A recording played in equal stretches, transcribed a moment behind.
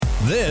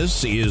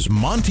This is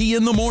Monty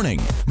in the Morning,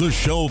 the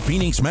show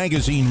Phoenix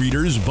Magazine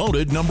readers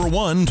voted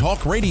 #1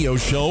 talk radio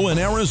show in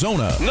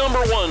Arizona.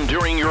 #1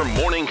 during your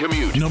morning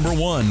commute.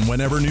 #1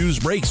 whenever news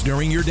breaks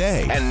during your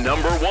day. And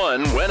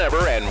 #1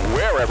 whenever and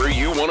wherever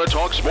you want to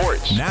talk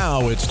sports.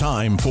 Now it's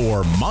time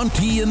for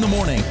Monty in the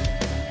Morning.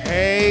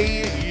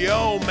 Hey,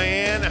 yo,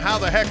 man, how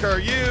the heck are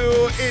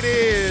you? It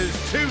is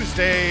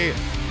Tuesday,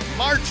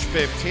 March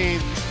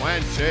 15th,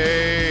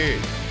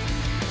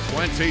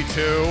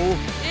 2022.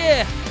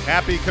 Yeah.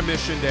 Happy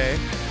Commission Day,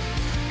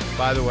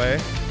 by the way.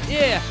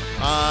 Yeah.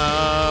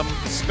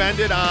 Spend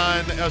it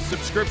on a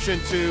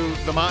subscription to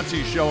the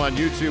Monty Show on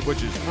YouTube,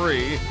 which is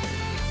free.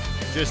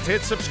 Just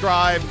hit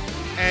subscribe,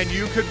 and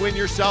you could win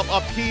yourself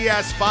a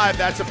PS5.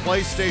 That's a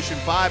PlayStation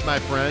 5, my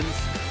friends.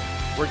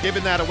 We're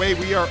giving that away.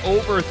 We are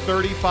over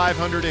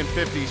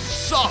 3,550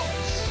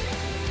 subs.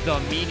 The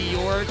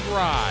meteoric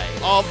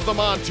rise Of the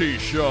Monty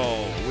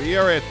Show. We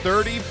are at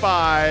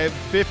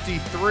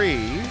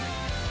 3,553.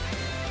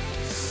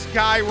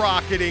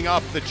 Skyrocketing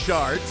up the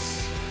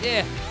charts.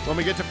 Yeah. When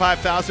we get to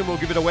 5,000, we'll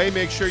give it away.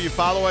 Make sure you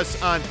follow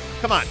us on,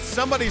 come on,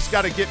 somebody's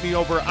got to get me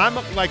over. I'm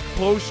like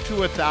close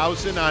to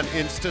 1,000 on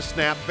Insta,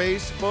 Snap,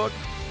 Facebook.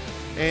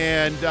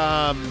 And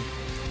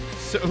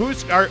so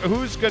who's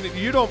going to,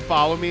 you don't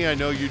follow me. I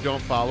know you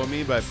don't follow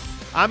me, but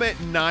I'm at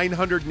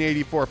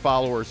 984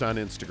 followers on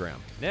Instagram.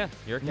 Yeah,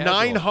 you're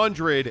casual.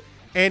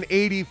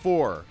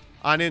 984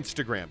 on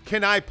Instagram.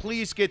 Can I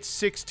please get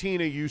 16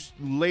 of you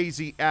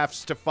lazy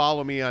Fs to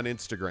follow me on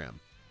Instagram?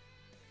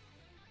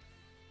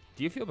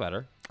 Do you feel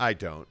better? I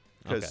don't,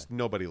 because Okay.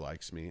 nobody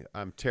likes me.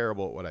 I'm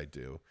terrible at what I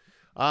do.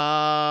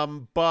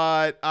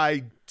 But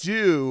I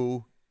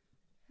do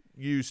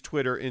use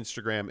Twitter,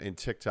 Instagram, and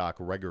TikTok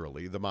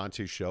regularly. The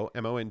Monty Show,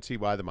 Monty,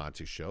 The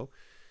Monty Show.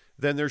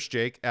 Then there's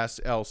Jake,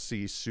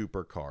 SLC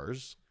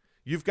Supercars.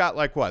 You've got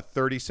like what,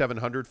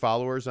 3,700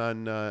 followers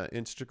on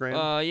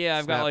Instagram? Yeah,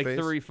 I've got like Snapface?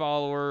 3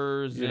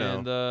 followers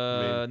and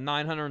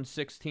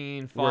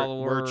 916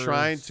 followers. We're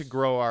trying to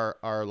grow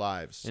our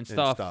lives and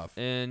stuff.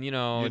 And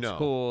it's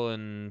cool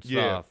and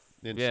stuff.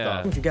 And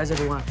yeah. stuff. If you guys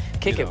ever want to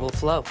kick it, we'll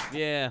flow.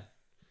 Yeah.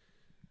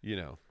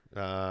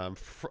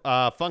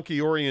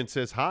 Funky Orient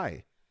says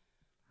hi.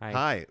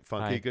 Hi,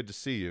 Funky. Hi. Good to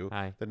see you.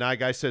 Hi. The Night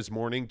Guy says,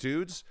 morning,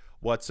 dudes.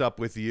 What's up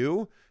with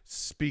you?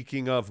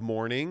 Speaking of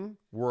mourning,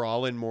 we're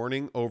all in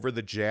mourning over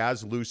the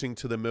Jazz losing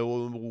to the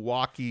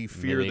Milwaukee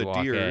Fear the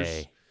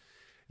Deers.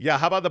 Yeah,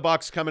 how about the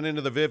Bucks coming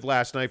into the Viv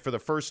last night for the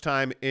first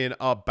time in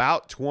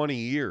about 20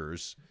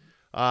 years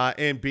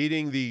and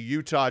beating the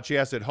Utah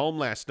Jazz at home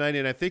last night?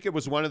 And I think it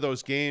was one of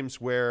those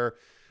games where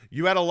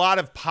you had a lot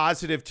of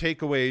positive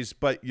takeaways,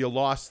 but you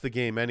lost the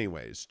game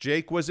anyways.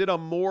 Jake, was it a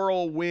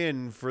moral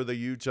win for the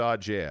Utah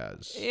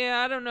Jazz?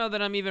 Yeah, I don't know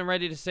that I'm even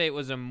ready to say it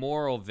was a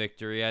moral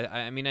victory.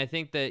 I mean, I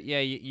think that, yeah,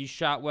 you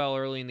shot well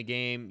early in the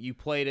game. You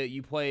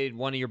played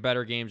one of your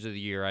better games of the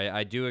year.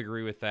 I do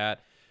agree with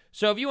that.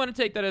 So if you want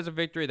to take that as a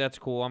victory, that's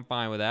cool. I'm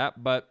fine with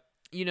that. But,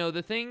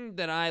 the thing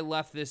that I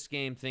left this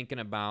game thinking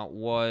about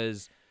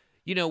was,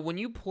 when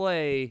you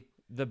play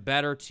the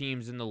better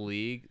teams in the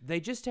league, they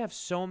just have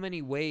so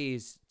many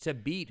ways to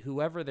beat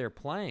whoever they're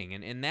playing.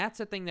 And that's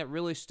the thing that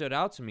really stood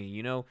out to me.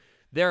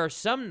 There are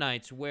some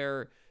nights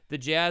where the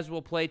Jazz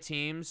will play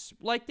teams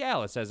like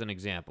Dallas as an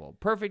example.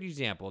 Perfect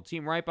example. A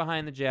team right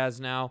behind the Jazz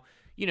now.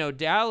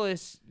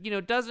 Dallas,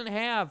 doesn't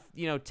have,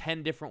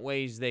 10 different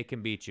ways they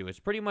can beat you. It's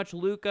pretty much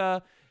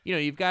Luka.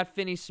 You've got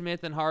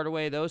Finney-Smith and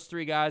Hardaway. Those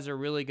 3 guys are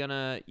really going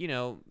to,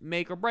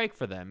 make or break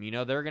for them.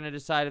 They're going to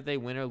decide if they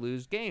win or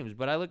lose games.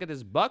 But I look at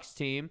this Bucks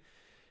team,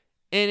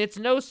 and it's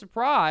no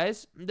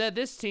surprise that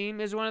this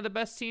team is one of the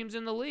best teams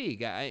in the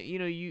league.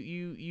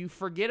 You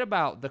forget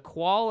about the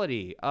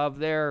quality of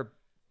their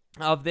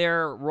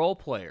role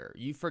player.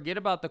 You forget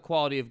about the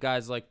quality of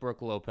guys like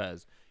Brook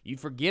Lopez. You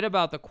forget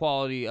about the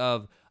quality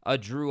of a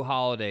Drew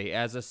Holiday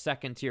as a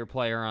second-tier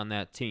player on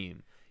that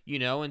team.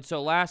 And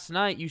so last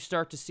night you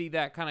start to see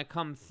that kind of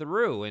come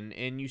through,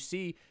 and you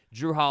see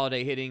Drew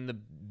Holiday hitting the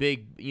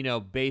big,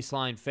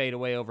 baseline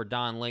fadeaway over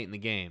Don late in the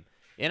game.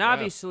 And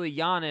obviously,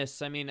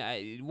 Giannis, I mean,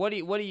 what do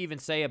you even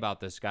say about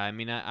this guy? I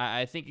mean,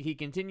 I think he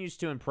continues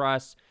to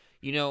impress.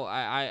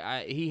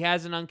 He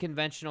has an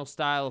unconventional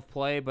style of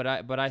play, but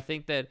I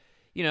think that,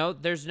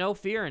 there's no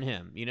fear in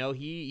him.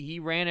 He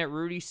ran at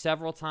Rudy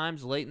several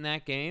times late in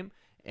that game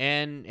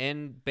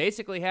and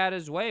basically had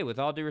his way, with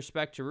all due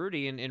respect to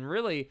Rudy. And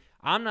really,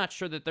 I'm not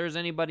sure that there's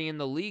anybody in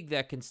the league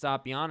that can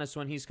stop Giannis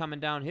when he's coming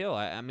downhill.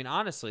 I mean,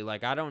 honestly,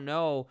 I don't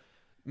know.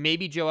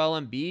 Maybe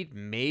Joel Embiid,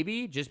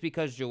 maybe, just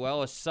because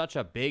Joel is such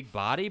a big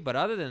body. But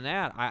other than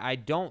that, I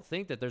don't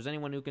think that there's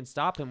anyone who can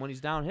stop him when he's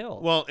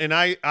downhill. Well, and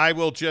I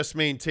will just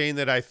maintain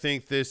that I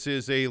think this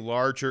is a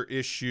larger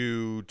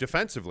issue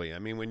defensively. I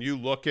mean, when you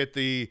look at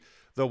the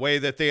way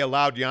that they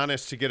allowed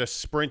Giannis to get a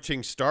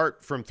sprinting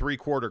start from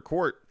three-quarter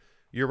court,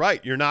 you're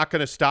right. You're not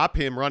going to stop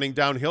him running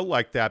downhill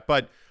like that.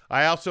 But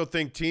I also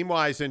think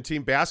team-wise and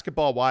team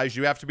basketball-wise,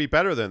 you have to be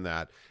better than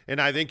that. And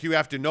I think you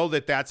have to know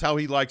that that's how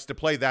he likes to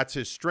play. That's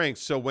his strength.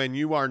 So when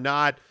you are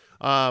not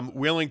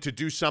willing to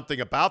do something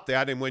about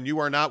that, and when you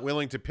are not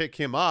willing to pick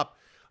him up,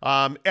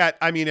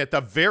 at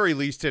the very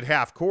least at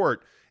half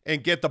court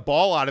and get the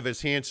ball out of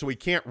his hands so he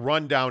can't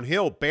run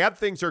downhill, bad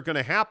things are going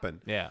to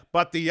happen. Yeah.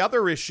 But the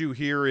other issue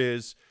here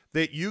is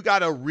that you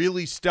got a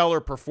really stellar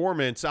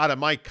performance out of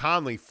Mike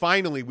Conley.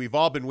 Finally, we've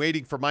all been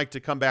waiting for Mike to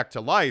come back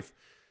to life.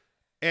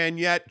 And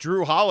yet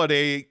Drew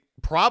Holiday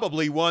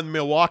probably won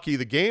Milwaukee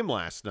the game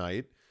last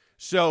night.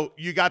 So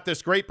you got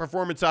this great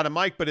performance out of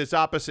Mike, but his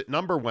opposite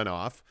number went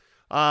off.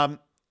 And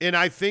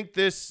I think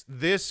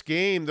this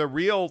game, the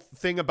real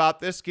thing about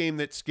this game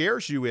that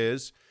scares you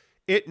is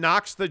it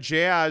knocks the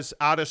Jazz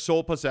out of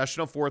sole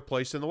possession of fourth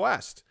place in the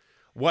West.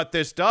 What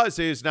this does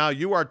is now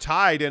you are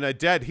tied in a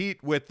dead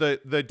heat with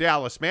the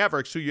Dallas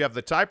Mavericks, who you have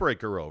the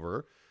tiebreaker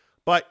over,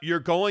 but you're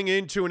going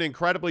into an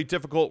incredibly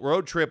difficult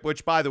road trip,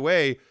 which, by the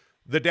way,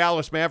 the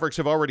Dallas Mavericks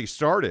have already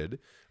started.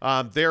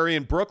 They're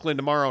in Brooklyn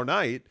tomorrow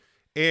night,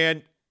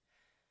 and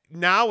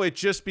now it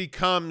just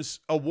becomes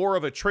a war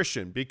of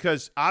attrition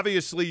because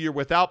obviously you're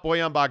without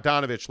Bojan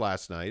Bogdanovic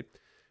last night.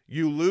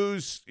 You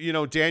lose,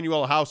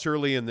 Daniel House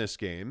early in this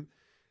game,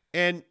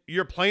 and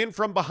you're playing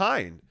from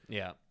behind.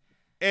 Yeah.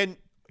 And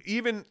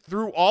even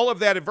through all of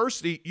that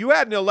adversity, you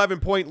had an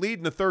 11-point lead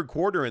in the third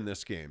quarter in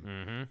this game.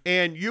 Mm-hmm.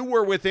 And you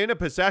were within a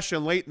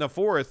possession late in the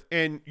fourth,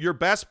 and your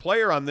best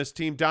player on this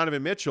team,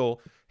 Donovan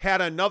Mitchell, had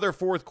another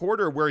fourth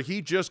quarter where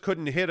he just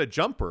couldn't hit a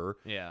jumper.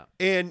 Yeah.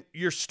 And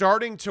you're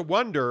starting to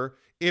wonder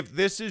if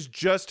this is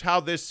just how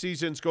this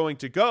season's going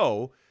to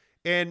go.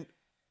 And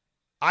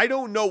I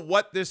don't know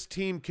what this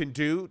team can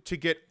do to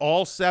get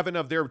all 7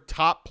 of their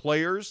top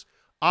players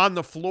on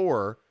the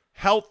floor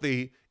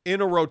healthy in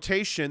a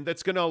rotation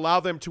that's going to allow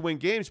them to win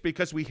games,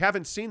 because we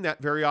haven't seen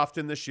that very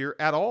often this year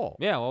at all.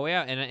 Yeah, well,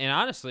 yeah, and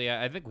honestly,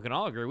 I think we can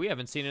all agree we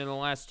haven't seen it in the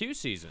last 2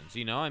 seasons.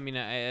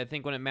 I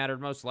think when it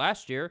mattered most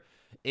last year,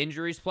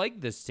 injuries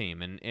plagued this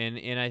team,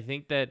 and I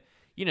think that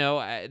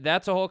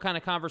that's a whole kind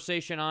of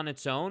conversation on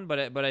its own.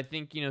 But I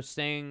think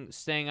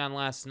staying on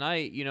last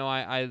night,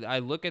 I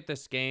look at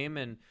this game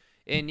and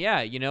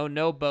yeah,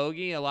 no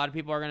Bogey. A lot of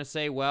people are going to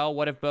say, well,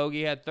 what if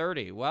Bogey had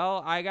 30?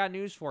 Well, I got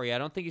news for you. I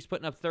don't think he's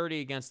putting up 30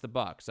 against the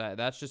Bucks.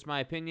 That's just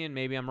my opinion.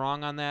 Maybe I'm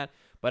wrong on that,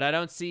 but I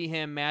don't see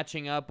him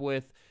matching up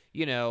with,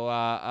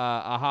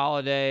 a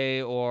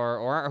Holiday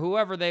or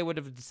whoever they would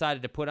have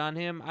decided to put on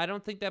him. I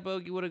don't think that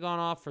Bogey would have gone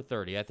off for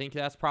 30. I think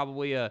that's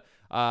probably a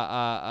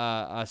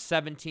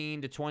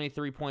 17 to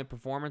 23 point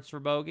performance for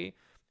Bogey.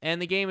 And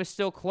the game is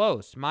still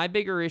close. My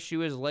bigger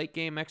issue is late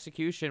game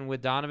execution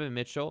with Donovan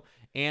Mitchell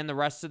and the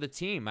rest of the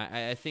team.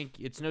 I think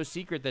it's no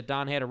secret that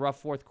Don had a rough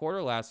fourth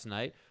quarter last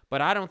night, but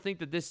I don't think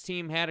that this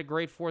team had a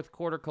great fourth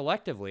quarter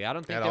collectively. I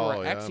don't think they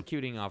were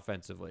executing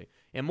offensively.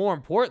 And more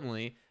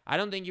importantly, I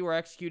don't think you were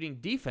executing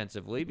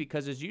defensively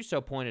because, as you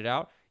so pointed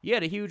out, you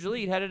had a huge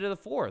lead headed to the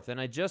fourth.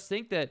 And I just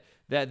think that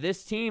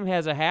this team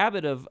has a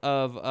habit of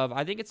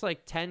I think it's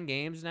like 10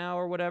 games now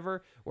or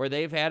whatever, where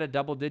they've had a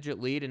double-digit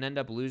lead and end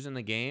up losing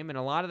the game. And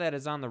a lot of that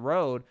is on the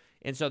road.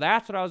 And so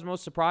that's what I was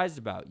most surprised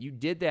about. You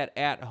did that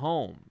at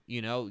home.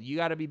 You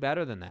got to be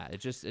better than that.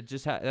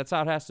 That's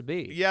how it has to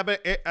be. Yeah,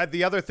 but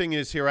the other thing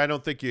is here, I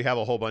don't think you have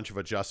a whole bunch of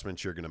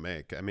adjustments you're going to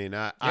make. I mean,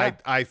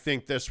 I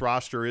think this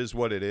roster is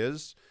what it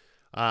is.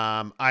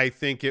 I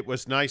think it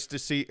was nice to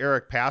see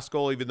Eric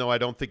Paschall, even though I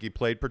don't think he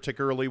played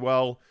particularly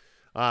well.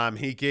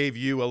 He gave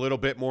you a little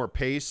bit more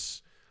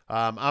pace.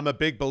 I'm a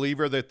big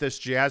believer that this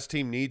Jazz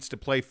team needs to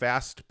play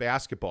fast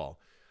basketball.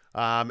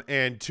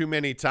 And too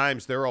many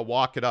times they're a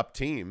walk-it-up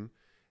team.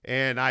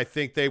 And I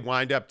think they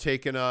wind up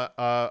taking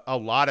a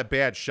lot of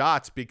bad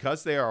shots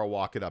because they are a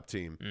walk-it-up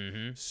team.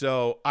 Mm-hmm.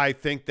 So I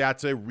think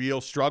that's a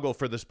real struggle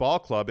for this ball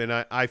club. And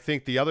I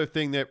think the other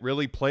thing that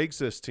really plagues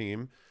this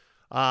team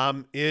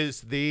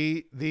is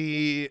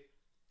the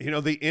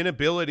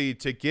inability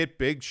to get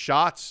big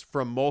shots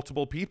from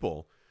multiple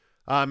people.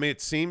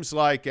 It seems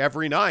like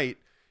every night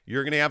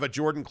you're going to have a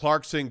Jordan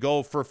Clarkson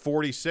go for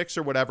 46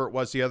 or whatever it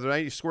was the other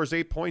night. He scores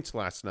 8 points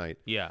last night.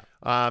 Yeah.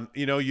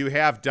 You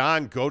have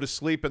Don go to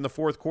sleep in the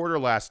fourth quarter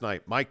last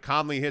night. Mike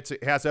Conley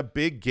has a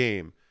big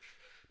game,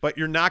 but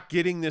you're not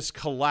getting this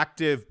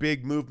collective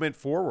big movement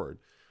forward.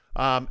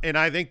 And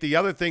I think the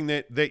other thing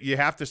that you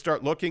have to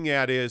start looking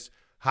at is,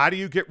 how do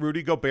you get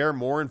Rudy Gobert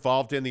more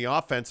involved in the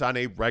offense on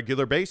a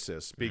regular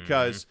basis?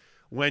 Because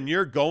when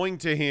you're going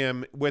to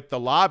him with the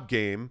lob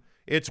game,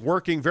 it's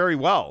working very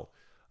well.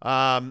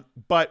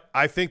 But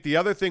I think the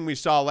other thing we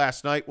saw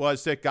last night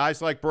was that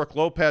guys like Brook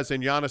Lopez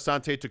and Giannis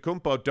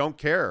Antetokounmpo don't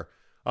care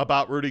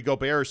about Rudy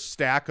Gobert's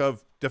stack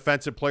of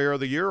Defensive Player of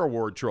the Year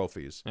award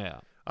trophies. Yeah.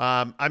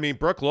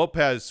 Brook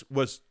Lopez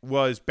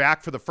was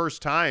back for the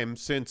first time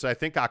since, I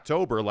think,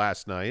 October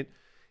last night,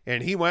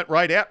 and he went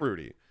right at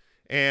Rudy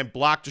and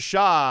blocked a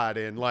shot,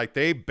 and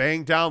they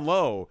banged down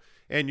low.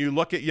 And you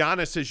look at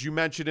Giannis, as you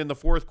mentioned in the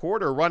fourth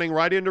quarter, running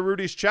right into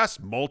Rudy's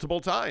chest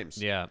multiple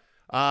times. Yeah.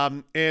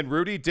 And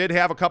Rudy did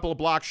have a couple of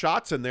blocked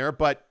shots in there,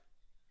 but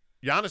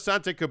Giannis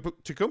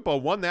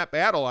Antetokounmpo won that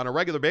battle on a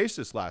regular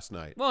basis last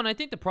night. Well, and I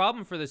think the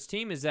problem for this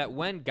team is that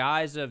when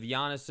guys of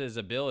Giannis's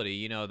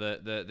ability,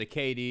 the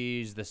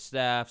KDs, the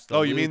Stephs,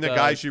 the you mean the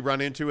Lukas, guys you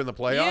run into in the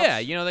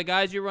playoffs? Yeah, the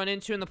guys you run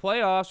into in the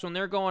playoffs when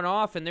they're going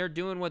off and they're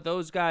doing what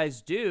those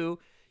guys do,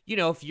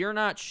 if you're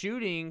not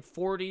shooting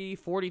 40,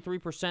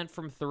 43%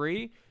 from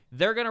three,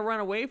 they're going to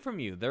run away from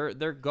you.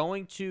 They're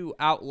going to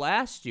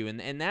outlast you.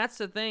 And that's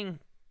the thing.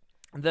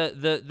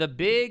 The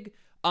big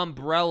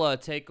umbrella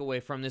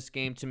takeaway from this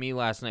game to me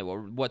last night,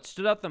 what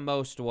stood out the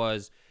most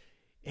was,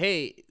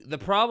 hey, the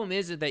problem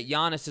isn't that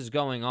Giannis is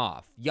going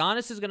off.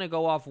 Giannis is going to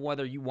go off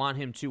whether you want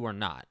him to or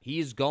not. He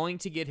is going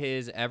to get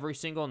his every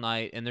single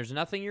night, and there's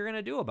nothing you're going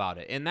to do about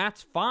it. And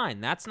that's fine.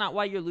 That's not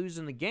why you're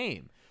losing the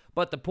game.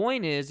 But the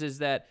point is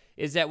that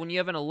when you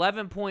have an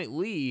 11-point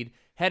lead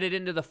headed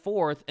into the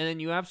fourth, and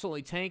then you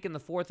absolutely tank in the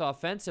fourth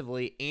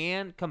offensively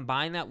and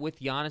combine that with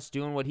Giannis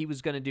doing what he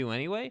was going to do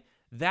anyway,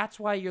 that's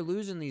why you're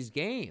losing these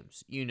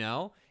games,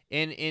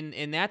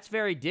 And that's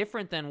very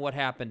different than what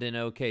happened in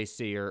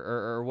OKC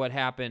or what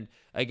happened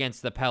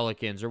against the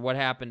Pelicans or what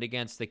happened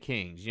against the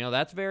Kings.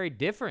 That's very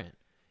different,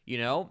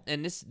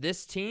 And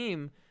this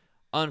team,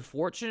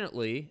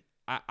 unfortunately,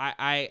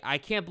 I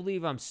can't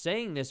believe I'm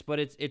saying this, but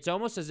it's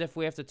almost as if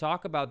we have to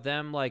talk about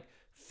them like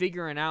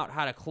figuring out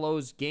how to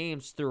close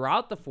games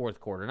throughout the fourth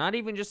quarter, not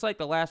even just like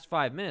the last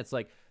 5 minutes.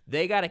 Like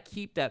they got to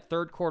keep that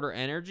third quarter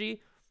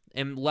energy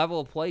and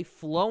level of play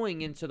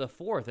flowing into the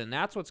fourth. And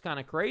that's what's kind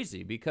of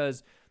crazy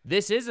because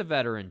this is a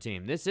veteran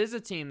team. This is a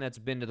team that's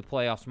been to the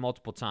playoffs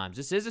multiple times.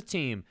 This is a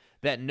team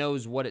that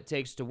knows what it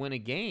takes to win a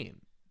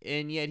game.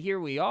 And yet here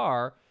we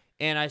are,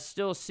 and I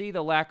still see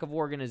the lack of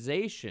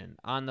organization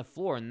on the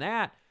floor. And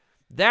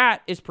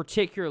that is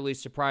particularly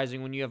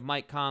surprising when you have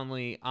Mike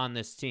Conley on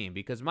this team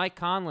because Mike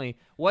Conley,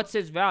 what's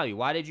his value?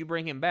 Why did you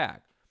bring him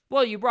back?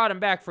 Well, you brought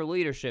him back for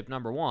leadership,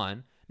 number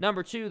one.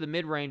 Number two, the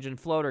mid-range and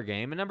floater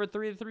game. And number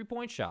three, the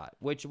three-point shot,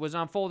 which was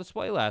on full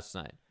display last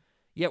night.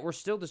 Yet we're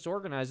still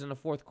disorganized in the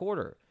fourth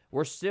quarter.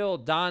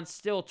 Don's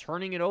still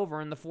turning it over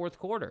in the fourth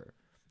quarter.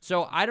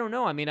 So I don't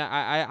know. I mean,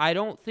 I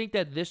don't think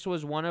that this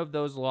was one of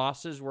those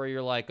losses where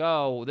you're like,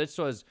 oh, this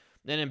was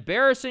an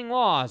embarrassing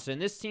loss and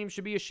this team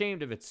should be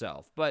ashamed of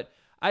itself. But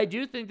I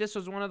do think this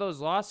was one of those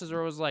losses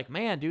where it was like,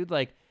 man, dude,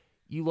 like,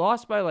 you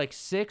lost by like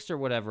 6 or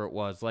whatever it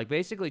was, like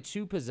basically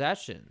 2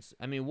 possessions.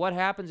 I mean, what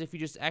happens if you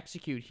just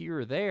execute here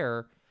or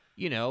there?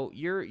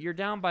 You're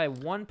down by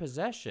 1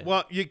 possession.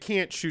 Well, you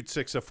can't shoot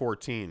 6 of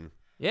 14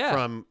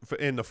 from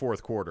in the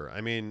fourth quarter.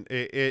 I mean,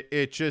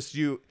 it just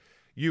you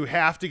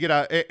have to get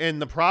out.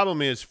 And the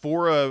problem is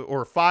 4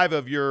 or 5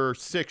 of your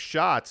 6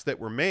 shots that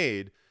were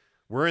made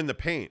were in the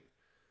paint.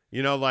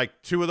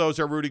 Like 2 of those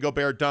are Rudy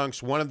Gobert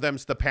dunks. One of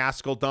them's the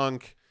Pascal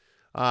dunk.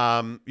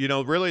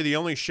 Really the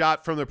only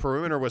shot from the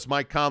perimeter was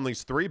Mike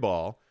Conley's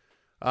 3-ball.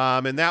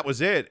 And that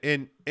was it.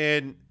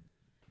 And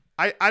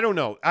I don't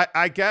know.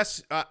 I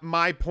guess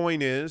my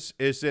point is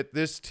that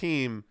this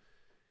team,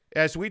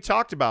 as we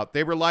talked about,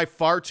 they rely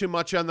far too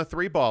much on the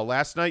 3-ball.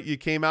 Last night you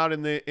came out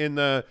in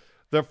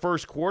the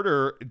first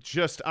quarter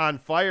just on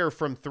fire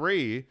from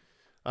 3.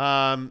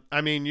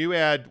 I mean, you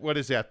had,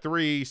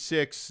 3,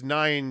 6,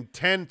 9,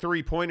 10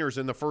 3-pointers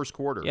in the first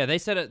quarter. Yeah, they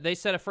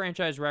set a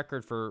franchise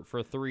record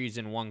for threes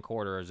in one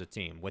quarter as a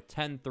team with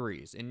 10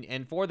 threes.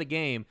 And for the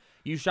game,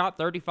 you shot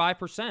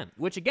 35%,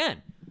 which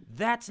again,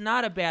 that's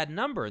not a bad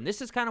number. And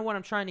this is kind of what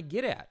I'm trying to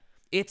get at.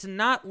 It's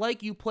not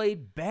like you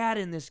played bad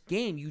in this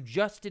game. You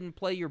just didn't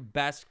play your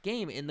best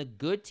game. And the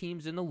good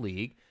teams in the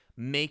league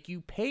make you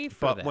pay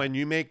for that. But when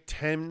you make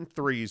 10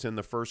 threes in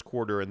the first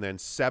quarter and then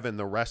 7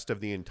 the rest of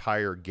the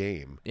entire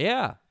game,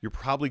 you're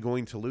probably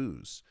going to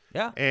lose.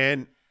 Yeah.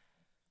 And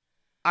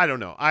I don't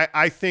know.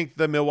 I think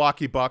the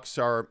Milwaukee Bucks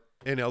are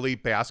an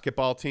elite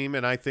basketball team,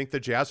 and I think the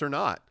Jazz are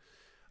not.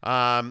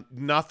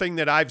 Nothing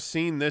that I've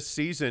seen this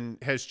season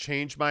has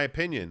changed my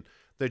opinion.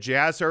 The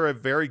Jazz are a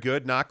very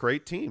good, not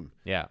great team.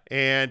 Yeah.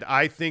 And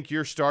I think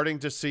you're starting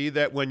to see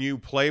that when you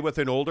play with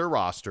an older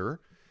roster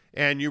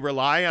and you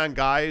rely on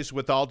guys,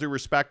 with all due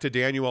respect to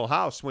Daniel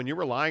House, when you're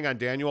relying on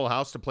Daniel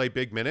House to play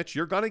big minutes,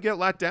 you're going to get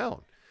let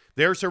down.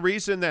 There's a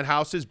reason that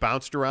House has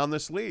bounced around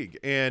this league.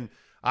 And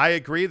I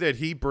agree that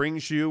he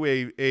brings you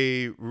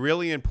a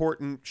really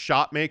important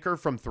shot maker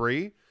from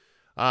 3.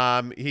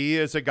 He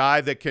is a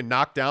guy that can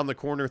knock down the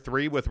corner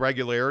 3 with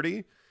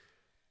regularity.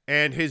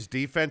 And his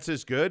defense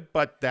is good,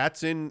 but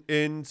that's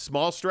in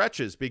small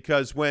stretches,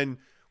 because when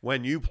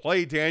you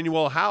play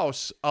Daniel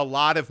House a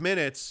lot of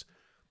minutes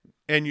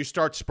and you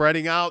start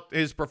spreading out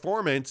his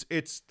performance,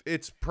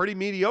 it's pretty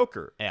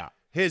mediocre. Yeah.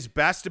 His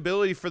best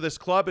ability for this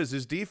club is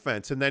his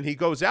defense, and then he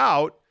goes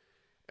out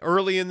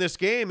early in this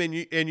game and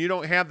you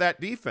don't have that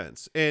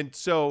defense. And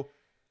so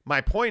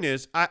my point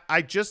is,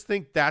 I just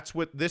think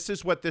this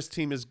is what this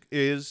team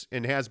is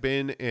and has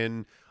been,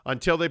 and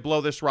until they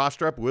blow this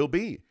roster up, will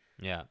be.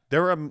 Yeah.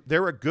 They're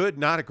a good,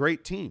 not a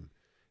great team.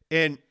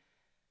 And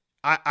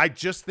I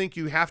just think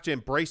you have to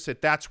embrace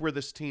it. That's where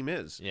this team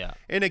is. Yeah.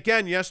 And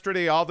again,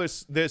 yesterday, all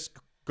this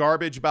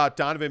garbage about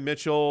Donovan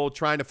Mitchell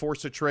trying to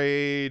force a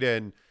trade,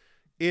 and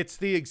It's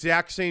the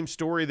exact same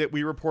story that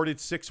we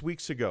reported 6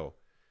 weeks ago.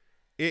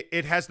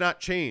 It has not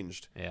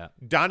changed. Yeah.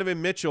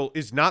 Donovan Mitchell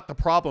is not the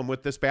problem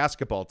with this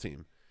basketball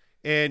team.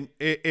 And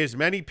as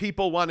many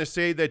people want to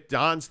say that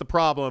Don's the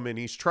problem and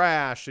he's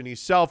trash and he's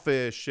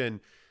selfish, and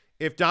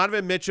if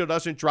Donovan Mitchell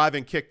doesn't drive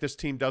and kick, this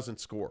team doesn't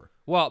score.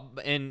 Well,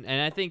 and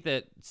I think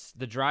that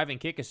the drive and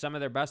kick is some of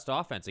their best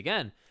offense.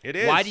 Again, it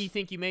is. Why do you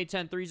think you made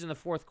 10 threes in the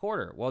fourth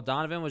quarter? Well,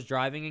 Donovan was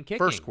driving and kicking.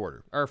 First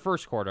quarter,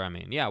 I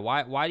mean. Yeah,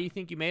 why do you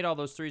think you made all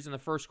those threes in the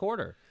first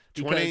quarter?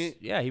 Because,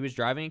 he was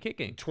driving and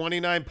kicking.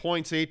 29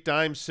 points, 8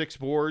 dimes, 6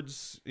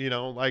 boards. He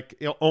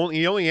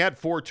only had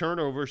 4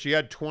 turnovers. He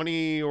had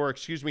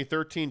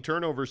 13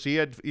 turnovers. He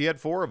had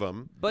 4 of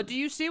them. But do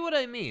you see what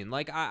I mean?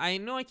 Like, I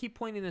know I keep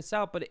pointing this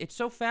out, but it's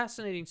so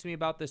fascinating to me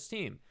about this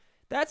team.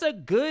 That's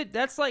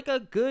like a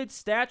good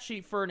stat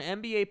sheet for an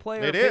NBA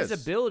player of his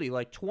ability.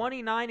 Like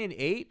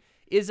 29-8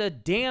 is a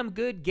damn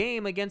good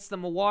game against the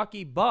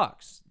Milwaukee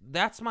Bucks.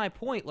 That's my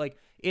point. Like,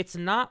 it's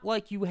not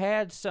like you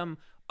had some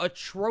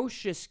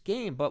atrocious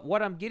game, but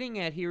what I'm getting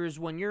at here is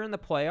when you're in the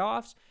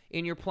playoffs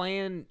and you're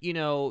playing,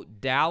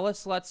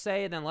 Dallas, let's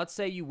say, and then let's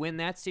say you win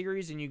that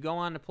series and you go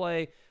on to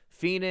play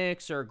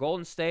Phoenix or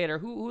Golden State or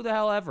who the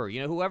hell ever,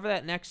 whoever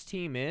that next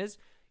team is,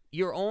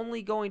 you're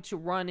only going to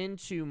run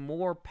into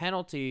more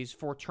penalties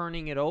for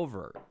turning it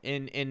over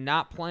and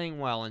not playing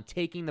well and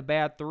taking the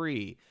bad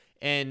three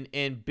and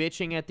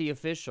bitching at the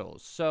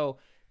officials. So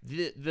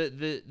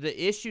the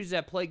issues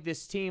that plague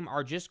this team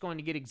are just going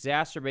to get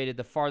exacerbated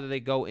the farther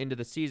they go into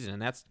the season,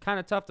 and that's kind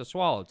of tough to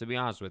swallow, to be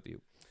honest with you.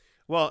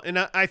 Well, and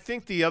I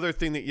think the other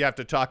thing that you have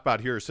to talk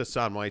about here is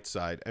Hassan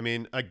Whiteside. I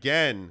mean,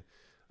 again,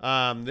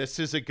 this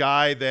is a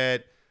guy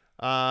that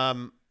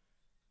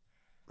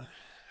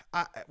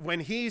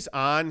when he's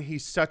on,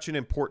 he's such an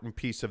important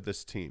piece of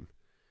this team.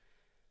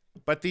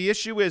 But the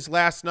issue is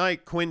last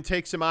night Quinn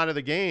takes him out of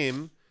the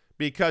game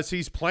because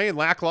he's playing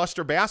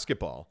lackluster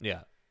basketball.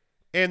 Yeah.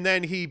 And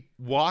then he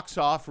walks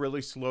off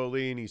really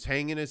slowly and he's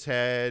hanging his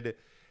head.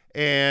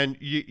 And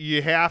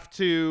you have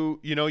to,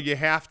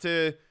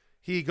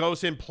 he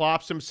goes and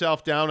plops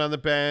himself down on the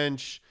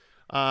bench,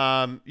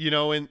 and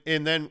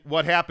then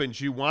what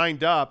happens? You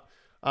wind up,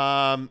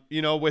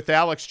 with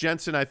Alex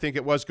Jensen, I think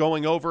it was,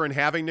 going over and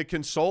having to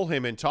console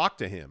him and talk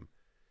to him.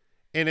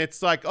 And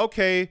it's like,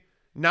 okay,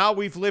 now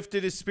we've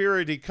lifted his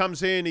spirit. He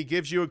comes in, he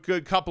gives you a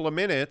good couple of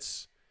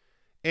minutes.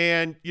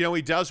 And,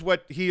 he does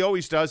what he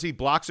always does. He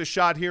blocks a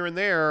shot here and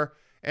there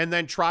and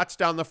then trots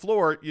down the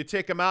floor. You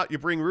take him out, you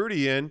bring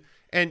Rudy in,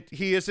 and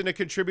he isn't a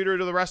contributor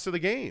to the rest of the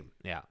game.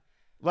 Yeah.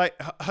 Like,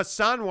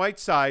 Hassan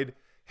Whiteside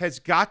has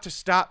got to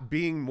stop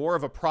being more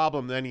of a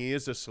problem than he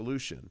is a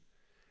solution.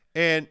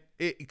 And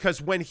because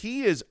when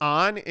he is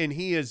on and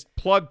he is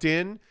plugged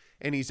in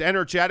and he's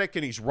energetic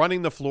and he's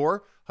running the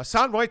floor,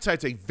 Hassan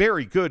Whiteside's a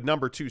very good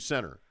number 2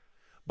 center.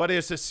 But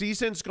as the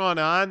season's gone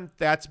on,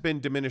 that's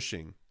been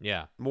diminishing.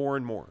 Yeah. More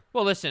and more.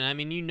 Well, listen, I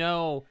mean,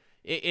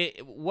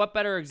 what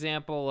better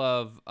example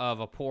of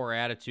a poor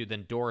attitude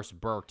than Doris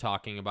Burke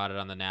talking about it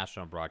on the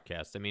national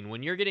broadcast? I mean,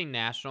 when you're getting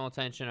national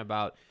attention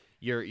about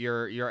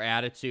your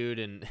attitude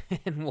and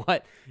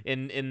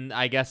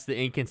I guess the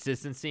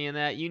inconsistency in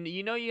that,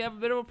 you have a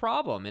bit of a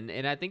problem.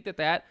 And I think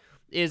that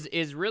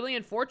is really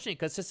unfortunate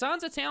because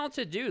Hassan's a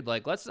talented dude.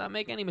 Like, let's not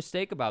make any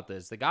mistake about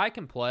this. The guy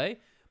can play,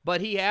 but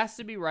he has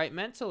to be right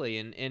mentally.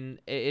 And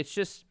it's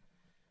just,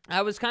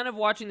 I was kind of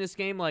watching this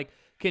game, like,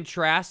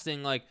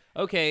 contrasting, like,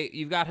 okay,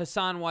 you've got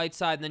Hassan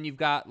Whiteside, and then you've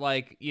got,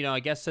 like, I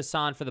guess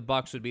Hassan for the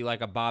Bucks would be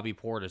like a Bobby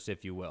Portis,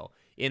 if you will,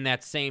 in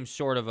that same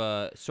sort of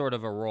a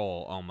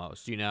role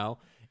almost,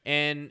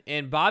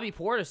 And Bobby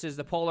Portis is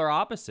the polar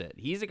opposite.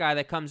 He's a guy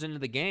that comes into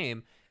the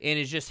game and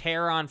is just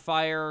hair on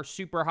fire,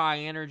 super high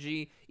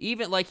energy.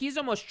 Even like he's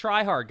almost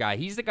try-hard guy.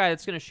 He's the guy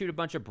that's going to shoot a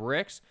bunch of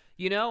bricks,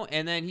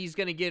 and then he's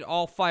going to get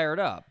all fired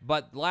up.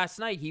 But last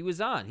night he was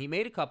on. He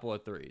made a couple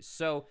of threes.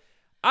 So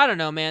I don't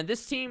know, man.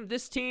 This team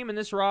and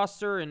this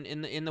roster and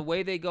in the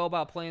way they go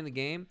about playing the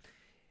game,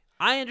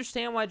 I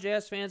understand why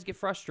Jazz fans get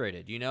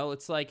frustrated.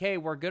 It's like, hey,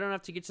 we're good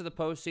enough to get to the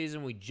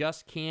postseason. We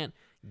just can't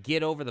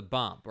get over the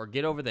bump or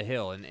get over the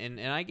hill. And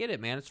I get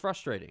it, man. It's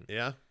frustrating.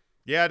 Yeah.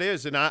 Yeah, it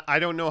is. And I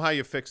don't know how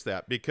you fix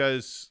that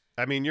because,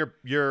 I mean,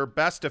 your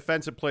best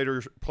defensive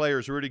player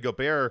is Rudy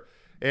Gobert,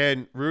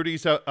 and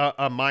Rudy's a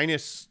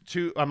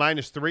 -2, a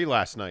 -3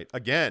 last night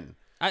again.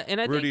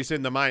 Rudy's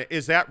in the minus.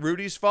 Is that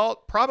Rudy's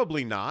fault?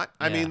 Probably not.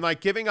 Yeah. I mean,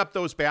 like giving up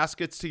those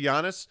baskets to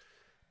Giannis,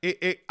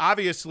 it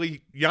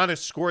obviously Giannis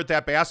scored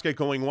that basket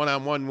going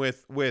one-on-one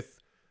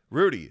with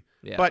Rudy.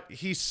 Yeah. But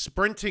he's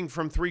sprinting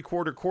from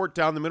three-quarter court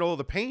down the middle of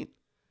the paint.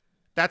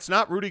 That's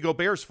not Rudy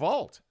Gobert's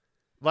fault.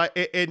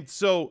 And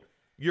so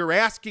you're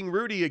asking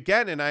Rudy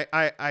again, and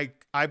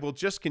I will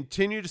just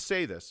continue to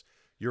say this.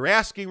 You're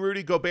asking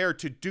Rudy Gobert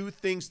to do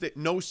things that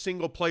no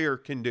single player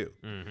can do,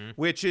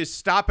 which is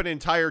stop an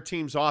entire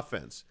team's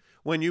offense.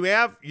 When you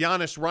have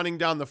Giannis running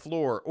down the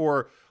floor,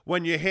 or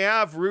when you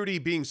have Rudy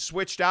being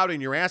switched out and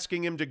you're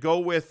asking him to go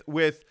with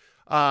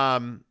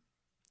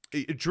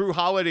Drew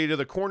Holiday to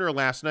the corner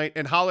last night,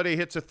 and Holiday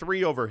hits a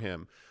 3 over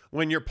him.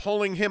 When you're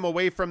pulling him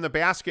away from the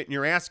basket and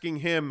you're asking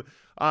him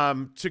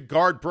to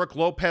guard Brook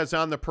Lopez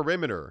on the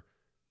perimeter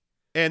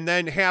and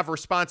then have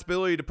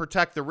responsibility to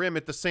protect the rim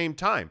at the same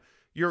time.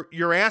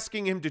 You're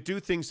asking him to do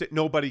things that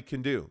nobody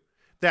can do.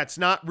 That's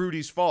not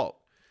Rudy's fault,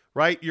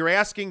 right? You're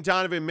asking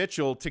Donovan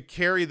Mitchell to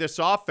carry this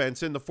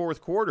offense in the fourth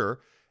quarter.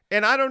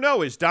 And I don't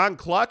know, is Don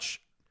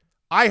clutch?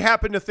 I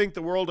happen to think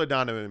the world of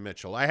Donovan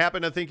Mitchell. I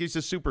happen to think he's a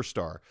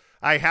superstar.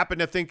 I happen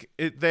to think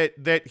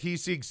that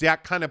he's the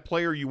exact kind of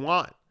player you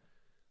want,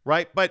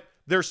 right? But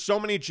there's so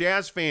many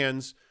Jazz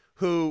fans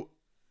who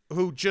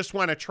just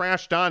want to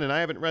trash Don, and I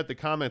haven't read the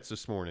comments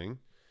this morning.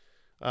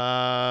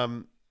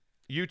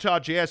 Utah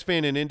Jazz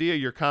fan in India,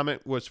 your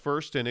comment was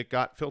first, and it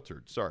got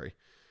filtered. Sorry.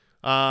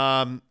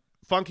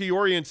 Funky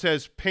Orient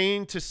says,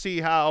 pain to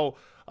see how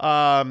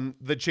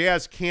the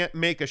Jazz can't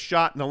make a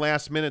shot in the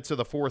last minutes of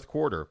the fourth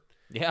quarter.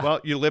 Yeah. Well,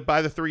 you live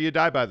by the 3, you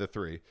die by the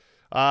 3.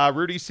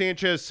 Rudy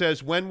Sanchez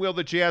says, when will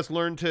the Jazz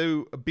learn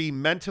to be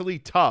mentally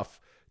tough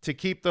to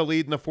keep the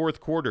lead in the fourth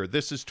quarter?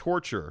 This is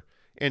torture,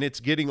 and it's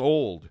getting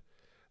old.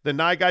 The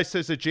Nye guy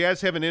says the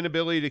Jazz have an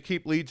inability to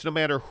keep leads no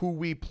matter who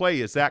we play.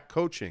 Is that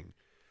coaching?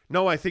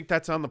 No, I think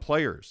that's on the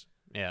players.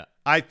 Yeah.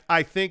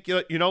 I think,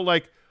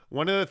 like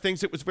one of the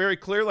things that was very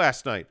clear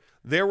last night,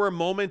 there were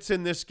moments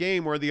in this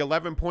game where the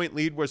 11-point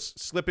lead was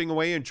slipping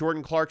away and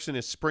Jordan Clarkson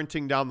is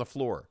sprinting down the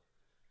floor.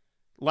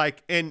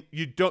 And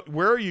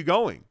where are you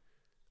going?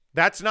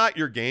 That's not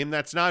your game.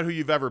 That's not who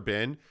you've ever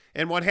been.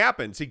 And what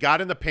happens? He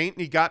got in the paint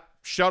and he got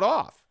shut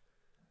off,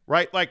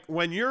 right? Like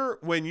when you're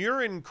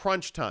in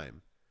crunch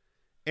time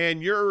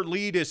and your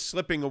lead is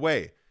slipping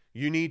away,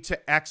 you need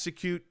to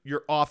execute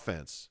your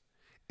offense.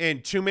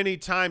 And too many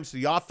times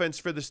the offense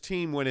for this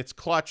team, when it's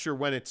clutch or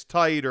when it's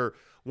tight or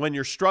when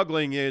you're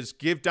struggling, is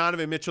give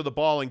Donovan Mitchell the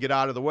ball and get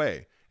out of the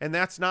way. And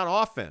that's not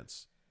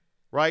offense,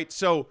 right?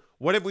 So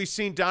what have we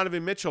seen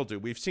Donovan Mitchell do?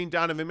 We've seen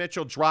Donovan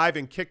Mitchell drive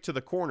and kick to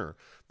the corner.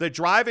 The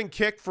drive and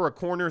kick for a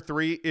corner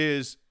 3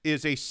 is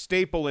a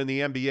staple in the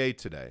NBA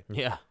today.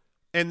 Yeah.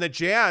 And the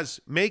Jazz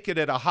make it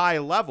at a high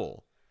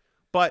level.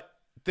 But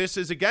this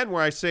is, again,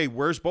 where I say,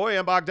 where's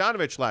Bojan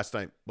Bogdanović last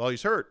night? Well,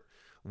 he's hurt.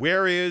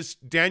 Where is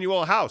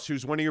Daniel House,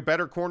 who's one of your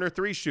better corner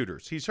 3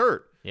 shooters? He's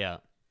hurt. Yeah.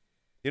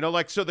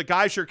 So the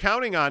guys you're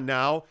counting on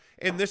now,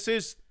 and this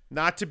is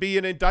not to be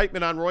an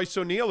indictment on Royce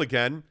O'Neal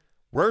again.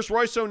 Where's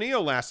Royce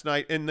O'Neal last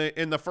night in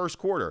the first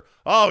quarter?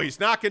 Oh, he's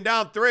knocking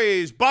down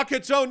threes.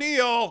 Buckets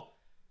O'Neal.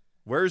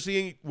 Where's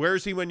he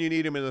when you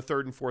need him in the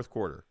third and fourth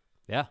quarter?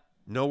 Yeah.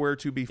 Nowhere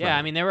to be found. Yeah,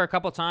 I mean, there were a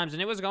couple times,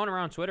 and it was going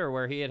around Twitter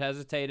where he had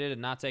hesitated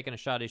and not taken a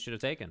shot he should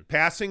have taken.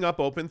 Passing up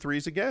open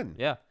threes again.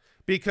 Yeah.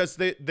 Because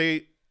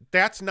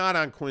that's not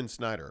on Quinn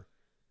Snyder.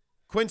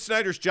 Quinn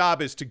Snyder's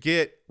job is to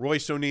get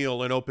Royce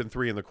O'Neal an open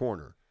 3 in the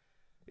corner.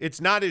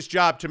 It's not his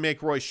job to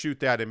make Royce shoot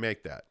that and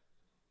make that.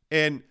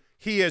 And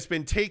he has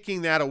been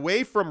taking that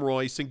away from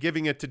Royce and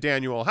giving it to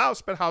Daniel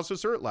House, but House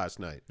was hurt last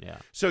night. Yeah.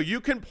 So you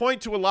can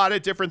point to a lot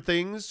of different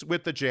things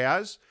with the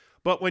Jazz,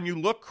 but when you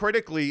look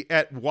critically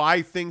at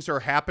why things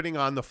are happening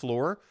on the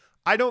floor,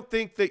 I don't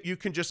think that you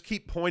can just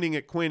keep pointing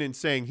at Quinn and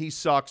saying he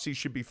sucks, he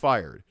should be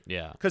fired.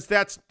 Yeah. Because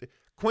that's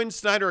Quinn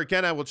Snyder,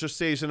 again, I will just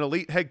say, is an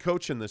elite head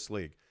coach in this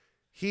league.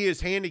 He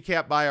is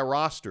handicapped by a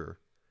roster.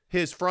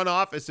 His front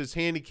office is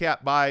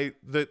handicapped by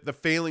the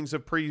failings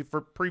of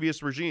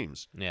previous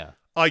regimes. Yeah.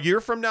 A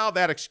year from now,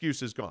 that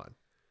excuse is gone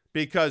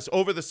because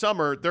over the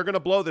summer, they're going to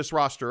blow this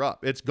roster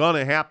up. It's going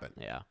to happen.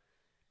 Yeah.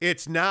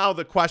 It's now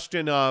the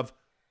question of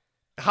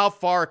how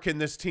far can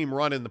this team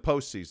run in the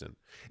postseason?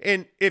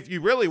 And if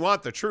you really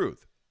want the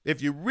truth,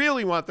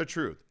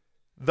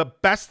 the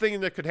best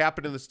thing that could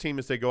happen to this team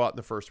is they go out in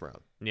the first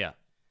round. Yeah.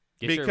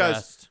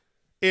 Because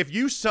if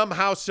you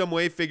somehow, some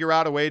way figure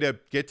out a way to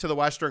get to the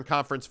Western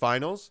Conference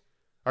Finals,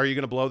 are you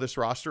going to blow this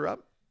roster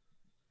up?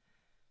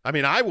 I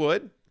mean, I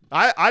would.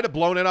 I'd have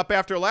blown it up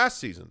after last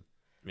season.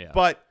 Yeah.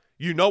 But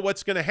you know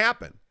what's going to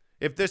happen.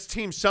 If this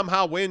team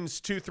somehow wins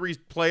 2-3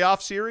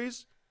 playoff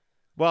series,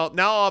 well,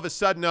 now all of a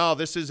sudden, oh,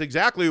 this is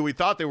exactly who we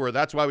thought they were.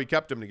 That's why we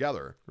kept them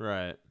together.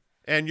 Right.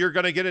 And you're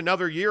going to get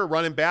another year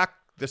running back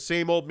the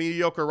same old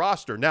mediocre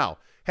roster. Now,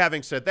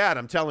 having said that,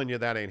 I'm telling you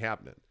that ain't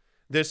happening.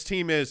 This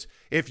team is,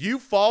 if you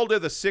fall to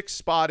the 6th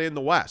spot in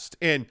the West,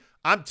 and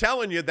I'm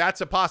telling you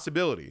that's a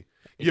possibility.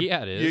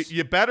 Yeah, it is.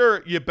 You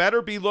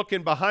better be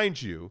looking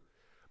behind you.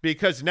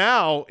 Because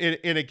now,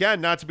 and again,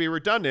 not to be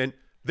redundant,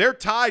 they're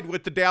tied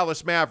with the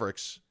Dallas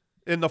Mavericks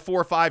in the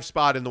 4-5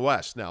 spot in the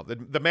West now.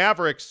 The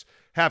Mavericks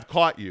have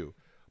caught you.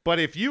 But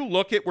if you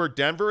look at where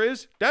Denver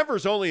is,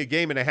 Denver's only a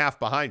game and a half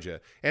behind you.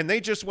 And they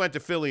just went to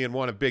Philly and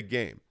won a big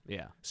game.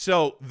 Yeah.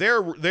 So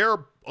they're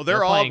all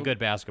playing good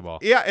basketball.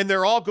 Yeah, and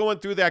they're all going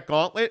through that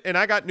gauntlet. And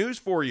I got news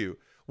for you.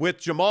 With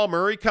Jamal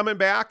Murray coming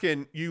back,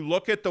 and you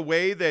look at the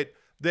way that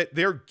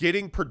they're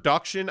getting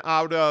production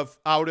out of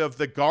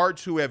the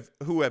guards who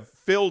have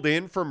filled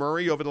in for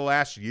Murray over the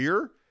last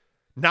year.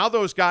 Now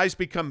those guys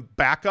become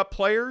backup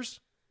players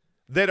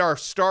that are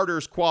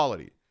starters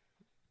quality.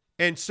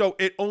 And so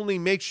it only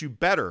makes you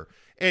better.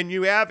 And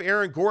you have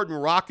Aaron Gordon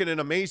rocking an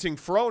amazing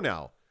fro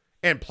now.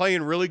 and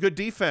playing really good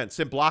defense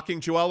and blocking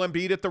Joel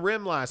Embiid at the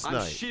rim last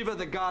night. Shiva,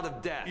 the god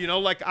of death. You know,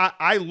 like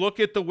I look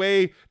at the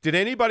way, did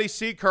anybody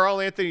see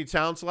Karl Anthony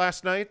Towns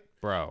last night?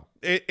 Bro.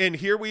 And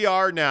here we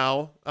are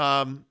now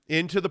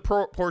into the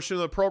portion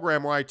of the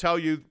program where I tell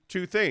you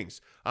two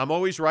things. I'm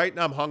always right and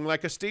I'm hung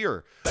like a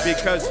steer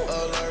because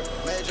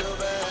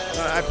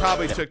I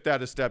probably took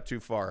that a step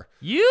too far.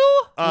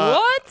 You?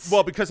 What?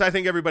 Well, because I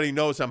think everybody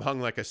knows I'm hung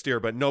like a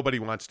steer, but nobody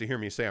wants to hear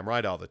me say I'm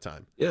right all the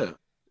time. Yeah.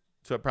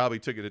 So I probably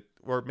took it,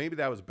 or maybe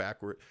that was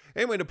backward.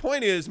 Anyway, the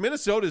point is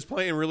Minnesota's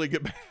playing really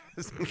good,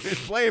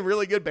 playing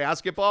really good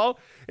basketball,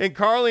 and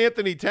Karl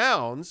Anthony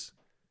Towns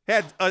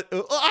had a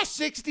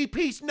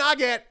 60-piece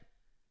nugget.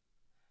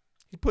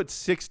 He put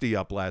 60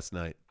 up last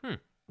night.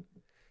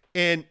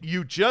 And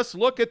you just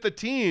look at the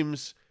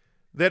teams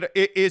that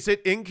is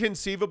it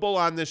inconceivable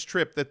on this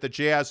trip that the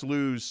Jazz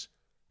lose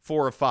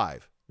 4 or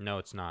 5? No,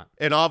 it's not.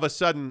 And all of a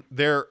sudden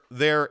they're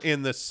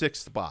in the 6th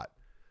spot,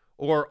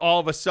 or all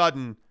of a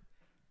sudden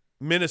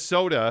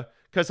Minnesota,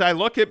 because I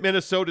look at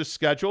Minnesota's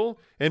schedule,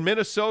 and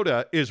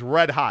Minnesota is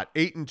red hot,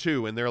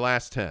 8-2 in their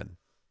last 10,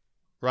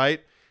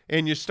 right?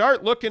 And you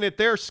start looking at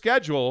their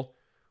schedule,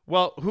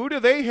 well, who do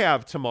they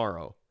have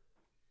tomorrow?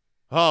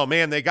 Oh,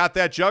 man, they got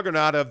that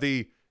juggernaut of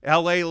the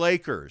L.A.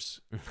 Lakers,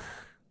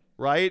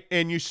 right?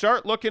 And you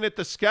start looking at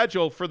the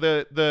schedule for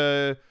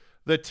the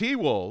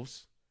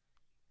T-Wolves,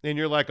 and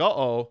you're like,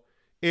 uh-oh,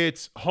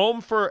 it's home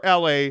for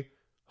L.A.,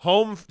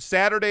 home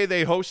Saturday,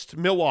 they host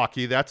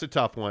Milwaukee. That's a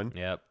tough one.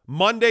 Yep.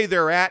 Monday,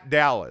 they're at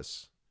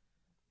Dallas.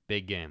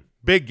 Big game.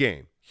 Big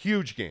game.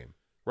 Huge game,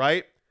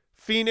 right?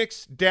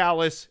 Phoenix,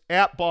 Dallas,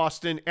 at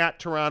Boston, at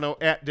Toronto,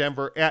 at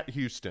Denver, at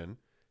Houston.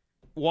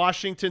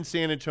 Washington,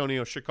 San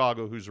Antonio,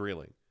 Chicago, who's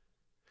reeling.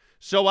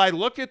 So I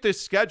look at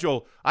this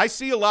schedule. I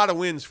see a lot of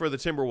wins for the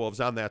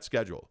Timberwolves on that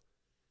schedule.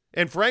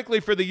 And frankly,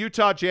 for the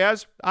Utah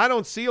Jazz, I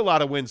don't see a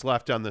lot of wins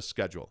left on this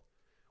schedule.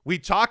 We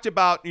talked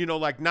about,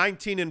 like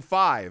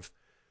 19-5.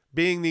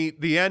 Being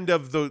the end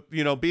of the,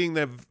 being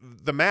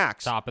the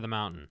max. Top of the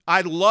mountain.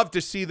 I'd love to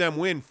see them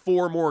win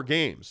 4 more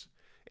games.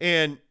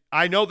 And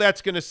I know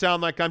that's going to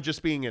sound like I'm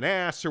just being an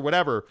ass or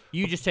whatever.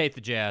 You just hate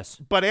the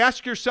Jazz. But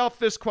ask yourself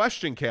this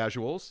question,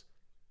 casuals.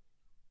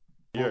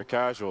 You're a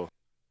casual.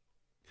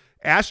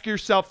 Ask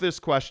yourself this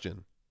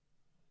question.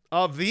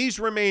 Of these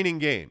remaining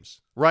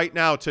games right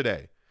now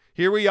today,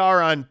 here we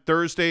are on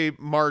Tuesday,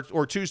 March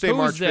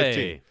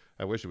 15th.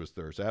 I wish it was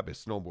Thursday. I'll be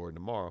snowboarding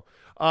tomorrow.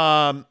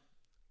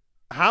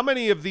 How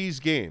many of these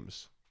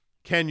games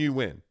can you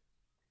win?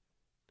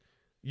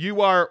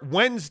 You are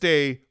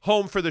Wednesday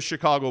home for the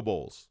Chicago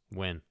Bulls.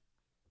 Win.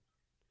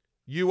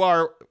 You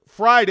are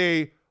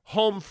Friday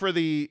home for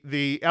the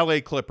LA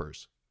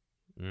Clippers.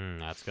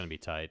 That's going to be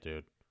tight,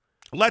 dude.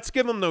 Let's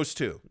give them those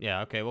 2.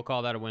 Yeah, okay. We'll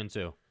call that a win,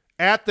 too.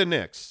 At the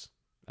Knicks.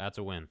 That's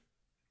a win.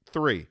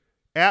 3.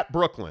 At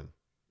Brooklyn.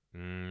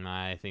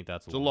 I think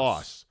that's It's a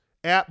loss.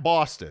 At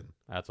Boston.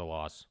 That's a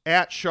loss.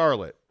 At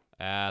Charlotte.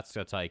 That's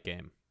a tight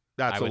game.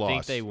 That's a loss. I would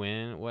think they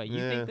win. What,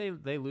 you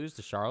think they lose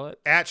to Charlotte?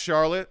 At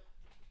Charlotte.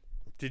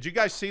 Did you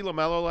guys see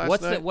LaMelo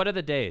last night? What are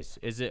the days?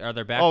 Are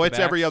there back? Oh, it's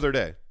every other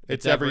day.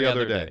 It's every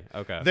other day.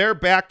 Okay. They're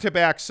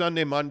back-to-back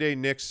Sunday, Monday,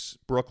 Knicks,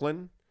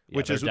 Brooklyn,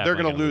 which is they're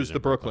going to lose the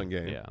Brooklyn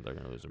game. Yeah, they're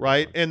going to lose the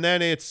right? Brooklyn. And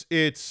then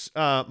it's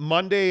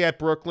Monday at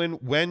Brooklyn,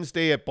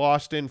 Wednesday at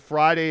Boston,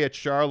 Friday at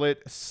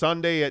Charlotte,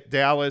 Sunday at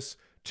Dallas,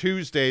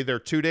 Tuesday. They're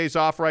 2 days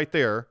off right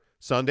there,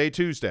 Sunday,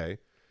 Tuesday.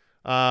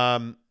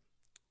 At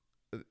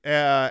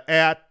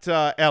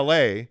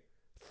L.A.,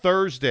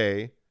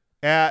 Thursday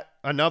at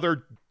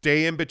another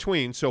day in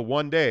between, so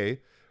one day,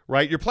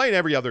 right? You're playing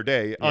every other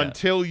day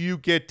until you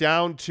get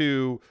down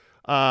to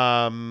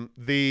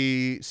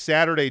the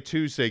Saturday,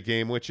 Tuesday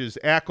game, which is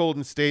at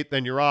Golden State.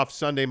 Then you're off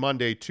Sunday,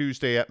 Monday,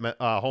 Tuesday at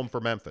home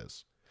for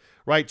Memphis,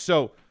 right?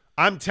 So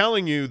I'm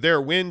telling you, their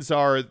wins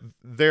are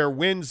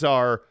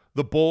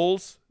the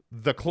Bulls,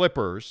 the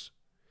Clippers.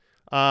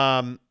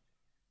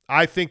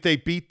 I think they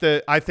beat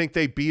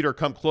or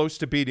come close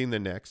to beating the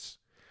Knicks.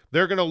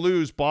 They're going to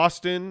lose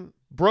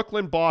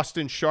Brooklyn,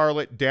 Boston,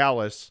 Charlotte,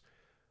 Dallas.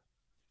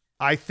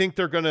 I think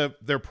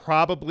they're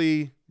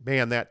probably,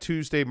 that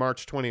Tuesday,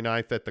 March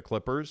 29th at the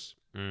Clippers.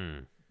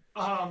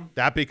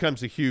 That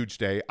becomes a huge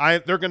day.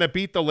 They're going to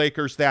beat the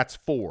Lakers. That's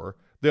 4.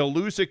 They'll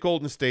lose at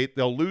Golden State.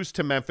 They'll lose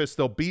to Memphis.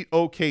 They'll beat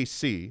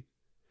OKC.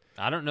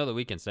 I don't know that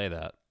we can say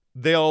that.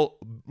 They'll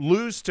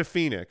lose to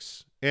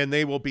Phoenix, and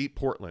they will beat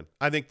Portland.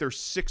 I think there's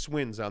 6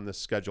 wins on this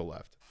schedule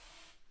left.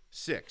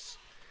 6.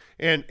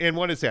 And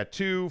what is that?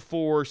 2,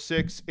 4,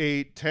 6,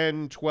 8,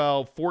 10,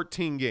 12,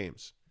 14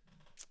 games.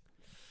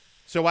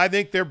 So I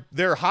think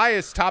their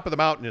highest top of the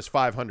mountain is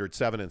 500,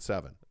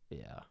 7-7.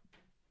 Yeah.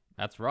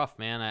 That's rough,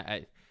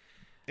 man.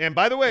 And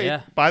by the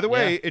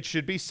way, it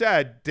should be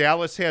said,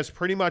 Dallas has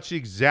pretty much the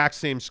exact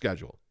same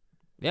schedule.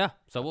 Yeah,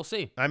 so we'll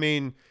see. I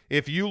mean,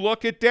 if you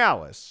look at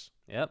Dallas,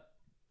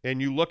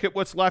 and you look at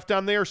what's left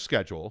on their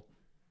schedule,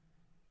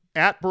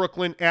 at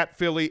Brooklyn, at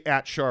Philly,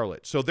 at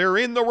Charlotte. So they're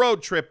in the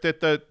road trip that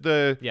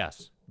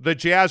the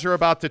Jazz are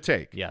about to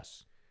take.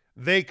 Yes.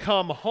 They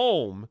come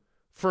home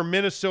for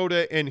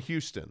Minnesota and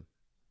Houston.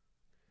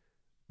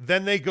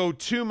 Then they go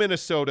to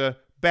Minnesota,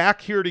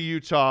 back here to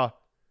Utah.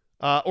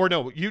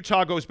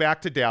 Utah goes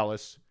back to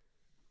Dallas,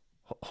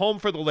 home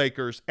for the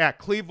Lakers, at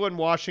Cleveland,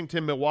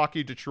 Washington,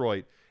 Milwaukee,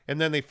 Detroit,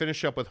 and then they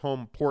finish up with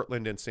home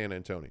Portland and San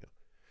Antonio.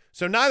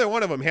 So neither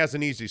one of them has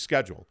an easy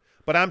schedule.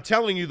 But I'm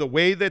telling you, the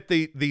way that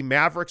the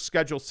Mavericks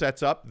schedule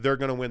sets up, they're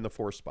going to win the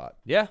 4th spot.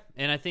 Yeah,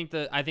 and I think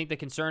the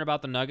concern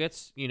about the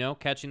Nuggets,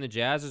 catching the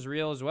Jazz is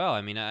real as well.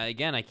 I mean,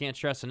 again, I can't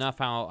stress enough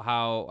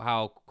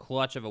how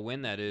clutch of a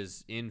win that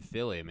is in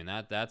Philly. I mean,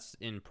 that's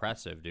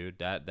impressive, dude.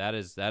 That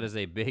is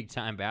a big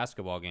time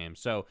basketball game.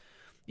 So,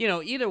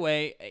 either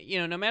way,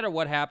 no matter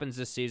what happens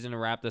this season, to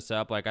wrap this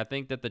up, like I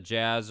think that the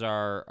Jazz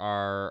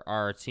are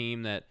a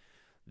team that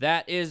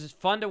is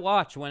fun to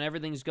watch when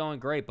everything's going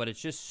great, but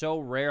it's just so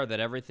rare that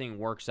everything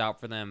works out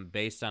for them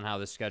based on how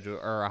the schedule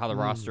or how the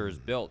roster is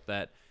built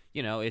that,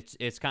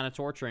 it's kind of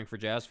torturing for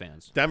Jazz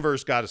fans.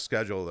 Denver's got a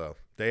schedule, though.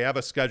 They have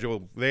a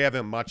schedule. They have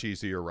a much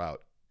easier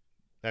route.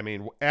 I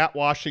mean, at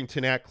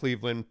Washington, at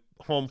Cleveland,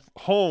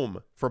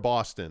 home for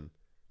Boston.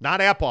 Not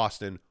at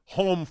Boston,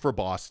 home for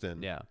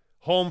Boston. Yeah.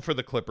 Home for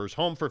the Clippers,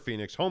 home for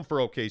Phoenix, home for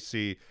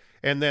OKC.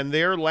 And then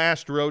their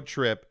last road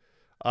trip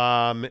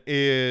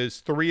is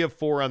 3 of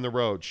 4 on the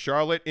road.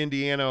 Charlotte,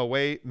 Indiana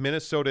away,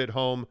 Minnesota at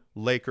home,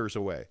 Lakers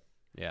away.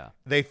 Yeah.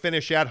 They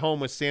finish at home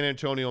with San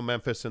Antonio,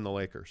 Memphis, and the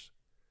Lakers.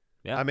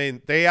 Yeah. I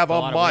mean, they have a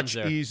much wins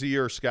there.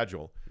 easier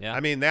schedule. Yeah. I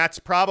mean, that's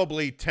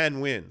probably 10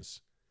 wins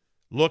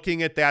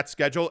looking at that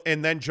schedule.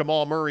 And then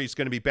Jamal Murray's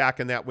going to be back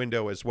in that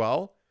window as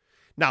well.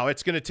 Now,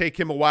 it's going to take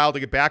him a while to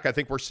get back. I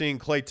think we're seeing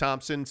Klay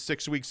Thompson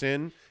 6 weeks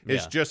in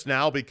is just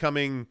now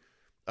becoming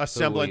a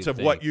semblance of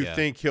what you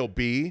think he'll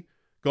be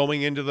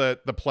going into the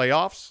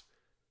playoffs.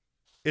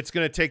 It's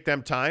going to take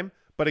them time.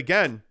 But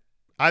again,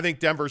 I think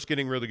Denver's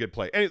getting really good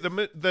play. And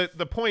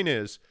the point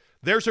is,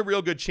 there's a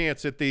real good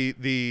chance that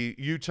the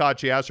Utah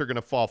Jazz are going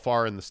to fall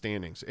far in the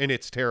standings, and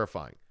it's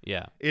terrifying.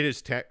 Yeah. It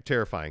is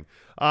terrifying.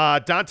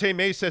 Dante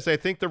May says, I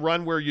think the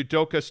run where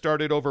Udoka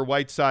started over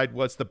Whiteside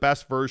was the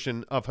best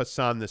version of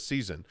Hassan this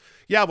season.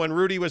 Yeah, when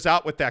Rudy was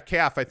out with that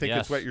calf, I think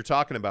that's what you're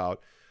talking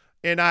about.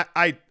 And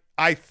I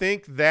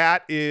think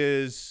that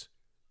was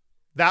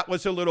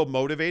a little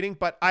motivating,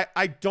 but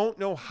I don't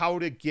know how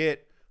to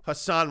get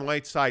Hassan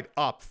Whiteside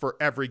up for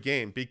every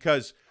game,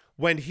 because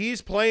when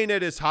he's playing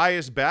at his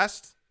highest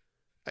best,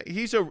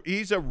 he's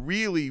a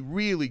really,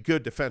 really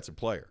good defensive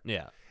player.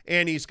 Yeah.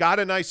 And he's got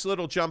a nice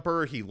little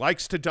jumper. He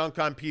likes to dunk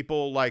on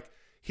people. Like,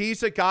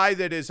 he's a guy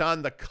that is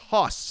on the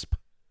cusp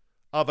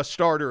of a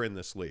starter in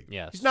this league.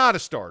 Yes. He's not a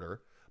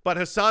starter, but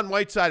Hassan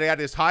Whiteside at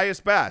his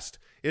highest best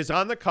is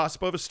on the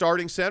cusp of a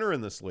starting center in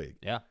this league.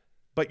 Yeah.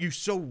 But you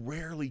so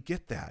rarely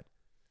get that.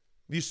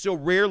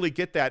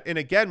 And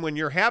again, when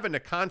you're having to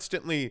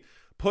constantly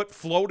put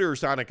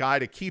floaters on a guy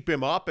to keep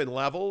him up and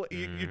level,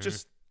 you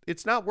just,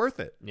 it's not worth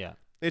it. Yeah.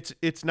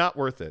 It's not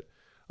worth it.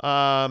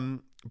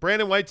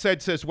 Brandon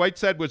Whiteside says,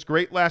 Whiteside was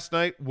great last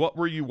night. What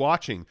were you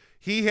watching?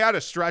 He had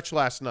a stretch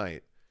last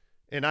night,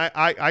 and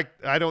I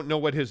don't know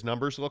what his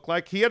numbers look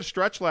like. He had a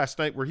stretch last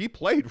night where he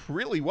played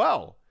really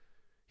well.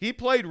 And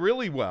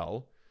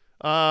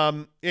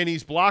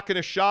he's blocking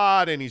a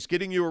shot, and he's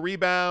getting you a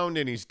rebound,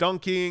 and he's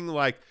dunking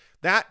like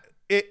that.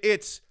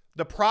 It's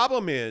the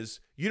problem is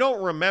you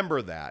don't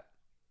remember that,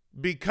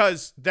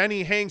 because then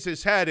he hangs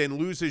his head and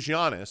loses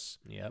Giannis.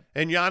 Yep.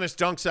 And Giannis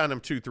dunks on him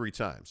 2-3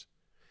 times.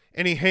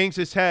 And he hangs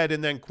his head,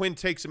 and then Quinn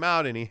takes him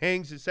out, and he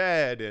hangs his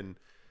head. And,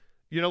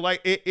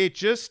 it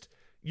just,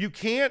 you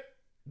can't,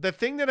 the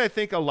thing that I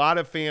think a lot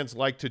of fans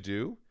like to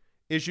do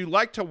is you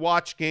like to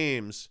watch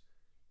games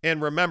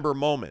and remember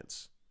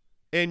moments.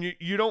 And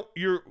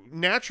you're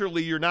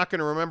not going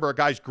to remember a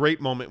guy's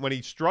great moment when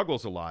he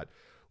struggles a lot.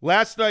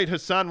 Last night,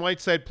 Hassan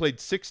Whiteside played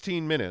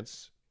 16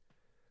 minutes,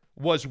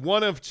 was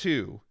 1 of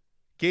 2,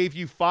 gave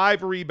you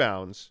 5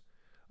 rebounds,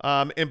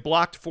 and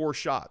blocked 4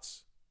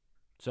 shots.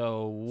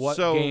 So what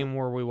game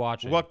were we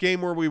watching? What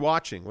game were we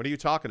watching? What are you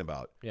talking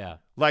about? Yeah.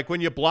 Like,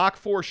 when you block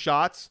 4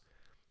 shots,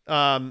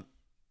 I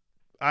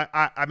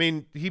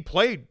mean, he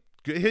played.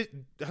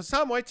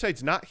 Hassan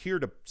Whiteside's not here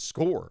to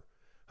score.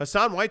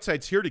 Hassan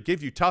Whiteside's here to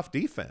give you tough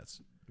defense.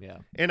 Yeah.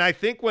 And I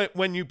think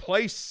when you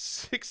play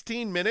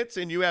 16 minutes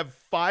and you have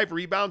 5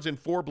 rebounds and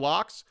 4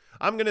 blocks,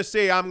 I'm going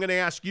to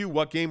ask you,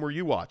 what game were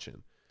you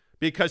watching?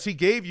 Because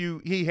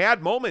he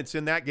had moments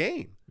in that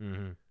game.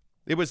 Mm-hmm.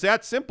 It was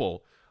that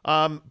simple.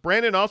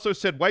 Brandon also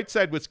said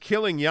Whiteside was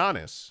killing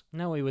Giannis.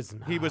 No, he was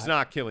not. He was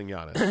not killing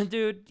Giannis.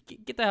 Dude,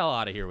 get the hell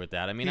out of here with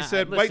that. I mean, he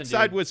said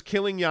Whiteside was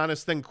killing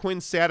Giannis, then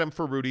Quinn sat him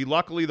for Rudy.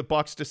 Luckily, the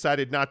Bucks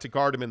decided not to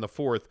guard him in the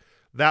 4th.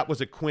 That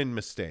was a Quinn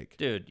mistake.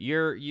 Dude,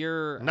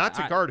 you're not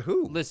to guard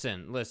who?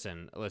 Listen.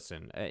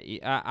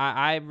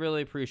 I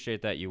really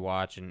appreciate that you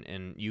watch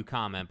and you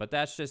comment, but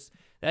that's just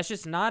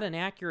not an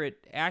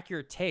accurate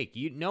take.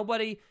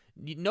 Nobody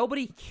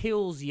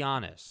kills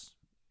Giannis.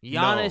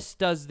 Giannis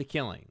does the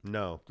killing.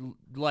 No.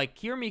 Like,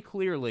 hear me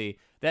clearly,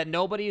 that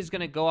nobody is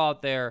going to go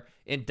out there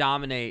and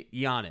dominate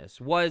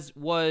Giannis.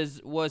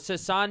 Was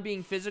Hassan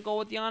being physical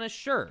with Giannis?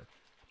 Sure.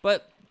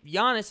 But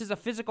Giannis is a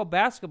physical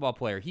basketball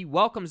player. He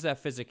welcomes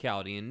that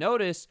physicality. And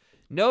notice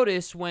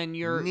when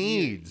you're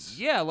needs.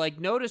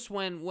 Notice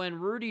when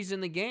Rudy's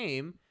in the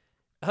game,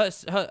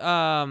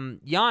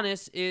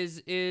 Giannis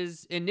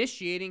is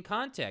initiating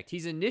contact.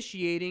 He's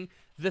initiating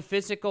the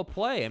physical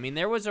play. I mean,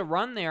 there was a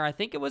run there. I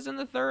think it was in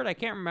the third. I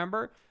can't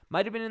remember.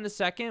 Might have been in the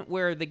second,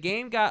 where the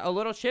game got a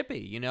little chippy.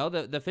 You know,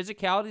 the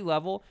physicality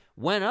level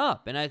went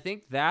up, and I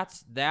think that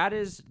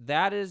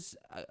is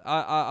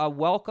a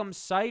welcome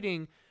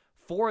sighting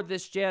for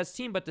this Jazz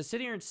team. But to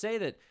sit here and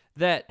say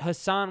that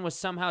Hassan was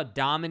somehow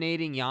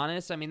dominating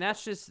Giannis, I mean,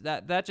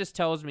 that just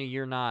tells me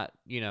you're not,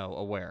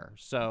 aware.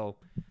 So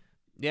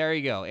there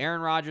you go.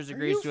 Aaron Rodgers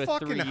agrees to a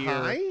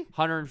 3-year,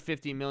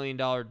 $150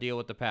 million deal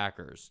with the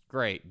Packers.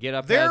 Great. Get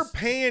up. They're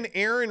paying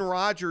Aaron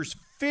Rodgers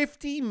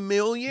 $50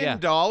 million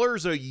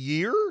a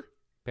year?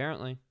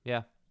 Apparently,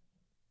 yeah.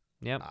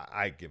 Yep.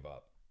 I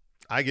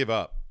give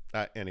up.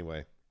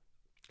 Anyway,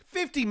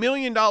 $50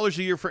 million a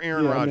year for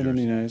Aaron Rodgers.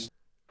 Nice.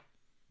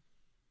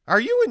 Are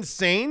you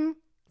insane?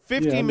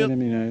 $50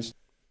 million. Nice.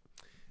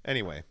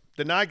 Anyway,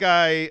 the Nye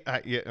guy,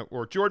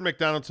 or Jordan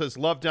McDonald says,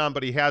 love Don,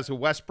 but he has a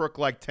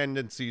Westbrook-like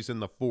tendencies in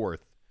the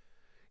fourth.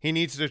 He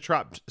needs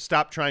to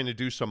stop trying to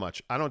do so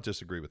much. I don't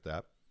disagree with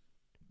that.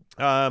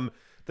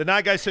 The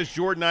Nye guy says,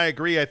 Jordan, I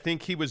agree. I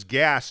think he was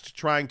gassed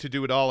trying to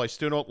do it all. I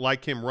still don't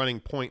like him running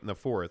point in the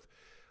fourth.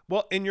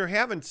 Well, and you're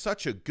having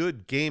such a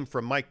good game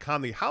from Mike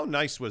Conley. How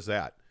nice was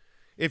that?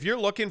 If you're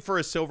looking for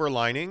a silver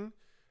lining,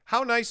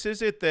 how nice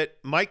is it that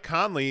Mike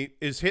Conley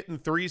is hitting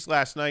threes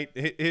last night?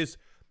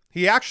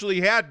 He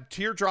actually had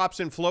teardrops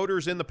and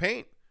floaters in the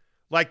paint.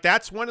 Like,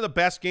 that's one of the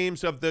best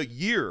games of the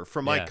year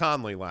for Mike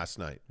Conley last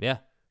night. Yeah.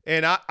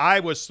 And I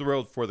was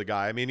thrilled for the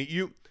guy. I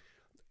mean,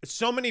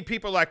 so many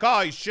people are like, oh,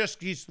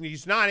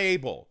 he's not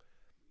able.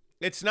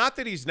 It's not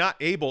that he's not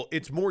able.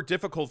 It's more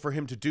difficult for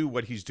him to do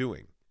what he's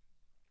doing.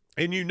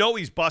 And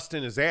he's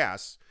busting his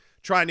ass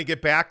trying to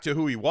get back to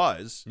who he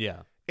was.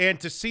 Yeah. And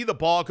to see the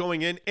ball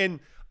going in.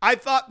 And I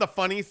thought the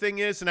funny thing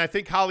is, and I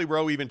think Holly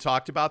Rowe even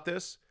talked about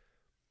this,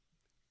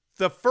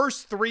 the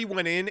first three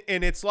went in,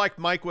 and it's like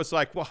Mike was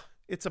like, well,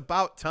 it's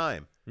about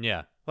time.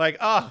 Yeah. Like,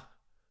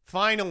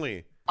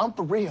 finally. I'm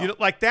for real.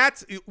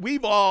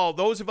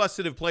 Those of us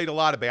that have played a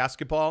lot of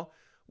basketball,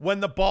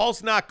 when the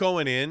ball's not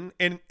going in,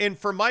 and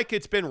for Mike,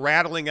 it's been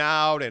rattling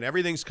out and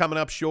everything's coming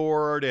up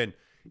short, and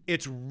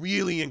it's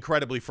really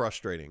incredibly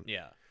frustrating.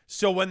 Yeah.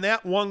 So when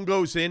that one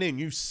goes in and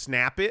you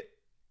snap it,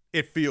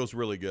 it feels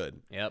really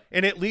good. Yep.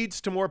 And it leads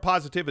to more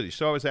positivity.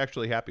 So I was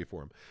actually happy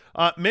for him.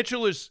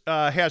 Mitchell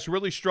has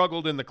really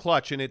struggled in the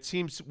clutch, and it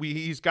seems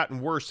he's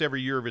gotten worse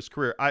every year of his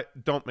career. I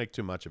don't make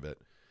too much of it.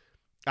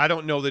 I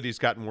don't know that he's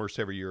gotten worse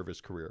every year of his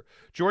career.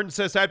 Jordan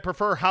says, I'd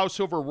prefer House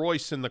over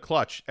Royce in the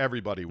clutch.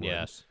 Everybody would.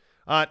 Yes.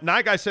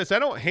 Nye Guy says, I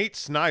don't hate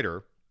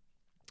Snyder,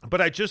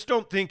 but I just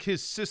don't think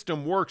his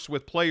system works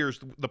with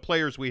the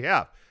players we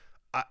have.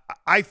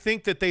 I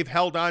think that they've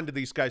held on to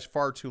these guys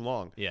far too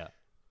long. Yeah.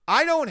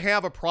 I don't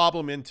have a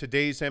problem in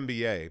today's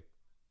NBA.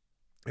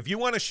 If you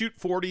want to shoot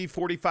 40,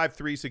 45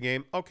 threes a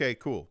game, okay,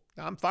 cool.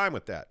 I'm fine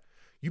with that.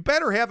 You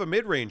better have a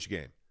mid-range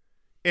game.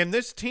 And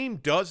this team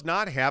does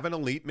not have an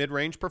elite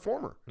mid-range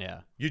performer.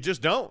 Yeah. You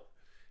just don't.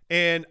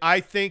 And I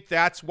think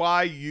that's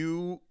why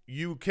you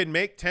can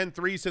make 10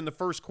 threes in the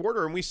first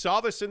quarter. And we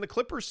saw this in the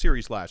Clippers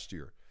series last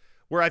year,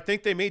 where I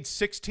think they made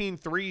 16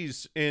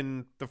 threes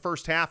in the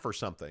first half or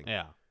something.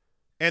 Yeah.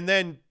 And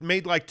then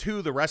made like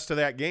 2 the rest of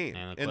that game.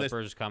 And the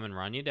Clippers come and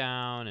run you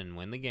down and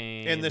win the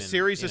game. And the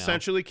series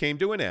essentially came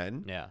to an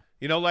end. Yeah.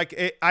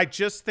 I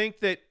just think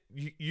that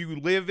you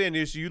live in,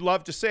 as you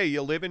love to say,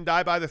 you live and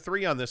die by the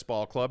three on this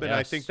ball club, and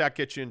I think that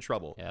gets you in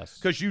trouble. Yes.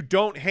 Because you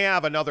don't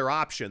have another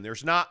option.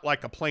 There's not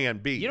like a plan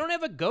B. You don't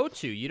have a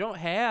go-to. You don't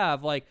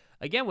have,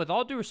 again, with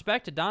all due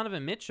respect to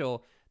Donovan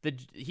Mitchell,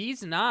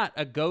 he's not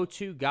a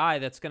go-to guy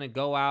that's going to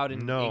go out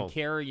and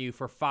carry you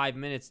for 5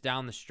 minutes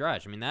down the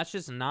stretch. I mean, that's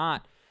just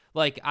not –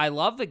 I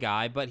love the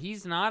guy, but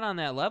he's not on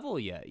that level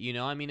yet.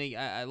 I mean,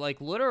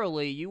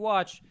 literally, you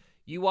watch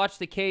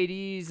the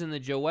KDs and the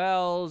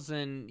Joels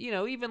and,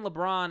 even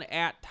LeBron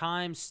at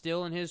times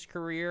still in his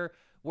career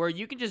where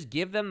you can just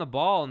give them the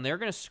ball and they're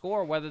going to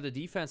score whether the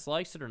defense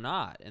likes it or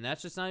not. And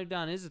that's just not who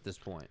Don is at this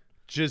point.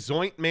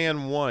 Jazoint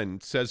Man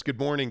 1 says, good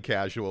morning,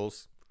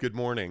 casuals. Good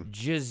morning.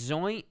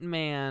 Jazoint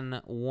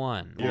Man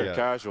 1. You're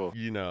casual.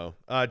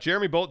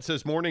 Jeremy Bolton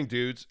says, morning,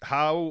 dudes.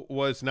 How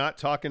was not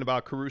talking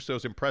about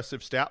Caruso's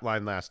impressive stat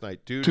line last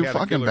night? Dude, too had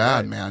fucking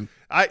bad, man.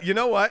 You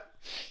know what?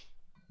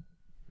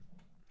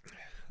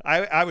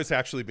 I was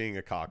actually being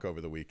a cock over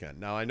the weekend.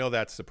 Now, I know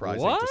that's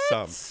surprising to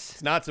some.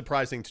 It's not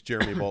surprising to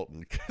Jeremy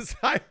Bolton because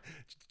I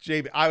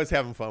was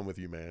having fun with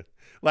you, man.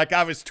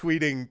 I was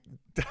tweeting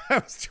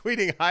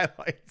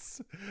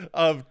highlights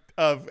of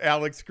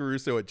Alex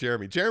Caruso at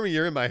Jeremy. Jeremy,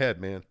 you're in my head,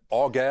 man.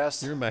 All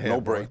gas, you're in my head.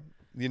 no break.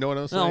 You know what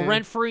I'm saying? No,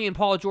 rent-free in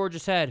Paul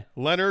George's head.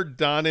 Leonard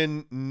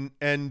Donan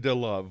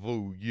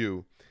Endela,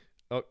 you.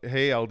 Oh,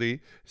 hey,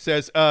 LD.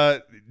 Says,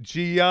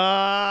 Giannis.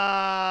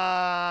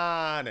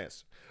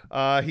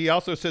 He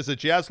also says the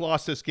Jazz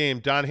lost this game.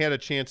 Don had a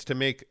chance to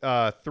make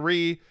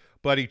 3,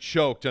 but he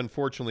choked,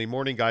 unfortunately.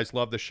 Morning, guys.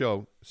 Love the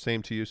show.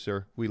 Same to you,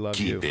 sir. We love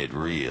you. Keep it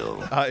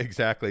real.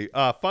 Exactly.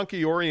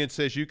 Funky Orient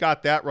says, you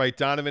got that right.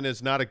 Donovan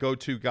is not a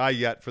go-to guy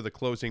yet for the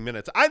closing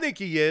minutes. I think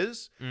he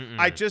is.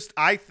 I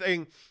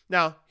think,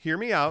 now, hear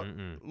me out.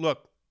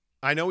 Look,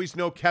 I know he's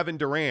no Kevin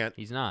Durant.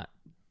 He's not.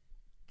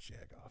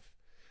 Jag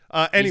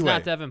off. Anyway. He's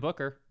not Devin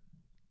Booker.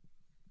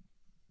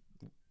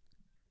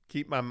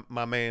 Keep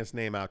my man's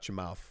name out your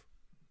mouth.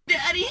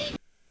 Daddy.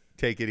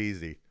 Take it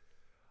easy.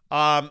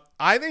 I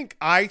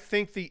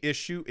think the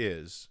issue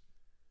is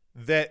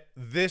that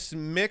this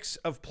mix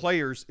of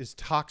players is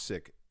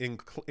toxic in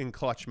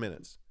clutch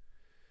minutes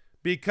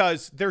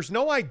because there's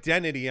no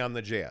identity on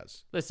the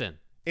Jazz. Listen,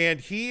 and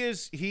he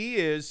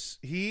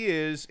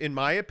is, in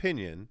my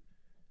opinion,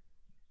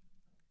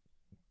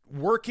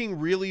 working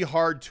really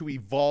hard to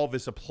evolve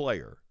as a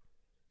player.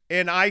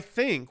 And I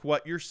think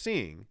what you're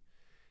seeing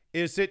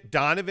is that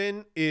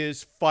Donovan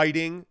is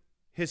fighting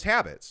his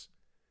habits.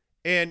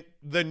 And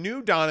the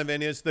new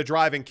Donovan is the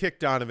drive and kick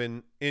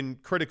Donovan in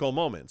critical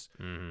moments.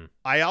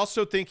 I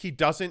also think he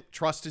doesn't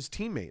trust his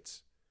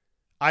teammates.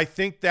 I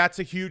think that's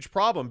a huge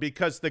problem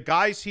because the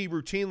guys he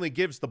routinely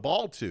gives the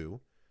ball to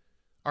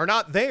are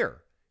not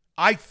there.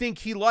 I think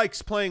he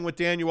likes playing with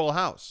Daniel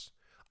House.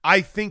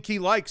 I think he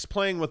likes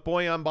playing with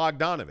Bojan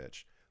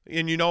Bogdanovic.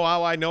 And you know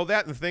how I know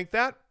that and think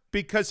that?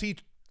 Because he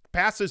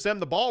passes them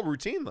the ball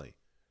routinely.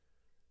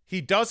 He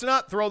does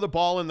not throw the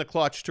ball in the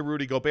clutch to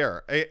Rudy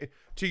Gobert.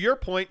 To your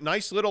point,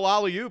 nice little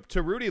alley-oop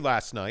to Rudy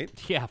last night.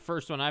 Yeah,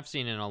 first one I've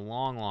seen in a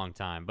long, long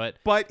time.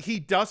 But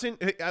he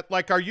doesn't –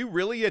 like, are you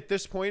really at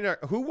this point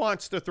 – who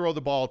wants to throw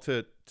the ball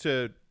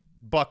to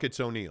Buckets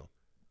O'Neal?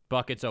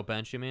 Buckets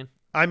O'Bench, you mean?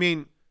 I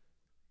mean,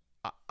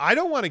 I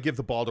don't want to give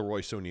the ball to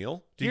Royce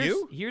O'Neal. Do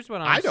you? Here's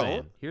what I'm saying.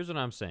 Don't. Here's what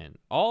I'm saying.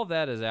 All of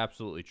that is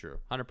absolutely true.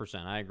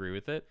 100%. I agree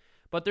with it.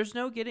 But there's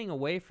no getting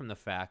away from the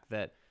fact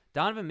that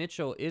Donovan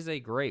Mitchell is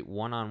a great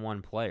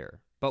one-on-one player,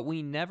 but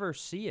we never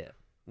see it.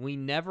 We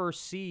never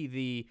see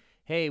the,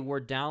 hey, we're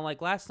down.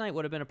 Like last night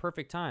would have been a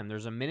perfect time.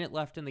 There's a minute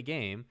left in the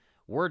game.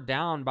 We're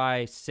down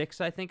by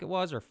 6, I think it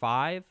was, or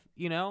 5,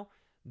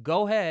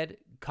 Go ahead,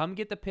 come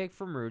get the pick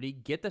from Rudy,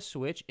 get the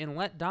switch, and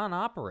let Don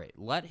operate.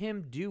 Let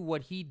him do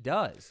what he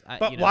does.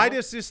 But why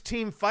does this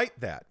team fight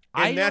that?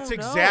 And that's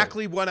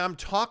exactly what I'm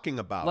talking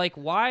about. Like,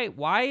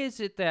 why is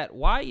it that,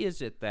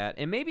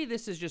 and maybe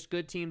this is just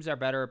good teams are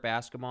better at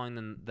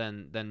basketballing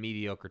than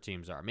mediocre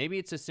teams are. Maybe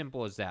it's as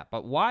simple as that.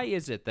 But why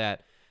is it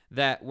that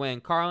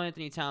when Karl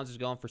Anthony Towns is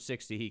going for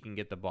 60, he can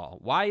get the ball?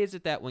 Why is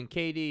it that when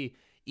KD,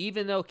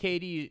 even though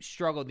KD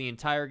struggled the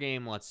entire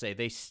game, let's say,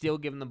 they still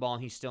give him the ball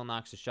and he still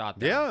knocks a shot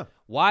down? Yeah.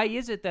 Why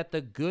is it that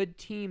the good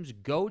teams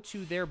go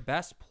to their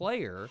best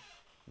player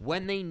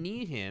when they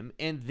need him,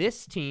 and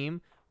this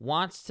team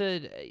wants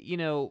to,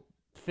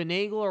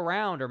 finagle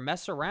around or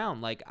mess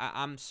around? Like,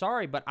 I'm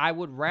sorry, but I'd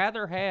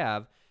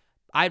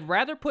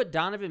rather put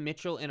Donovan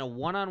Mitchell in a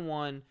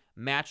one-on-one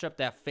matchup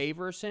that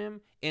favors him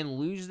and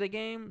lose the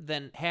game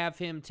than have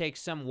him take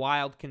some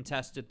wild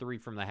contested 3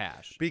 from the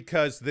hash.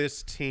 Because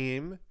this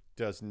team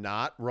does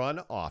not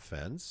run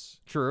offense.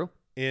 True.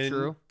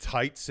 In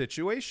tight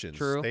situations.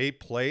 True. They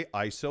play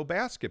ISO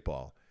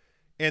basketball.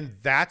 And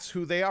that's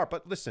who they are.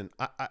 But listen,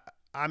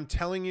 I'm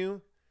telling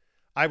you,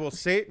 I will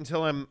say it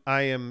until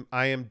I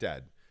am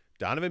dead.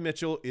 Donovan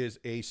Mitchell is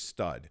a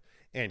stud,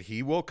 and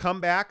he will come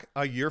back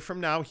a year from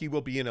now. He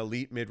will be an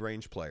elite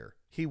mid-range player.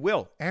 He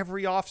will.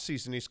 Every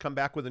offseason, he's come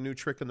back with a new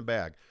trick in the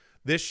bag.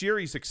 This year,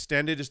 he's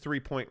extended his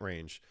three-point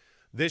range.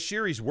 This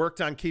year, he's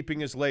worked on keeping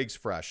his legs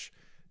fresh.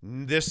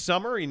 This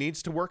summer, he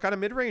needs to work on a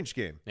mid-range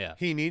game. Yeah.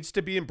 He needs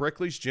to be in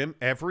Brickley's gym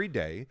every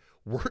day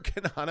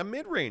working on a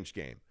mid-range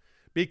game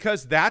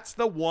because that's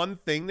the one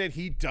thing that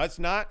he does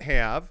not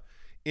have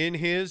in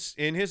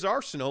his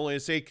arsenal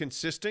is a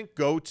consistent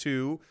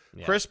go-to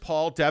Chris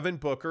Paul, Devin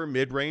Booker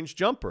mid-range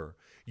jumper.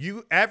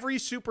 Every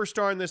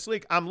superstar in this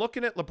league, I'm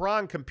looking at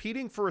LeBron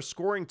competing for a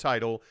scoring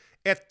title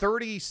at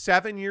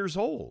 37 years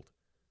old.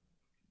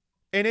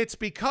 And it's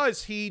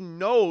because he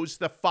knows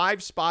the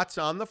 5 spots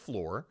on the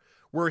floor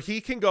where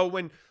he can go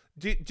when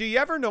do you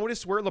ever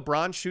notice where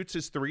LeBron shoots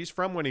his threes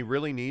from when he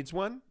really needs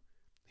one?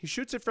 He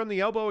shoots it from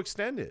the elbow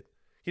extended.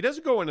 He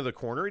doesn't go into the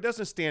corner. He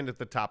doesn't stand at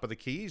the top of the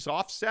key. He's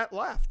offset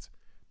left.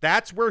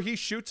 That's where he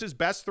shoots his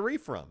best 3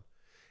 from.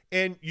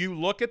 And you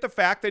look at the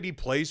fact that he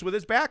plays with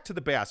his back to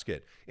the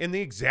basket in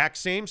the exact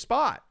same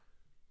spot.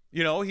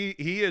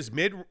 He is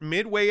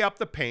midway up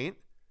the paint,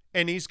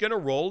 and he's going to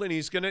roll, and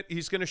he's going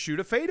to shoot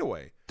a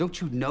fadeaway.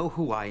 Don't you know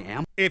who I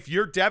am? If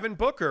you're Devin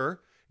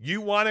Booker,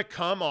 you want to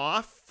come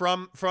off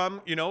from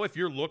if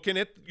you're looking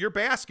at your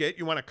basket,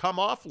 you want to come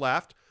off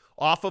left,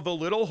 off of a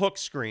little hook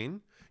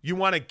screen. You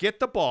want to get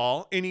the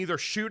ball and either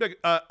shoot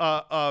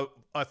a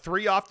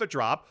 3 off the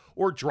drop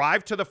or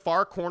drive to the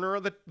far corner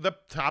of the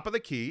top of the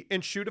key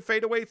and shoot a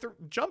fadeaway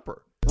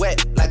jumper.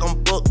 Wet like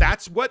on book.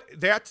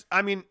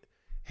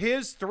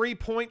 His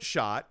 3-point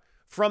shot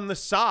from the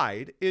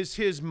side is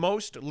his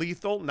most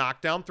lethal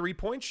knockdown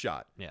 3-point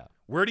shot. Yeah.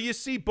 Where do you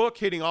see Book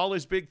hitting all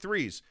his big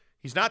threes?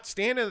 He's not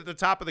standing at the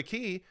top of the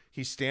key.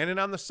 He's standing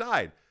on the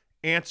side.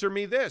 Answer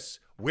me this.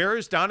 Where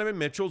is Donovan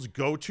Mitchell's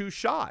go-to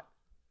shot?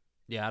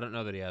 Yeah, I don't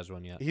know that he has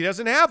one yet. He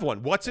doesn't have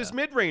one. What's his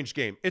mid-range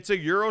game? It's a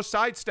Euro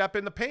sidestep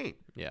in the paint.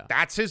 Yeah.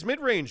 That's his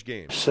mid-range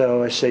game.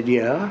 So I said,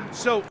 yeah.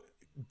 So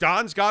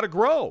Don's got to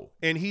grow,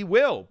 and he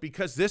will,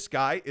 because this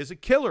guy is a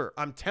killer.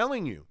 I'm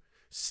telling you.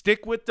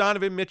 Stick with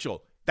Donovan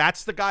Mitchell.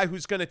 That's the guy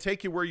who's going to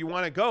take you where you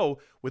want to go.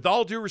 With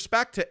all due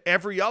respect to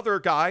every other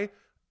guy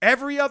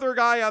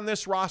on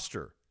this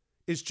roster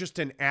is just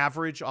an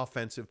average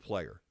offensive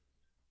player.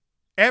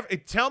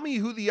 Tell me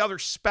who the other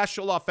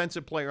special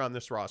offensive player on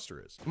this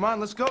roster is. Come on,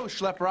 let's go,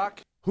 Schleprock.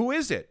 Who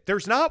is it?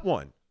 There's not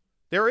one.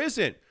 There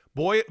isn't.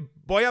 Boyan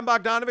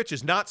Bogdanovic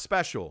is not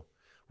special.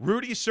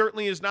 Rudy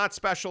certainly is not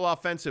special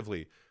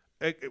offensively.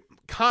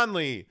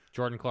 Conley.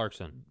 Jordan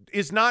Clarkson.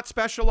 Is not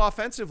special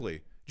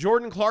offensively.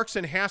 Jordan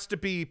Clarkson has to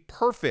be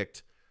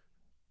perfect,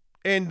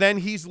 and then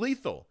he's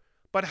lethal.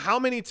 But how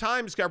many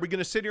times are we going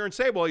to sit here and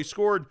say, well, he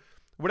scored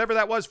whatever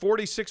that was,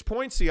 46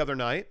 points the other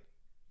night,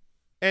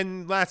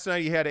 and last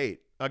night he had 8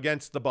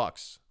 against the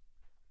Bucks.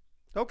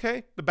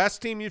 Okay, the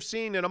best team you've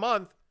seen in a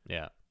month.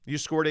 Yeah. You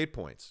scored 8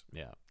 points.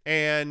 Yeah.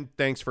 And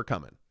thanks for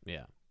coming.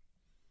 Yeah.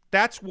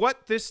 That's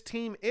what this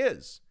team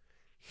is.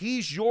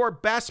 He's your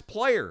best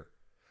player.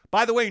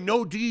 By the way,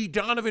 no D,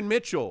 Donovan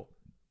Mitchell.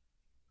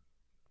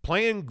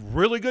 Playing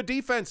really good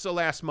defense the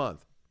last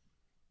month.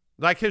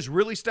 Like, has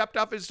really stepped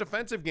up his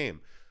defensive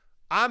game.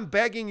 I'm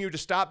begging you to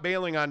stop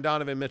bailing on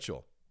Donovan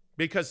Mitchell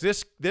because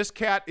this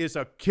cat is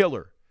a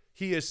killer.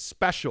 He is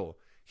special.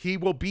 He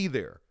will be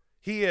there.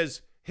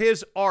 His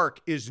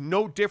arc is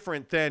no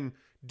different than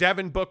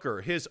Devin Booker.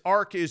 His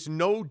arc is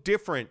no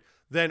different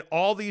than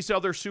all these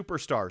other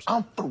superstars.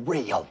 I'm for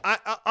real.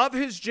 Of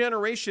his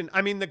generation,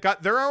 I mean,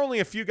 there are only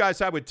a few guys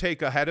I would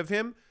take ahead of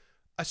him.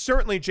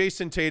 Certainly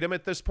Jason Tatum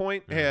at this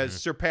point has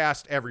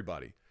surpassed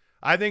everybody.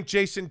 I think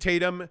Jason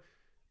Tatum,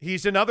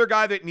 he's another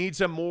guy that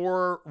needs a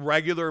more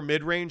regular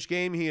mid-range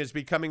game. He is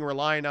becoming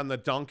reliant on the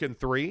dunk and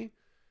three.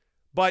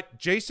 But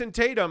Jason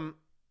Tatum.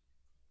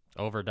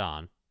 Over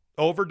Don.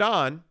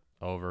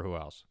 Over who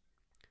else?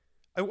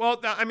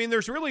 Well, I mean,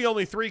 there's really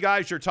only 3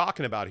 guys you're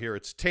talking about here.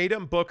 It's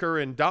Tatum, Booker,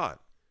 and Don.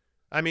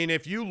 I mean,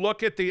 if you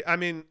look at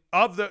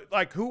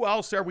who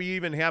else are we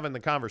even having the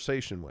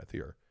conversation with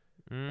here?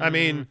 I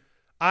mean,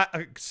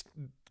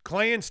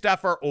 Clay and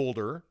Steph are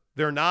older.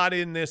 They're not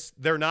in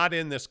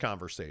this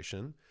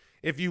conversation.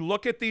 If you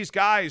look at these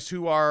guys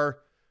who are,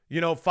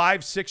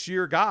 5-6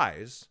 year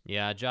guys.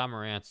 Yeah, Ja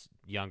Morant's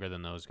younger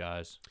than those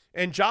guys.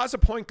 And Ja's a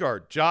point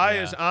guard.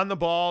 is on the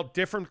ball,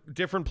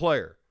 different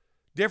player.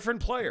 Different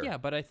player. Yeah,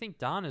 but I think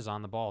Don is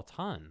on the ball a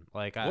ton.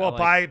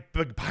 By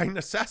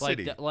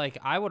necessity. Like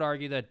I would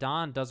argue that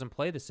Don doesn't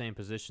play the same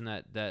position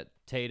that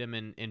Tatum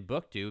and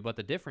Book do, but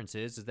the difference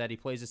is that he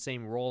plays the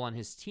same role on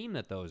his team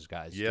that those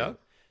guys do.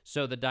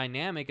 So the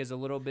dynamic is a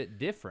little bit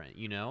different,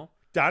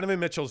 Donovan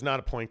Mitchell's not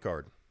a point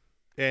guard.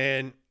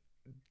 And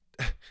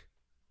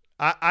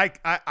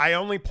I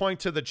only point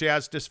to the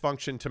Jazz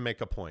dysfunction to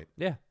make a point.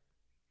 Yeah.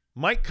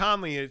 Mike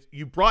Conley,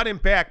 you brought him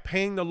back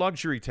paying the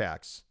luxury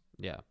tax.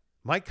 Yeah.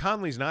 Mike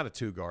Conley's not a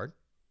 2 guard.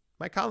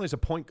 Mike Conley's a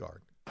point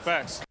guard.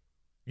 Facts.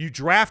 You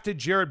drafted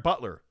Jared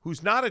Butler,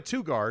 who's not a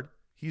 2 guard.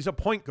 He's a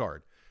point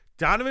guard.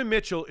 Donovan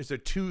Mitchell is a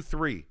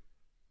 2-3.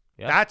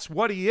 Yeah. That's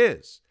what he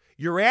is.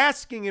 You're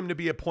asking him to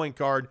be a point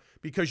guard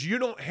because you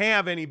don't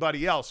have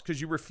anybody else because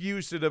you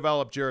refuse to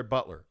develop Jared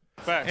Butler.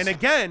 Facts. And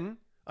again,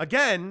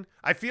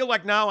 I feel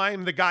like now I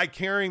am the guy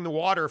carrying the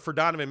water for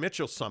Donovan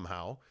Mitchell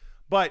somehow,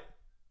 but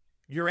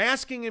you're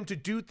asking him to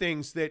do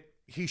things that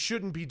he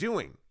shouldn't be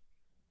doing,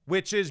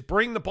 which is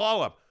bring the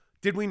ball up.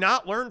 Did we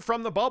not learn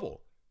from the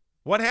bubble?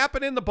 What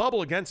happened in the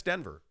bubble against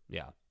Denver?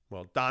 Yeah.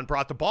 Well, Don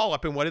brought the ball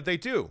up, and what did they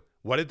do?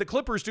 What did the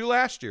Clippers do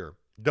last year?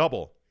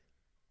 Double.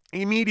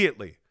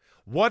 Immediately.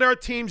 What are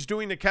teams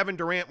doing to Kevin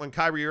Durant when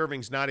Kyrie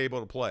Irving's not able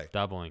to play?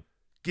 Doubling.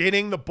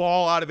 Getting the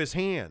ball out of his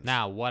hands.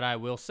 Now, what I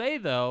will say,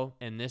 though,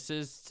 and this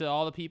is to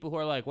all the people who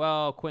are like,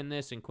 well, Quinn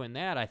this and Quinn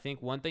that, I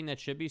think one thing that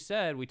should be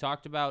said, we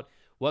talked about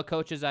what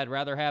coaches I'd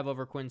rather have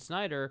over Quinn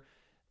Snyder.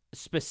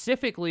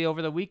 Specifically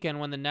over the weekend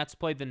when the Nets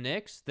played the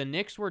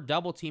Knicks were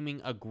double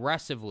teaming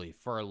aggressively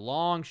for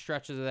long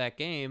stretches of that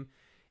game.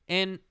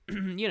 And,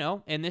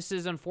 and this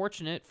is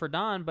unfortunate for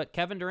Don, but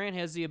Kevin Durant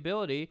has the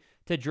ability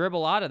to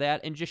dribble out of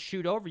that and just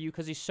shoot over you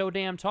because he's so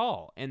damn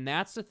tall. And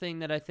that's the thing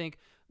that I think,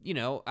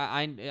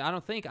 I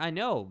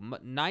know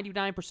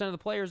 99% of the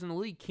players in the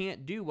league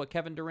can't do what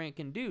Kevin Durant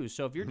can do.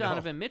 So if you're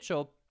Donovan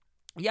Mitchell,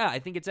 yeah, I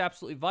think it's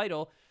absolutely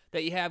vital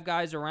that you have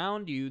guys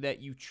around you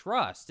that you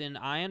trust. And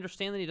I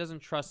understand that he doesn't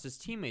trust his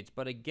teammates.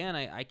 But again,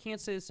 I can't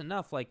say this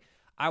enough. Like,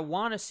 I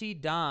want to see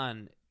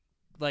Don,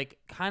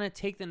 kind of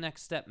take the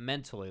next step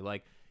mentally.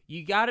 Like,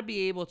 you got to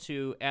be able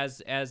to,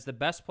 as the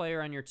best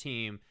player on your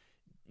team,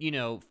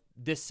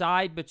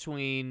 decide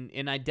between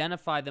and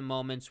identify the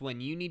moments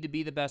when you need to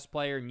be the best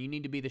player and you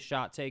need to be the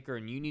shot taker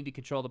and you need to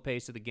control the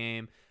pace of the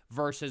game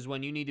versus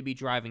when you need to be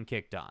driving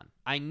kicked on.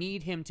 I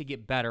need him to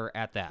get better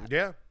at that.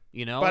 Yeah.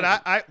 But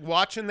I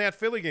watching that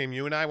Philly game,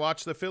 you and I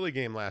watched the Philly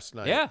game last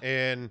night. Yeah.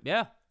 And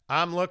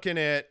I'm looking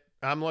at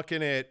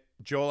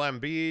Joel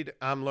Embiid.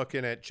 I'm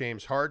looking at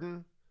James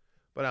Harden.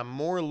 but I'm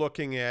more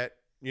looking at,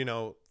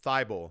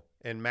 Thibault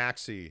and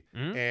Maxey.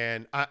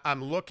 And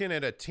I'm looking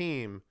at a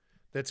team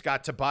that's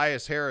got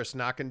Tobias Harris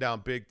knocking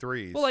down big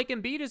threes. Well, like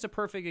Embiid is a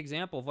perfect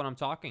example of what I'm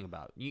talking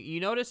about. You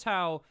notice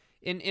how,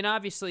 and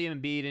obviously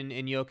Embiid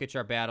and Jokic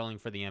are battling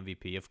for the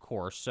MVP, of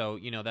course. So,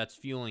 that's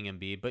fueling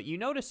Embiid. But you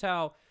notice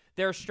how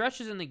there are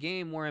stretches in the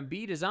game where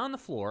Embiid is on the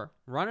floor,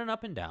 running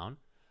up and down,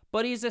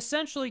 but he's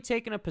essentially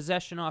taking a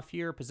possession off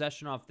here,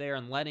 possession off there,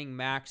 and letting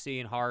Maxey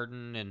and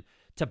Harden and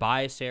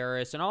Tobias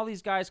Harris and all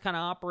these guys kind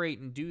of operate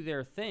and do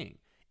their thing.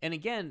 And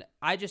again,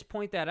 I just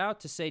point that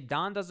out to say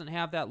Don doesn't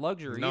have that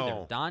luxury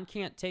either. Don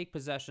can't take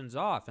possessions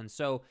off. And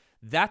so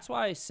that's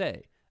why I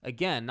say,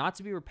 again, not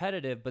to be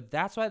repetitive, but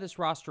that's why this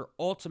roster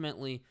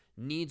ultimately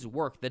needs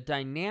work. The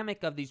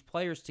dynamic of these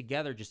players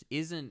together just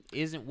isn't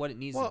what it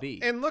needs to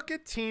be. And look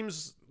at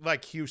teams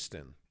like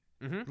Houston.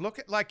 Look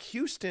at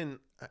Houston.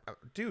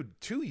 Dude,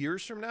 2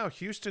 years from now,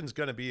 Houston's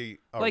going to be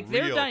a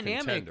real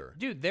contender.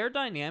 Dude, their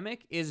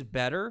dynamic is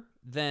better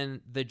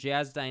than the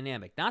Jazz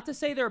dynamic. Not to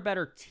say they're a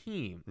better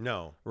team.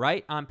 No.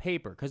 Right? On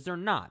paper, because they're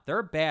not. They're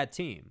a bad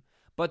team.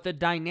 But the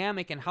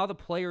dynamic and how the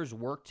players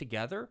work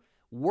together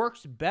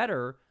works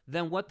better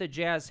than what the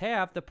Jazz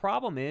have. The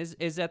problem is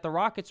that the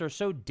Rockets are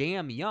so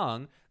damn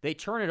young, they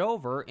turn it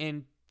over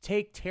and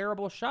take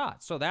terrible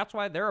shots. So that's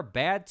why they're a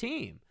bad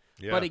team.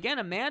 Yeah. But again,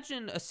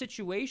 imagine a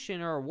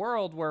situation or a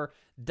world where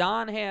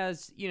Don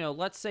has,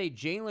 let's say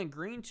Jalen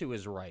Green to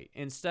his right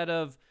instead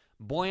of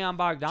Bojan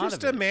Bogdanović.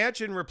 Just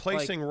imagine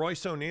replacing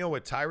Royce O'Neal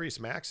with Tyrese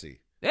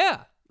Maxey.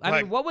 Yeah. I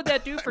mean, what would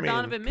that do for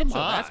Donovan Mitchell?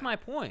 That's my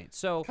point.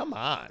 So come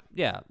on.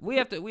 Yeah, we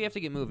have to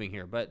get moving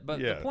here. But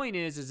the point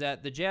is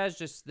that the Jazz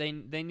just they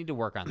need to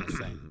work on this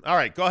thing. All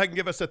right, go ahead and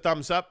give us a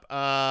thumbs up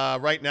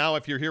right now.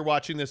 If you're here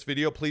watching this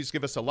video, please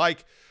give us a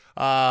like.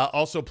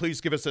 Also,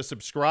 please give us a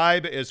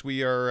subscribe as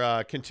we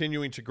are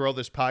continuing to grow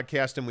this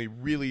podcast, and we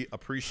really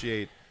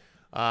appreciate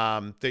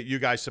that you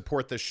guys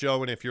support this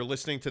show. And if you're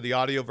listening to the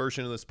audio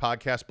version of this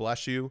podcast,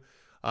 bless you.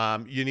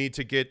 You need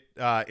to get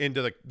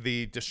into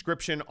the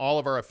description. All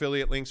of our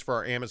affiliate links for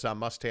our Amazon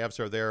must-haves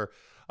are there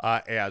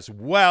as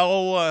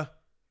well.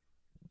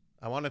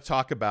 I want to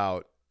talk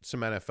about some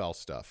NFL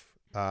stuff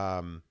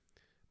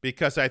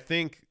because I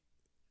think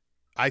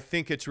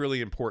it's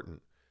really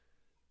important.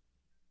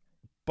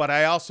 But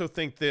I also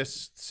think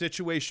this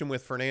situation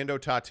with Fernando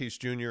Tatis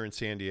Jr. in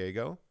San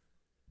Diego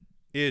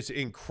is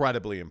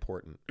incredibly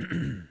important.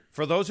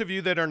 For those of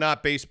you that are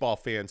not baseball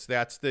fans,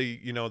 that's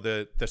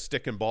the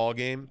stick and ball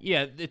game.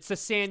 Yeah, it's the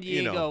San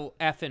Diego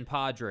effing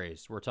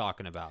Padres we're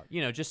talking about.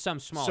 Just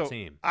some small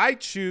team. I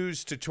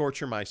choose to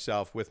torture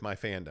myself with my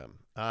fandom.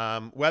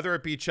 Whether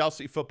it be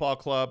Chelsea Football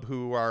Club,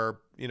 who are,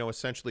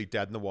 essentially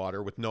dead in the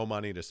water with no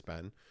money to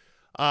spend.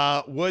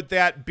 Would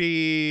that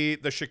be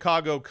the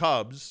Chicago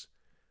Cubs?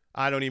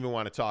 I don't even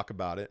want to talk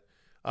about it.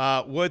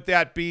 Would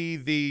that be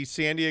the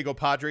San Diego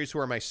Padres, who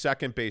are my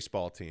second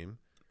baseball team?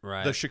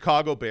 Right. The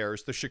Chicago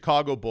Bears, the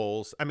Chicago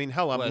Bulls. I mean,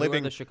 hell, who are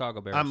the Chicago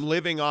Bears? I'm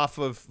living off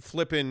of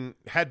flipping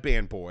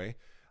Headband Boy.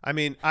 I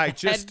mean, I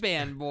just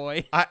Headband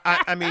Boy.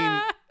 I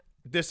mean,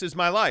 this is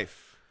my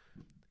life.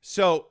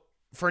 So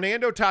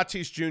Fernando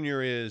Tatis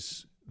Jr.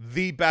 is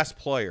the best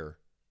player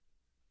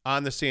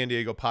on the San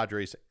Diego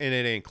Padres, and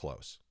it ain't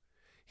close.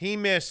 He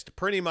missed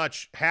pretty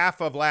much half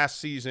of last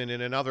season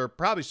and another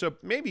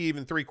maybe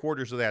even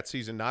 3/4 of that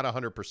season, not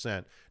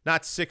 100%,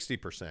 not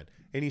 60%,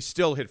 and he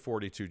still hit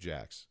 42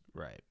 jacks.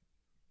 Right.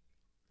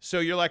 So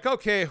you're like,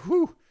 okay,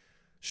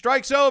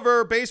 strike's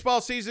over,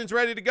 baseball season's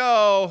ready to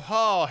go.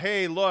 Oh,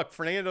 hey, look,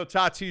 Fernando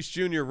Tatis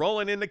Jr.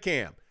 rolling into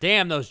camp.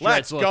 Damn, those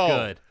Jets look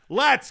good.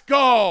 Let's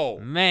go.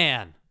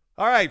 Man.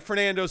 All right,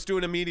 Fernando's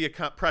doing a media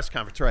press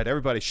conference. All right,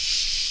 everybody,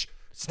 shh.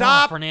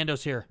 Stop. Oh,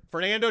 Fernando's here.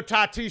 Fernando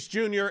Tatis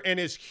Jr. and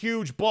his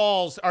huge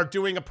balls are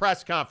doing a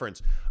press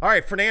conference. All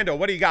right, Fernando,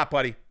 what do you got,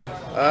 buddy?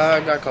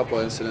 I got a couple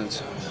of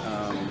incidents.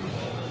 I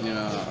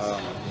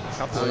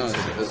don't know.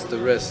 It's the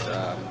wrist.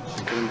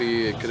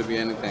 It could be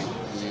anything.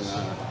 I mean,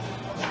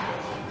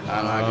 I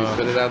don't know how you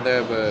put it out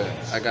there, but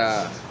I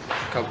got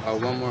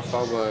one more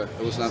fall, but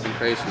it was nothing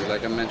crazy.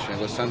 Like I mentioned,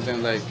 it was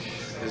something like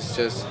it's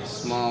just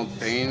small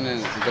pain and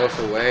it goes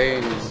away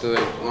and you do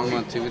like normal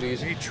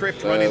activities. He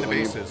tripped running the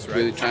bases, right?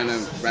 Really trying to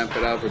ramp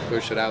it up or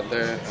push it out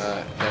there.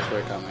 That's where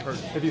it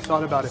comes. Have you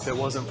thought about if it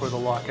wasn't for the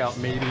lockout,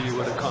 maybe you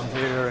would have come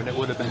here and it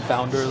would have been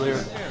found earlier?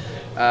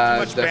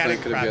 Definitely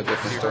could be a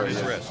different story.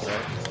 Wrist,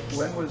 right?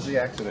 When was the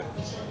accident?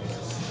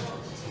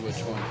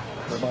 Which one?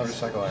 The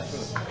motorcycle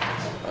accident.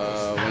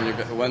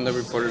 When the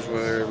reporters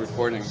were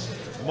reporting.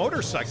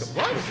 Motorcycle?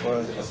 What? Which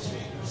was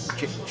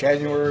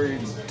January,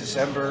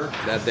 December.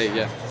 That day,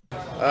 yeah.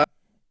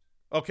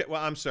 Okay,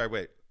 well, I'm sorry,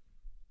 wait.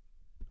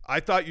 I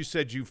thought you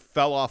said you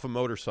fell off a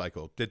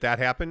motorcycle. Did that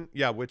happen?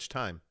 Yeah, which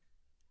time?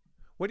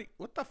 What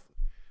the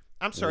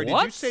I'm sorry,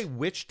 What? Did you say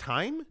which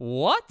time?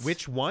 What?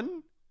 Which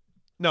one?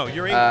 No,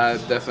 you're in.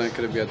 Definitely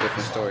could be a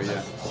different story,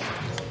 yeah.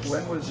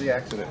 When was the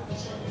accident?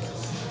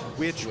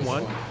 Which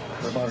one?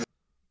 The motor-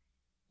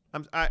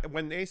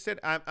 When they said,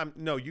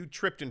 no, you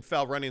tripped and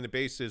fell running the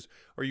bases,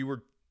 or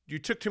you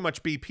took too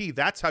much BP.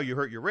 That's how you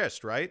hurt your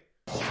wrist, right?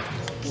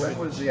 When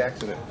was the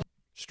accident?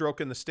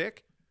 Stroking the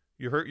stick?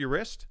 You hurt your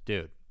wrist?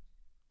 Dude.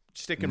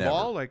 Sticking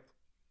ball? Like,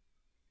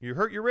 you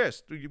hurt your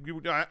wrist. You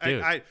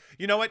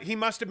know what? He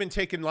must have been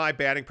taking live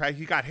batting practice.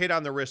 He got hit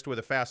on the wrist with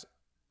a fast.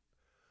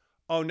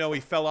 Oh, no, he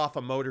fell off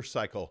a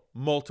motorcycle.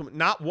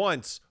 Not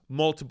once,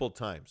 multiple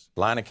times.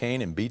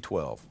 Lidocaine and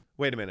B12.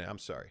 Wait a minute. I'm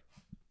sorry.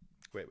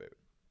 Wait.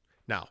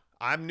 Now,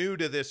 I'm new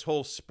to this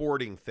whole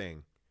sporting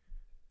thing.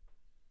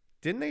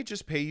 Didn't they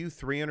just pay you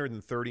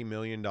 $330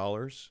 million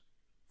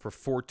for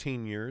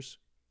 14 years?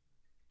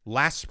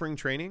 Last spring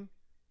training?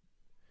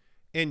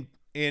 And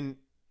then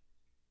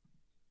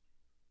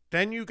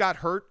you got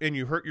hurt and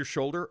you hurt your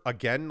shoulder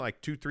again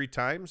like 2-3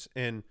 times.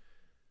 And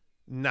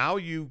now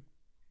you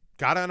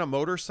got on a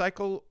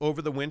motorcycle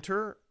over the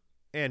winter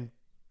and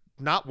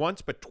not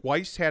once but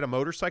twice had a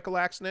motorcycle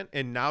accident.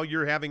 And now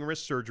you're having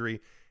wrist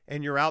surgery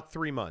and you're out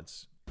 3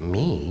 months.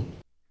 Me?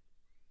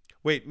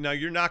 Wait, now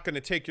you're not going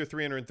to take your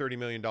 $330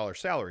 million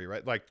salary,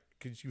 right? Like,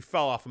 because you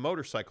fell off a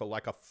motorcycle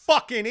like a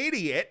fucking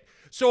idiot.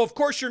 So, of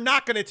course, you're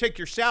not going to take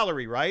your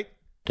salary, right?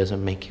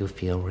 Doesn't make you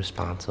feel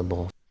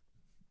responsible.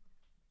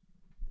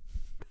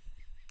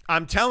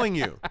 I'm telling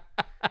you.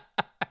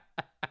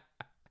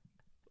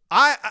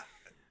 I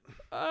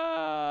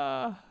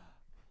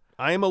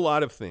am a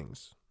lot of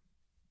things.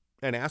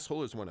 An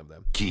asshole is one of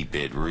them. Keep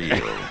it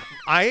real.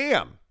 I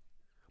am.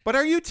 But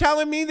are you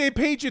telling me they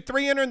paid you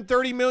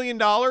 $330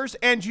 million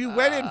and you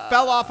went and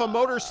fell off a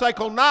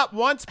motorcycle not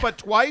once but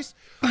twice?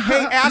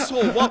 Hey,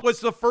 asshole, what was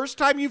the first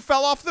time you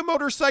fell off the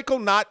motorcycle?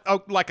 Not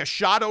like a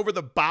shot over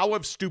the bow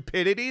of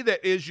stupidity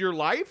that is your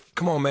life?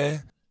 Come on,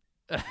 man.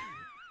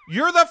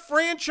 You're the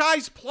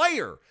franchise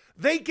player.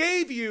 They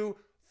gave you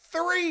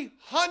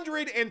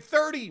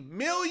 $330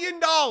 million.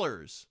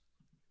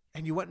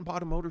 And you went and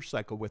bought a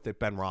motorcycle with it,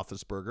 Ben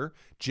Roethlisberger,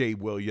 Jay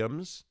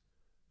Williams.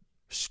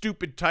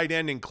 Stupid tight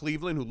end in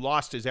Cleveland who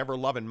lost his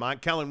ever-loving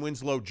mind, Kellen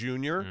Winslow Jr.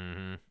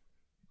 Mm-hmm.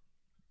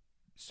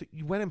 So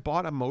you went and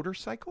bought a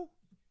motorcycle?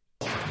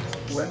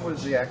 When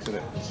was the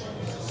accident?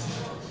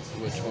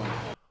 Which one?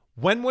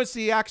 When was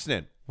the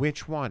accident?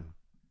 Which one?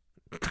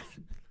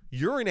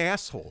 You're an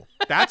asshole.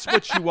 That's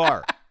what you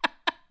are.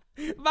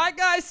 My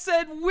guy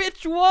said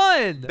which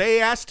one?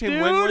 They asked him,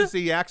 Dude? when was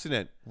the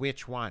accident?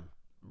 Which one?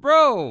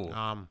 Bro.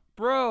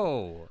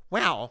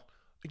 Well,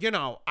 you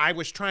know, I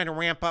was trying to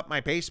ramp up my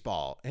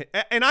baseball.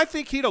 And I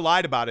think he'd have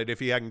lied about it if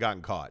he hadn't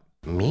gotten caught.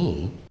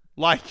 Me?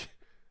 Like,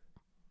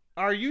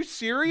 are you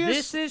serious?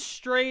 This is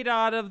straight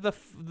out of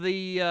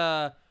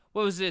the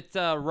what was it,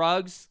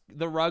 Ruggs?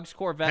 The Ruggs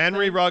Corvette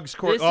Henry thing? Ruggs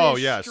Corvette. This Oh,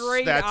 is yes.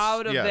 straight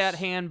out of that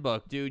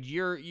handbook, dude.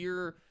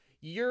 You're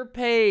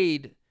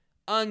paid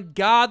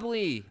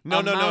ungodly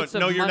amounts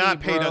of No, you're money, not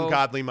paid bro.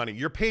 ungodly money.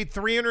 You're paid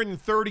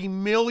 $330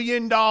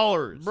 million.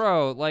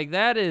 Bro, like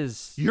that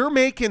is... You're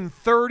making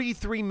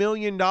 $33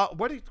 million.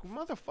 What,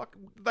 motherfucker?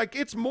 Like,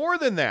 it's more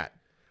than that.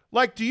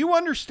 Like, do you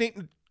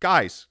understand?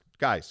 Guys,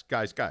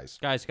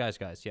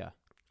 yeah.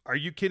 Are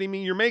you kidding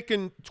me? You're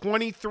making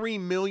 $23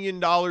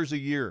 million a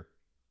year.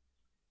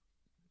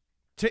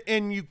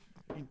 And you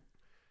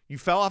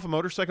fell off a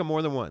motorcycle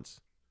more than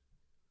once.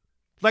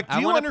 Like,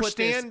 do you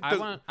understand? I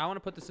want to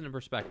put this into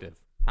perspective.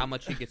 How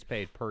much he gets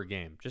paid per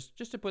game?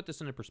 Just to put this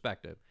into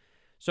perspective.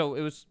 So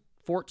it was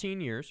 14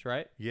 years,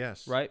 right?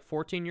 Yes. Right.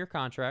 14-year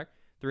contract,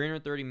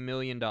 $330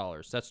 million.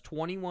 That's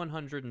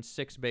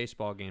 2,106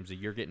 baseball games that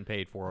you're getting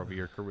paid for over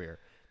your career.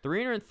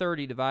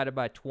 330 divided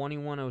by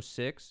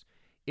 2,106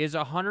 is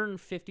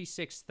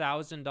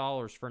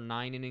 $156,000 for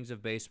 9 innings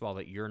of baseball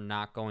that you're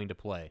not going to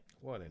play.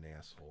 What an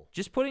asshole!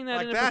 Just putting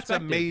that into that's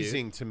perspective.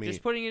 amazing dude. to me.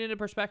 Just putting it into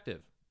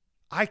perspective.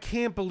 I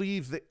can't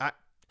believe that. I'm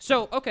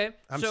so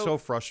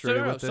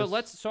frustrated with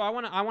this. So I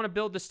want to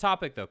build this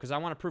topic though, because I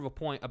want to prove a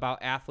point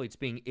about athletes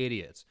being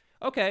idiots.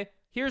 Okay,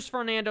 here's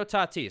Fernando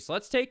Tatis.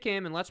 Let's take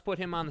him and let's put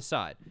him on the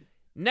side.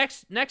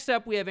 Next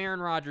up, we have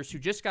Aaron Rodgers, who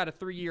just got a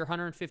 3-year,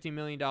 $150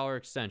 million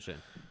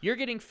extension. You're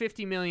getting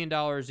 $50 million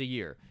a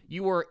year.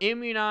 You were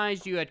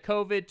immunized. You had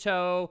COVID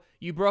toe.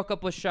 You broke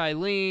up with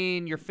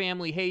Shailene. Your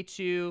family hates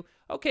you.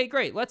 Okay,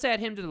 great. Let's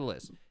add him to the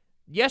list.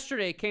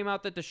 Yesterday it came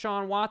out that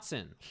Deshaun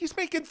Watson. He's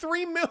making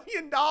 $3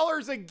 million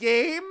a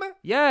game?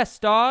 Yes,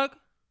 dog.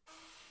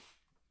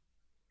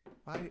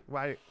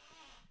 Why?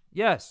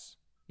 Yes.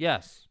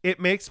 It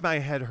makes my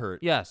head hurt.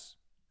 Yes.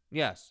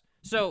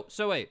 So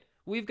wait.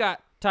 We've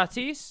got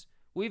Tatis,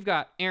 we've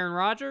got Aaron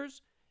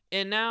Rodgers,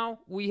 and now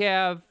we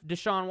have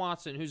Deshaun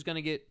Watson, who's going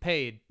to get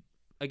paid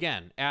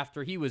again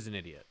after he was an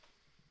idiot.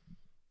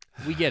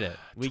 We get it.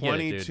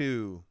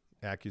 22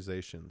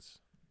 accusations.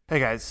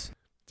 Hey, guys.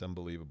 It's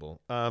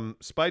unbelievable.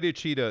 Spidey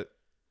Cheetah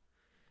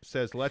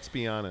says, let's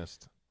be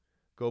honest.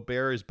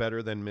 Gobert is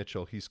better than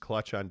Mitchell. He's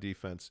clutch on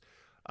defense.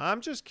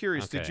 I'm just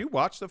curious. Okay. Did you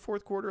watch the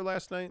fourth quarter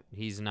last night?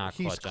 He's not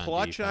He's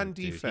clutch on defense.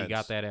 defense. Dude. He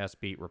got that ass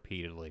beat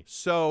repeatedly.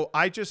 So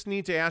I just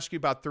need to ask you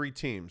about 3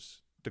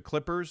 teams. The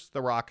Clippers,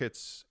 the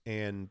Rockets,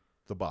 and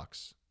the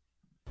Bucks.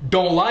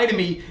 Don't lie to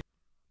me.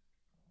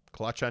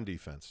 Clutch on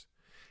defense.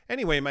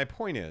 Anyway, my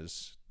point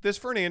is, this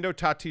Fernando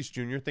Tatis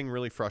Jr. thing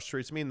really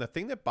frustrates me. And the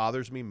thing that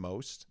bothers me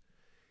most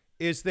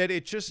is that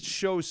it just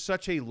shows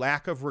such a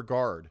lack of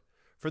regard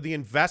for the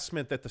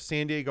investment that the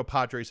San Diego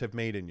Padres have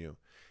made in you.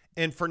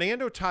 And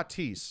Fernando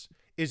Tatis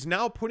is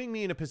now putting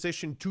me in a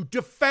position to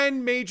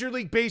defend Major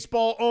League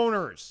Baseball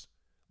owners,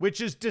 which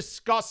is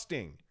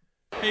disgusting.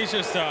 He's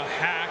just a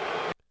hack.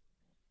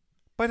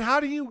 But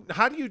how do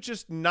you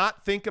just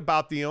not think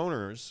about the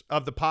owners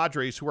of the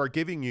Padres who are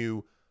giving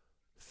you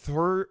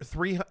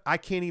I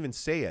can't even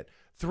say it,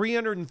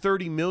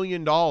 $330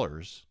 million?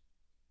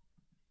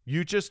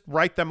 You just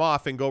write them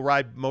off and go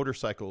ride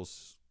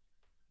motorcycles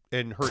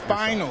and hurt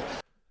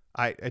yourself.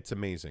 It's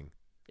amazing.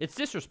 It's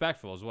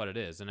disrespectful is what it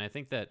is. And I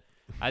think that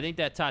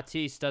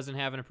Tatis doesn't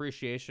have an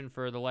appreciation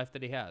for the life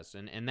that he has.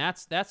 And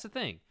that's the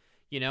thing.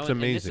 You know,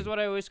 and this is what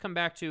I always come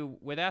back to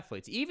with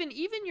athletes. Even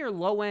your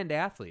low-end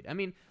athlete. I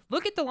mean,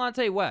 look at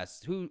Delonte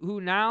West,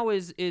 who now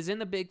is in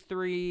the big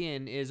three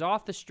and is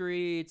off the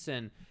streets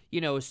and, you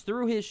know, is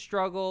through his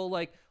struggle.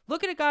 Like,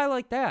 look at a guy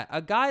like that.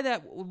 A guy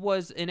that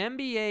was an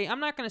NBA. I'm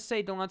not going to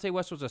say Delonte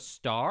West was a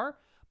star,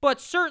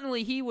 but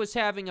certainly he was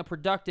having a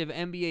productive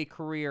NBA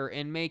career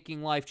and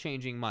making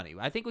life-changing money.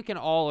 I think we can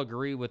all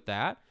agree with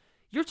that.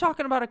 You're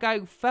talking about a guy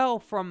who fell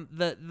from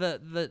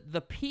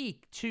the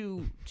peak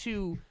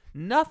to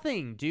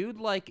nothing,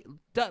 dude. Like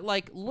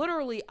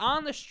literally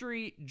on the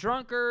street,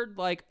 drunkard,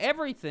 like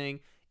everything,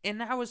 and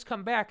now has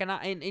come back.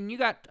 And you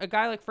got a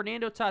guy like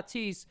Fernando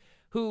Tatis,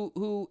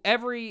 who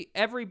every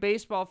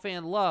baseball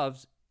fan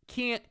loves,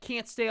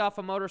 can't stay off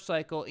a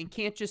motorcycle and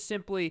can't just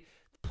simply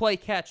play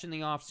catch in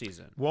the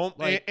offseason. Won't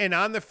and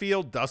on the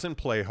field doesn't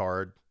play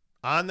hard.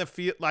 On the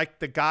field, like,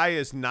 the guy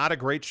is not a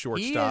great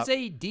shortstop. He is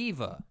a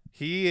diva.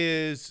 He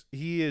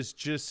is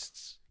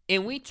just.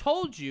 And we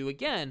told you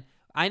again.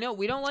 I know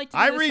we don't like to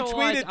do I this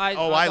retweeted.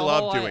 whole, I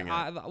love doing it.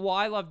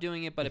 I love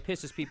doing it, but it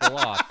pisses people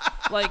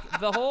off. Like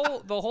the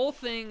whole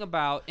thing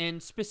about,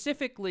 and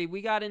specifically,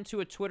 we got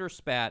into a Twitter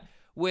spat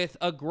with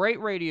a great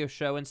radio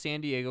show in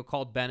San Diego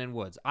called Ben and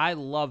Woods. I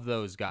love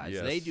those guys.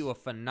 Yes. They do a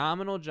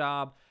phenomenal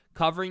job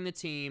covering the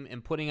team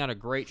and putting out a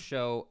great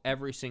show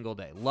every single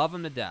day. Love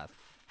them to death.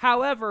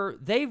 However,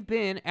 they've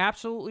been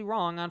absolutely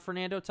wrong on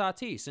Fernando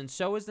Tatis, and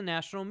so is the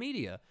national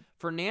media.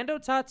 Fernando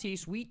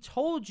Tatis, we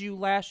told you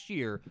last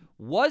year,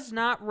 was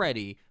not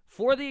ready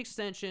for the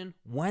extension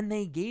when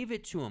they gave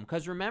it to him.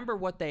 Because remember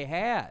what they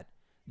had.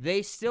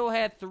 They still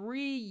had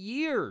 3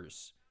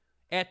 years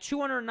at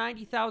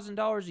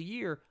 $290,000 a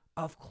year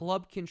of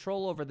club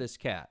control over this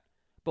cat.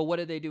 But what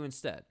did they do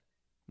instead?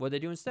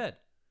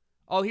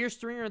 Oh, here's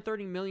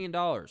 $330 million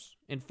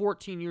and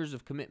 14 years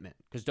of commitment.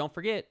 Because don't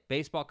forget,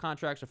 baseball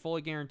contracts are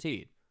fully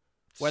guaranteed.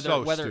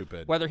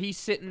 Stupid. Whether he's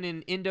sitting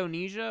in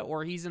Indonesia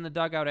or he's in the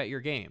dugout at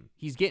your game,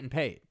 he's getting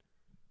paid.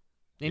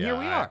 And here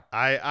we are.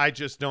 I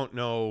just don't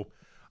know.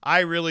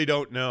 I really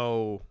don't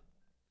know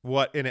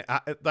what in it.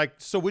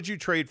 So would you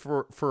trade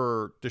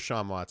for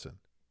Deshaun Watson?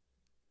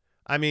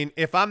 I mean,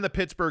 if I'm the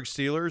Pittsburgh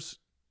Steelers,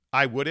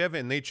 I would have,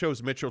 and they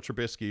chose Mitchell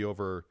Trubisky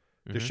over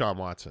Deshaun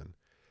Watson.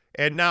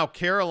 And now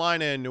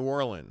Carolina and New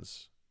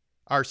Orleans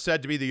are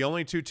said to be the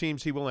only two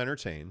teams he will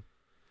entertain.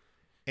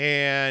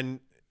 And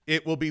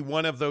it will be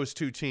one of those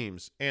two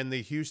teams. And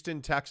the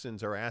Houston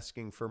Texans are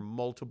asking for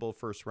multiple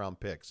first-round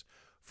picks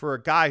for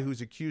a guy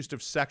who's accused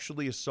of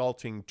sexually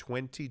assaulting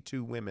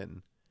 22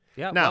 women.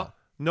 Yeah. Now,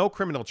 no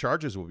criminal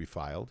charges will be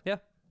filed. Yeah.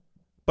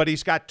 But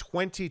he's got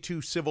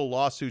 22 civil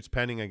lawsuits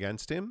pending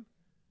against him.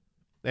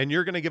 And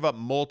you're going to give up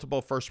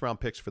multiple first-round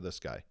picks for this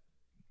guy.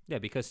 Yeah,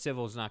 because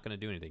civil's not going to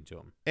do anything to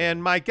him.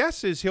 And my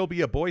guess is he'll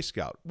be a Boy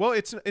Scout. Well,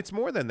 it's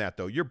more than that,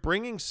 though. You're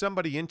bringing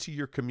somebody into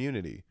your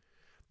community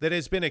that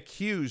has been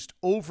accused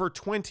over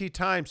 20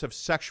 times of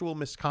sexual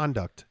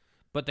misconduct.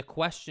 But the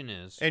question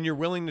is... And you're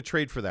willing to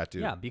trade for that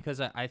dude. Yeah,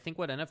 because I think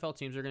what NFL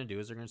teams are going to do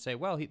is they're going to say,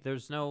 well,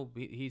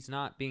 he's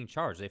not being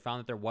charged. They found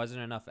that there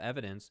wasn't enough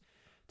evidence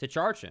to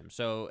charge him.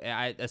 So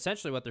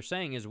essentially what they're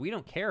saying is we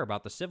don't care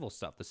about the civil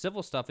stuff. The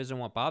civil stuff isn't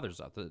what bothers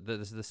us.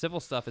 The civil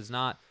stuff is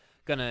not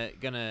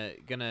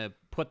gonna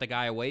put the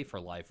guy away for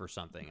life or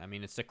something. I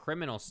mean, it's the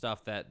criminal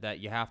stuff that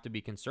you have to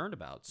be concerned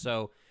about.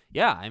 So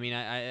yeah, I mean,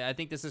 I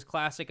think this is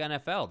classic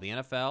NFL. The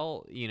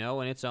NFL, you know,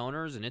 and its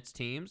owners and its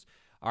teams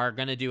are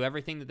gonna do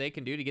everything that they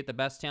can do to get the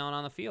best talent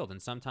on the field, and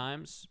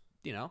sometimes,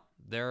 you know,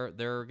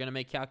 they're gonna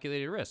make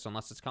calculated risks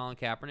unless it's Colin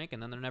Kaepernick,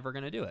 and then they're never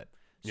gonna do it.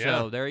 Yeah.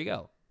 So there you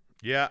go.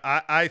 Yeah,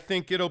 I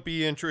think it'll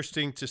be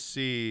interesting to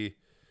see.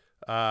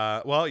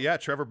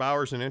 Trevor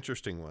Bauer's an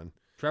interesting one.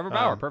 Trevor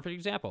Bauer, perfect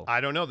example.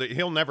 I don't know that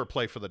he'll never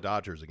play for the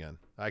Dodgers again.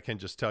 I can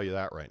just tell you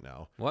that right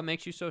now. What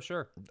makes you so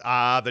sure?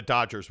 The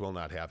Dodgers will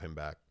not have him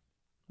back.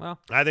 Well,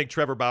 I think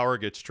Trevor Bauer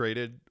gets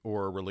traded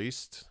or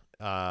released.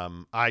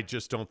 I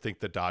just don't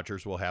think the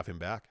Dodgers will have him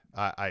back.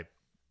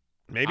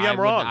 Maybe I'm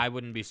wrong. I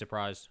wouldn't be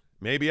surprised.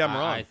 Maybe I'm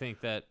wrong. I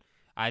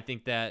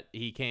think that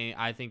he came.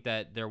 I think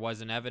that there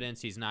wasn't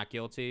evidence. He's not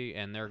guilty,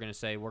 and they're going to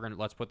say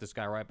let's put this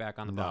guy right back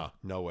on the bump.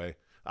 No way.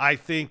 I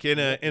think in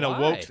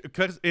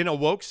a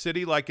woke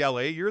city like LA,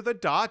 you're the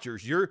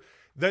Dodgers.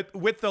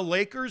 With the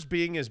Lakers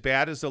being as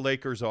bad as the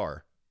Lakers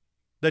are,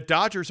 the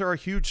Dodgers are a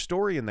huge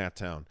story in that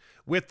town.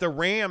 With the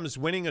Rams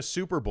winning a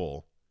Super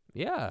Bowl,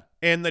 Yeah.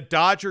 And the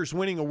Dodgers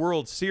winning a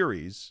World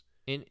Series,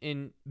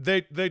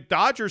 the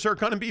Dodgers are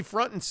going to be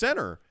front and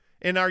center.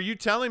 And are you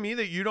telling me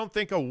that you don't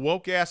think a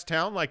woke-ass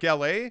town like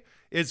L.A.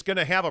 is going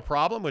to have a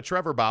problem with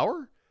Trevor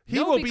Bauer? He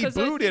will be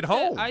booed at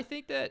home. I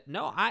think that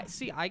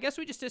I guess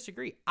we just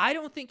disagree. I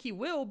don't think he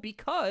will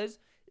because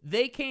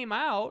they came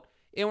out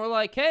and were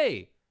like,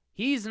 hey,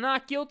 he's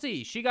not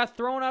guilty. She got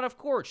thrown out of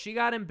court. She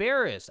got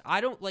embarrassed.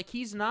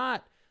 He's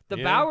not. The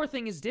Bauer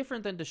thing is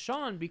different than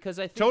Deshaun because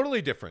I think.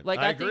 Totally different.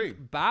 I agree.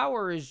 Think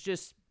Bauer is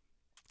just,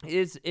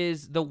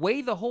 is the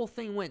way the whole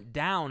thing went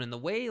down and the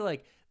way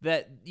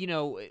that,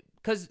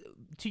 because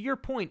to your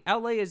point,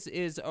 LA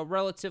is a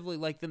relatively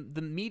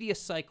the media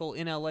cycle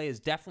in LA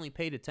is definitely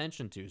paid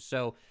attention to.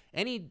 So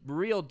any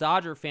real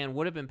Dodger fan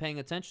would have been paying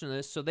attention to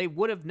this. So they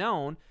would have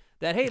known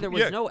that, hey, there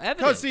was no evidence.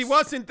 Because he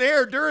wasn't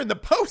there during the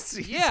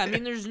postseason. Yeah, I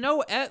mean, there's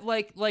no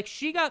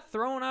she got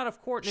thrown out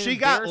of court. She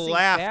got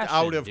laughed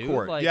out of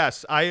court.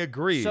 Yes, I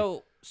agree.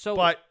 So,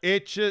 but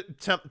it just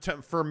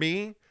for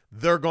me,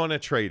 they're going to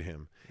trade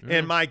him,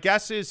 and my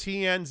guess is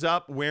he ends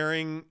up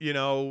wearing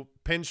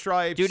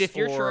pinstripes. Dude,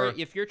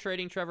 if you're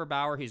trading Trevor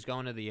Bauer, he's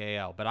going to the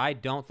AL. But I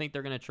don't think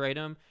they're going to trade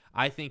him.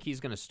 I think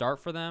he's going to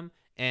start for them,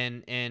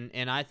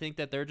 and I think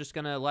that they're just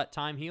going to let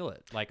time heal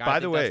it. I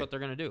think that's what they're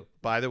going to do.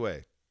 By the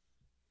way,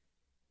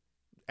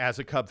 as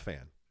a Cub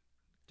fan,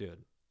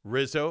 dude,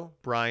 Rizzo,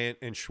 Bryant,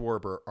 and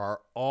Schwarber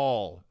are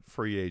all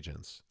free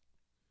agents.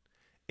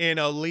 In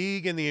a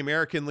league in the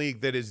American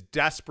League that is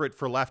desperate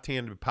for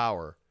left-handed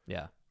power,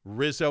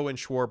 Rizzo and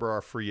Schwarber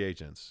are free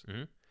agents.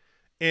 Mm-hmm.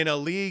 In a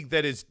league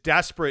that is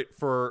desperate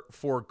for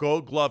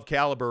Gold Glove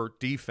caliber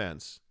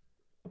defense,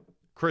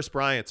 Chris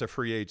Bryant's a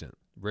free agent.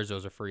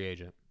 Rizzo's a free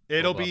agent.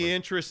 It'll be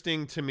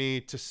interesting to me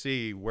to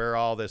see where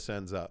all this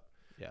ends up.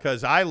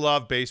 Because I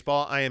love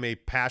baseball. I am a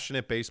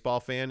passionate baseball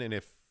fan, and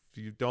if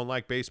you don't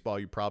like baseball,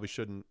 you probably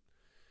shouldn't.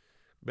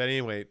 But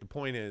anyway, the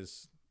point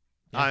is,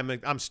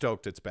 I'm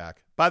stoked it's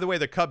back. By the way,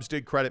 the Cubs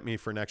did credit me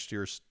for next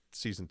year's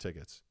season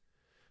tickets.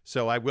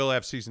 So I will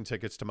have season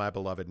tickets to my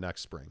beloved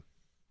next spring.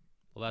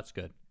 Well, that's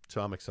good.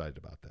 So I'm excited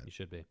about that. You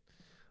should be.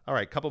 All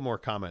right, couple more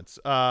comments.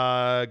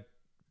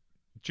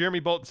 Jeremy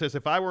Bolton says,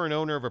 if I were an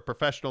owner of a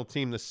professional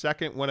team, the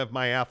second one of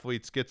my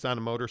athletes gets on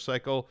a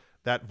motorcycle,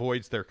 that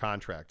voids their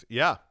contract.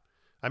 Yeah.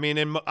 I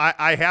mean,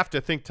 I have to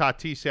think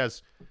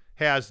Tatis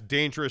has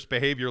dangerous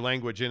behavior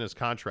language in his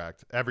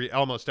contract.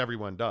 Almost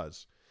everyone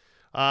does.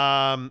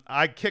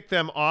 I'd kick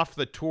them off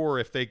the tour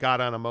if they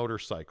got on a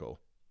motorcycle.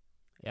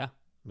 Yeah.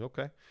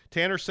 Okay.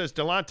 Tanner says,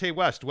 Delonte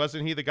West,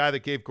 wasn't he the guy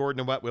that gave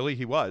Gordon a wet willy?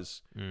 He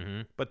was.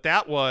 Mm-hmm. But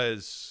that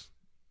was...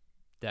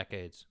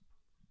 decades.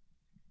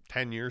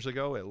 10 years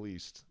ago, at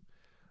least.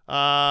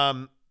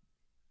 Tanner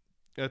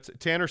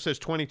says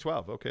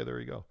 2012. Okay, there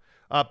you go.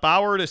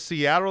 Bauer to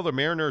Seattle. The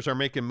Mariners are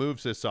making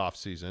moves this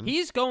offseason.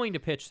 He's going to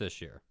pitch this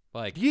year.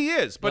 He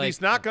is, but he's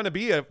not going to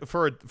be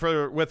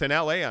with an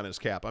LA on his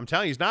cap. I'm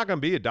telling you, he's not going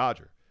to be a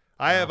Dodger.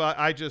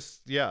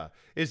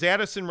 Is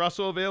Addison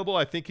Russell available?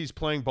 I think he's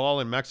playing ball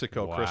in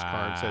Mexico. Wow. Chris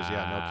Karn says,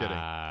 no kidding.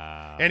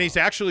 And he's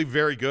actually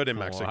very good in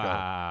Mexico.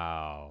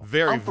 Wow.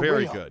 Very,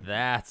 very good.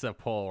 That's a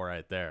pull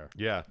right there.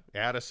 Yeah.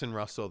 Addison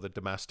Russell, the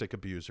domestic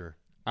abuser.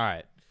 All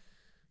right.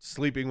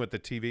 Sleeping with the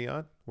TV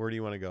on? Where do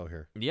you want to go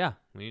here? Yeah,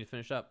 we need to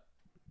finish up.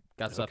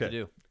 Got stuff to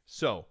do.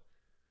 So,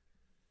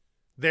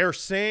 they're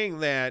saying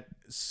that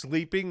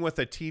sleeping with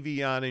a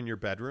TV on in your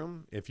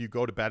bedroom, if you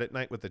go to bed at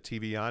night with the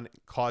TV on,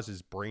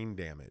 causes brain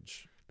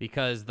damage.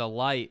 Because the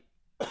light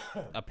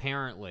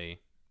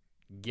apparently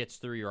gets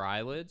through your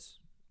eyelids,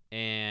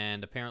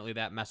 and apparently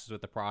that messes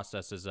with the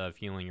processes of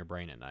healing your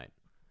brain at night.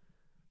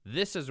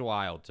 This is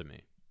wild to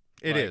me.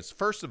 It is.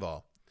 First of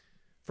all,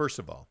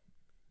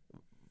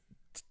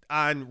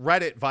 on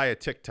Reddit via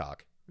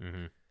TikTok,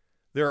 mm-hmm.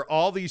 there are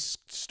all these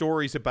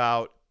stories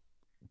about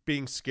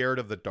being scared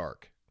of the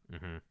dark.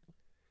 Mm-hmm.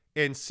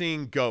 And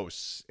seeing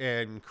ghosts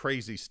and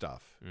crazy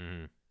stuff.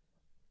 Mm-hmm.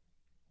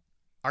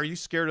 Are you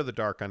scared of the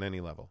dark on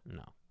any level?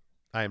 No.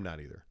 I am not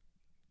either.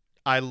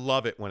 I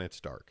love it when it's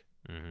dark.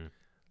 Mm-hmm.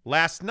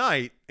 Last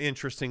night,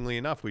 interestingly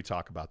enough, we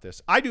talk about this.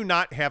 I do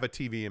not have a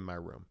TV in my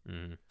room.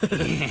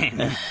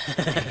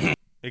 Mm-hmm.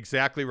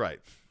 Exactly right.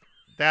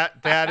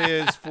 That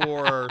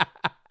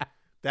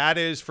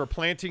is for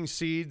planting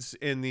seeds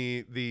in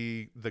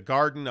the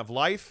garden of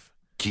life.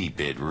 Keep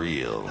it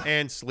real.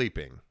 And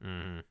sleeping.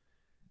 Mm-hmm.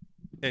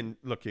 And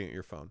looking at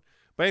your phone.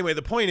 But anyway,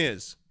 the point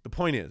is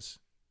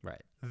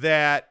right,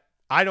 that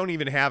I don't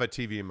even have a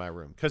TV in my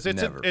room because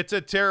it's a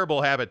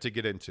terrible habit to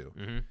get into.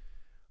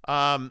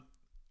 Mm-hmm.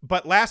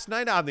 But last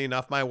night, oddly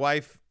enough, my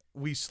wife,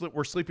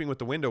 we're sleeping with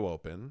the window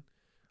open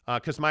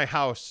because my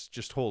house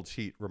just holds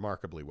heat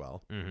remarkably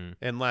well, mm-hmm.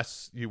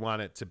 unless you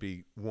want it to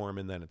be warm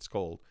and then it's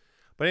cold.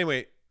 But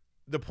anyway,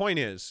 the point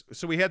is,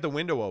 so we had the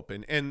window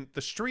open and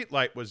the street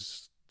light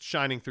was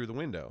shining through the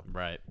window.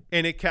 Right.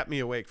 And it kept me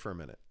awake for a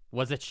minute.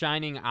 Was it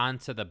shining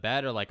onto the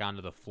bed or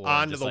onto the floor?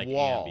 Onto the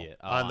wall,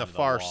 on the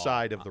far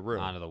side of the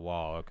room. Onto the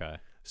wall, okay.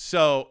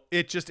 So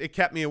it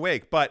kept me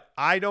awake. But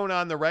I don't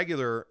on the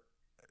regular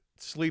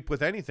sleep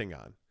with anything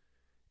on.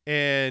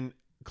 And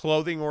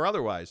clothing or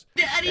otherwise.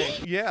 Daddy?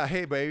 Yeah,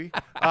 hey, baby.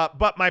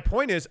 But my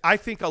point is, I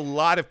think a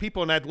lot of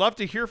people, and I'd love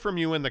to hear from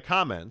you in the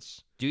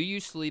comments. Do you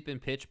sleep in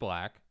pitch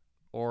black,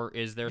 or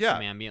is there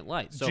some ambient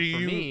light? So do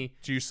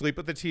you sleep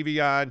with the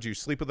TV on? Do you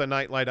sleep with the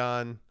nightlight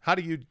on? How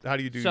do you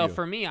do? So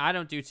for me, I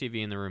don't do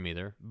TV in the room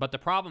either. But the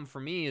problem for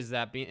me is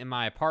that in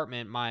my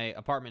apartment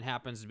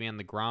happens to be on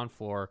the ground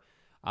floor,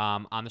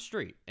 on the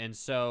street, and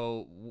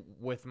so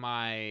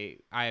I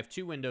have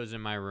 2 windows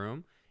in my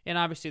room. And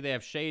obviously they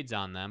have shades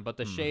on them, but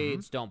the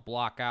shades don't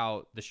block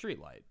out the street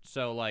light.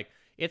 So like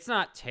it's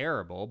not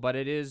terrible, but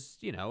it is,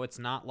 it's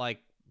not like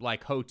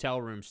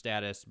hotel room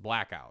status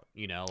blackout,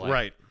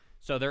 right.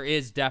 So there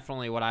is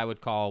definitely what I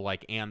would call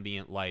like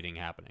ambient lighting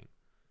happening.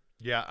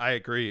 Yeah, I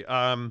agree.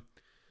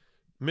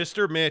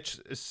 Mr. Mitch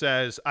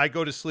says, I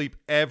go to sleep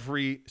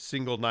every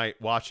single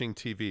night watching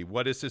TV.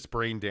 What is this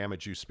brain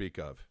damage you speak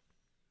of?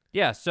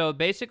 Yeah, so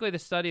basically the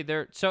study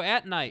there, so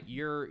at night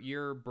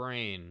your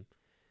brain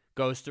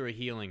goes through a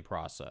healing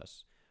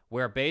process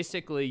where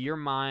basically your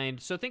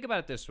mind, so think about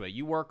it this way,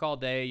 you work all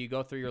day, you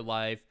go through your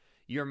life,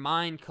 your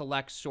mind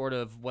collects sort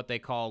of what they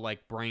call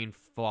like brain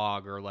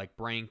fog or like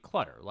brain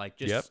clutter, like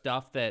just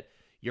stuff that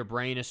your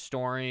brain is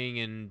storing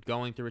and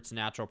going through its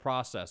natural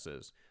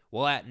processes.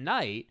 Well, at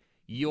night,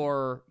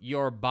 your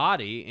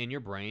body and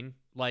your brain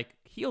like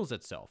heals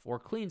itself or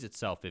cleans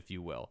itself, if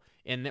you will.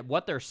 And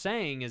what they're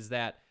saying is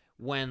that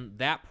when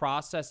that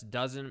process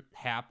doesn't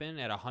happen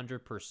at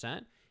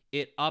 100%,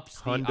 it ups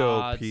the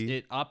odds.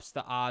 It ups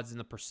the odds and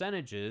the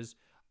percentages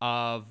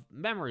of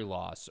memory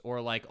loss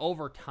or like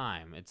over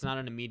time. It's not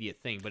an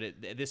immediate thing, but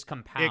this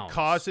compounds. It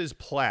causes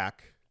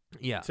plaque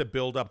to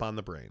build up on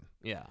the brain.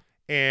 Yeah.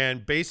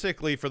 And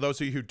basically, for those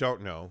of you who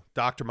don't know,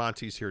 Dr.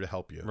 Monty's here to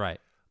help you. Right.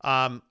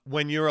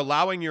 When you're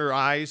allowing your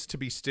eyes to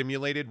be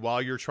stimulated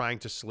while you're trying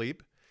to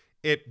sleep,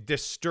 it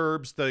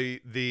disturbs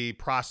the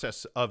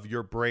process of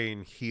your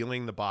brain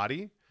healing the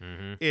body.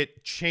 Mm-hmm.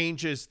 It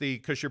changes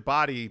because your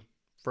body,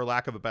 for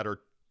lack of a better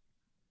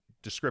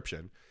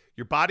description,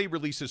 your body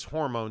releases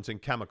hormones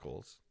and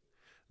chemicals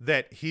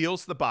that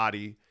heals the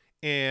body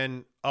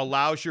and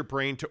allows your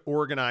brain to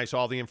organize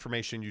all the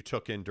information you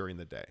took in during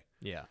the day.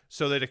 Yeah.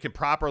 So that it can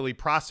properly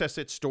process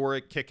it, store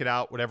it, kick it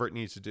out, whatever it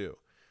needs to do.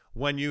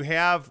 When you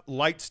have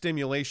light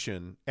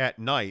stimulation at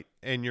night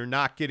and you're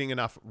not getting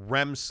enough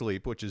REM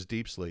sleep, which is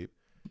deep sleep,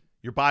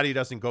 your body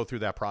doesn't go through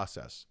that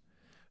process.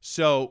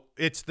 So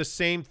it's the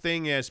same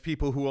thing as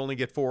people who only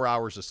get 4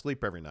 hours of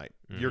sleep every night.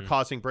 Mm-hmm. You're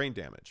causing brain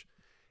damage.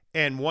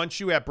 And once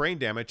you have brain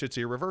damage, it's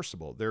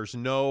irreversible. There's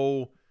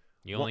no...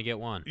 You only get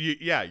one.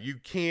 You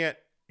can't...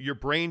 Your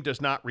brain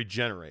does not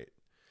regenerate.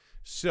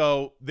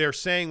 So they're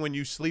saying when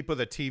you sleep with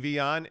a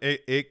TV on,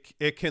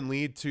 it can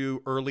lead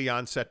to early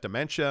onset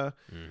dementia.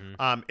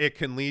 Mm-hmm. It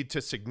can lead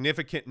to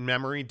significant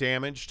memory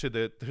damage to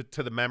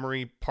the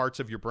memory parts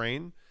of your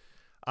brain.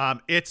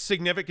 It's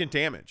significant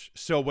damage.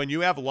 So when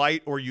you have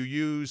light or you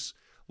use,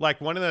 like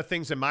one of the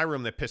things in my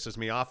room that pisses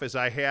me off is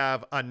I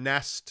have a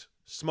Nest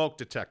smoke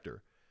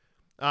detector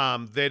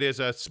that is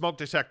a smoke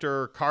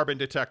detector, carbon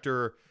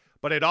detector,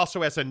 but it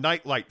also has a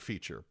nightlight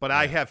feature. But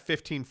I have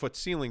 15-foot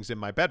ceilings in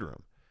my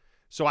bedroom,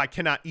 so I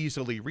cannot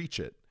easily reach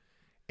it.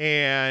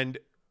 And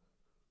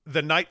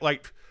the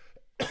nightlight,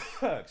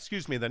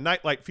 the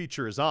nightlight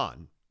feature is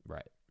on.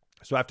 Right.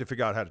 So I have to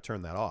figure out how to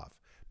turn that off.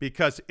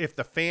 Because if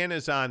the fan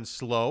is on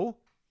slow,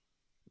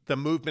 the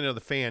movement of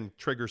the fan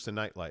triggers the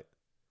nightlight.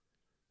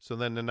 So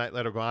then the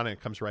nightlight will go on and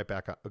it comes right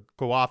back on.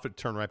 Go off and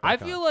turn right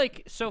back on. I feel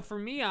like, so for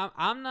me,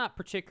 I'm not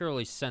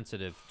particularly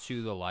sensitive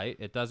to the light.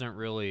 It doesn't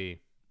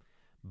really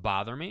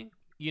bother me,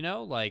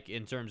 like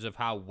in terms of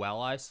how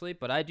well I sleep.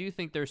 But I do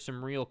think there's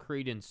some real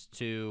credence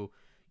to,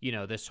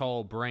 this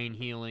whole brain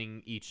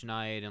healing each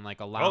night and like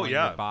allowing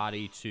your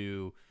body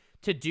to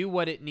do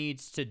what it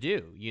needs to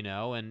do,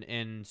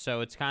 and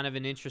so it's kind of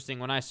an interesting,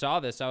 when I saw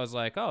this, I was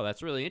like, oh,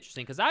 that's really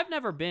interesting. Cause I have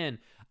never been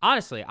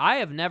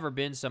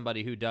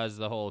somebody who does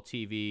the whole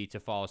TV to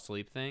fall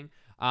asleep thing.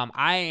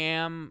 I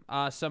am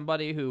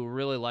somebody who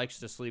really likes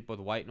to sleep with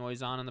white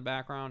noise on in the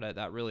background.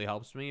 That really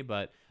helps me.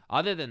 But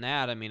other than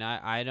that, I mean,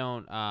 I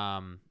don't,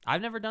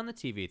 I've never done the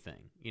TV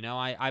thing.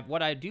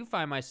 What I do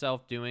find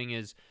myself doing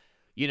is,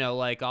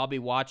 like I'll be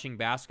watching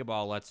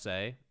basketball, let's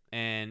say,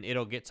 and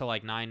it'll get to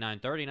like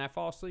 9:30, and I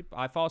fall asleep.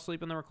 I fall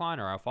asleep in the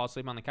recliner. I fall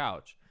asleep on the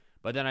couch,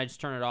 but then I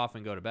just turn it off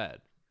and go to bed.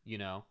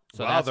 So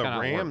wow,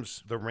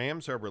 that's the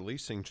Rams are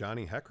releasing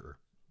Johnny Hecker.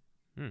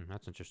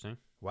 That's interesting.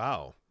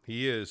 Wow,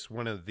 he is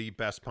one of the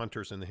best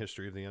punters in the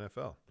history of the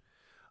NFL.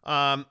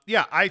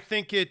 I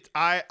think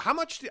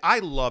I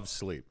love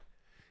sleep,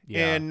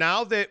 and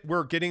now that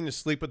we're getting to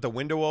sleep with the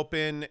window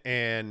open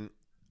and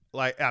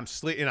like I'm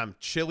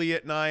chilly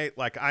at night,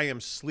 like I am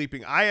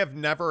sleeping. I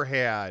haven't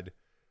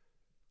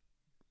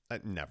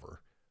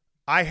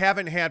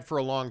had for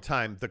a long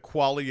time the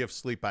quality of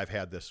sleep I've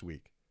had this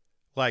week.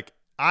 Like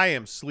I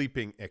am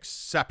sleeping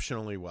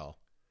exceptionally well.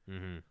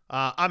 Mm-hmm.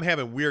 I'm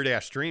having weird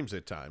ass dreams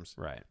at times.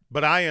 Right.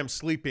 But I am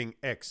sleeping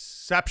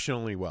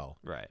exceptionally well.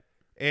 Right.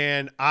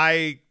 And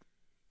I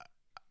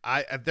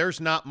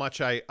there's not much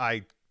I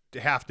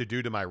have to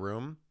do to my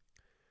room.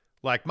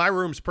 Like, my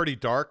room's pretty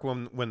dark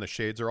when the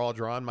shades are all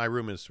drawn. My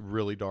room is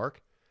really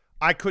dark.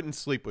 I couldn't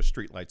sleep with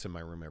streetlights in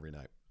my room every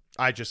night.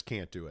 I just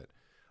can't do it.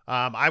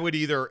 I would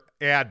either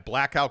add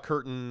blackout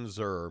curtains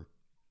or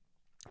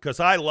 – because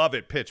I love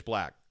it pitch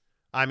black.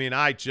 I mean,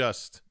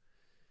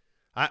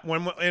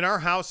 when in our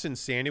house in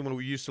Sandy, when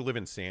we used to live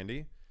in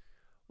Sandy,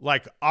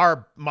 like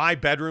my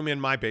bedroom in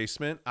my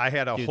basement, I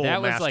had a whole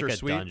that was master like a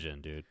suite.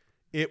 dungeon, dude.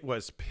 It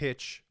was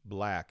pitch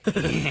black.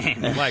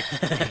 Like,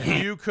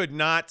 you could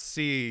not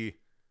see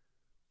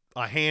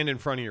a hand in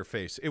front of your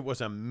face. It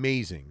was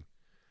amazing.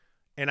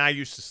 And I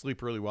used to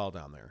sleep really well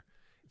down there.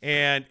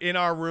 And in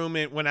our room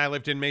when I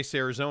lived in Mesa,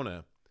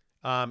 Arizona,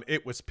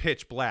 it was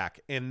pitch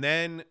black. And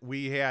then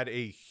we had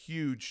a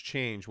huge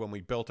change when we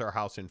built our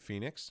house in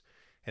Phoenix.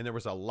 And there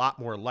was a lot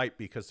more light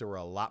because there were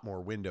a lot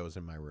more windows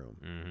in my room.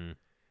 Mm-hmm.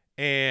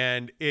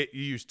 And it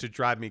used to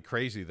drive me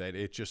crazy that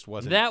it just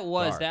wasn't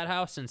dark. That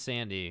house in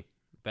Sandy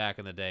back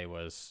in the day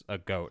was a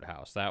goat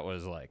house. That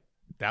was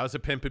a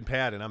pimp and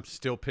pad, and I'm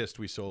still pissed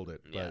we sold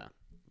it. But yeah.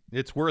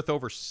 It's worth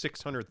over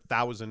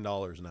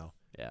 $600,000 now.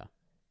 Yeah.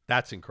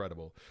 That's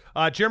incredible.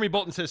 Jeremy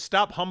Bolton says,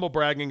 stop humble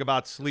bragging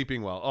about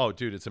sleeping well. Oh,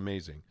 dude, it's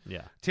amazing.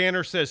 Yeah.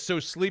 Tanner says, so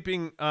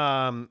sleeping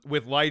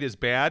with light is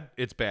bad?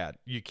 It's bad.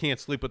 You can't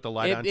sleep with the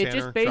light on,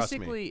 Tanner.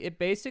 It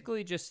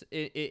basically just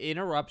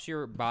interrupts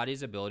your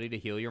body's ability to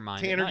heal your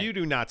mind. Tanner, you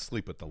do not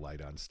sleep with the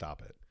light on.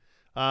 Stop it.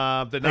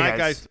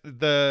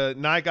 The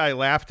night guy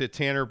laughed at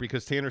Tanner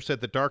because Tanner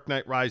said The Dark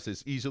Knight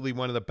Rises, easily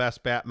one of the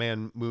best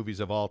Batman movies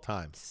of all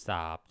time.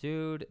 Stop,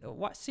 dude.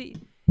 What? See,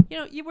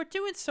 you were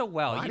doing so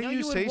well. Why do you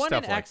you say had won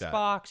stuff an like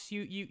Xbox.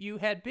 that? You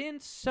had been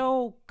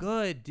so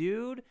good,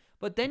 dude.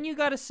 But then you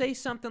got to say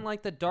something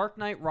like The Dark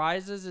Knight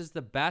Rises is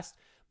the best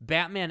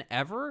Batman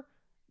ever.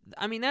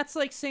 I mean, that's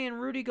like saying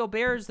Rudy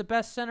Gobert is the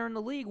best center in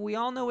the league. We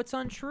all know it's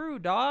untrue,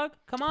 dog.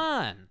 Come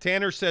on.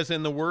 Tanner says,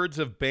 in the words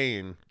of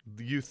Bane,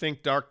 you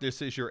think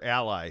darkness is your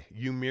ally.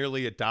 You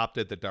merely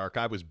adopted the dark.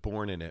 I was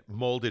born in it,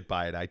 molded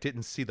by it. I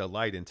didn't see the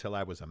light until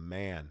I was a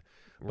man.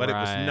 But It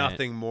was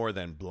nothing more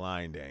than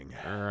blinding.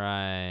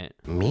 Right.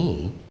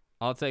 Me?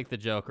 I'll take the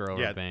Joker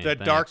over Bane. The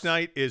Dark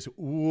Knight is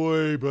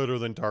way better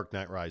than Dark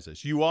Knight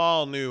Rises. You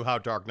all knew how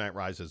Dark Knight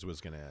Rises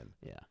was going to end.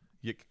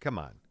 Yeah. Come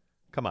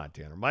on,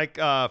 Tanner. Mike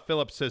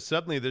Phillips says,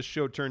 suddenly this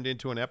show turned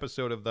into an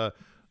episode of the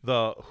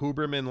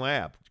Huberman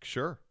Lab.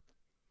 Sure.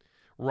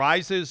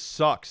 Rises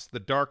sucks. The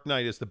Dark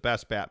Knight is the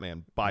best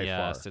Batman by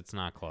far. Yes, it's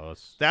not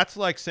close. That's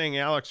like saying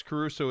Alex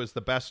Caruso is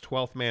the best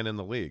 12th man in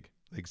the league.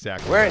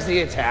 Exactly. Where's the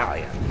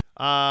Italian?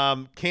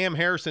 Cam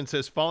Harrison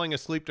says, falling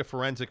asleep to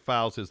Forensic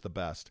Files is the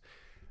best.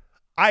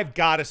 I've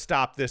got to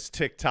stop this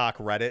TikTok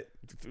Reddit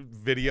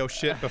video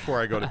shit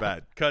before I go to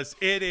bed because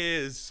it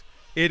is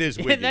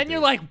wicked. And then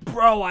you're like,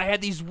 bro, I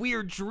had these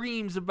weird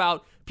dreams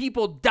about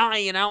people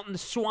dying out in the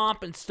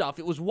swamp and stuff.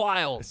 It was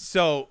wild.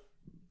 So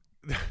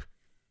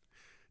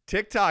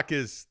TikTok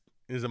is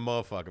a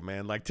motherfucker,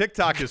 man. Like,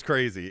 TikTok is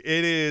crazy.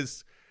 It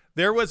is.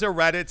 There was a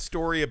Reddit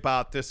story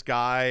about this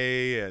guy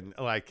and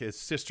like his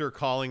sister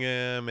calling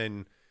him,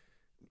 and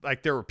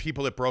like there were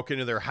people that broke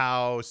into their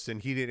house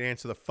and he didn't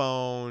answer the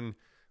phone,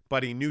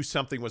 but he knew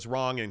something was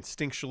wrong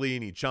instinctually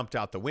and he jumped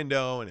out the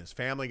window and his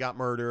family got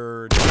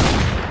murdered.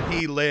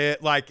 He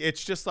lit, like,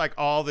 it's just like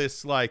all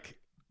this like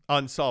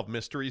unsolved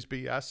mysteries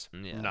BS.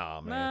 Yeah. Nah,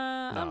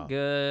 man. I'm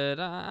good.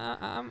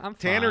 I'm fine.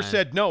 Tanner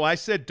said no. I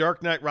said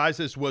Dark Knight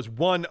Rises was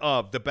one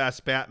of the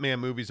best Batman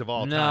movies of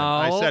all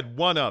time. I said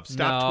one of.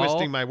 Stop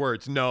twisting my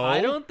words. No. I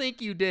don't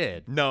think you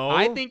did. No.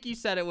 I think you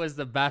said it was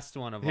the best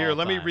one of all time. Here,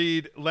 let me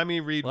read what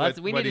he said.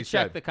 We need to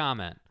check the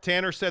comment.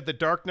 Tanner said The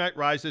Dark Knight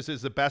Rises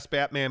is the best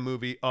Batman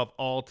movie of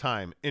all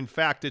time. In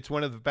fact, it's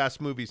one of the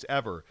best movies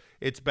ever.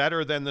 It's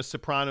better than The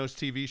Sopranos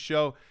TV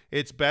show.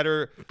 It's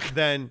better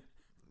than...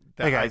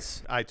 Hey,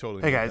 guys. I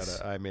totally made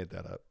that up. I made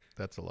that up.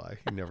 That's a lie.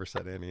 He never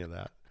said any of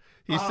that.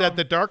 He said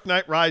The Dark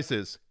Knight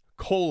Rises,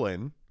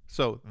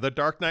 so The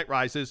Dark Knight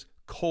Rises,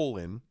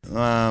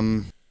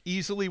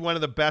 easily one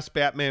of the best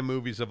Batman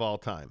movies of all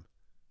time.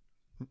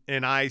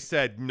 And I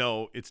said,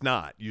 no, it's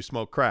not. You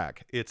smoke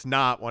crack. It's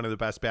not one of the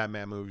best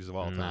Batman movies of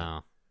all time.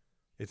 No.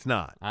 It's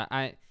not.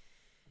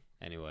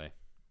 Anyway.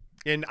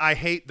 And I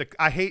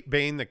hate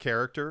Bane the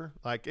character.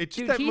 Like, it's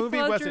just dude, that Heath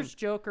movie Ledger's wasn't.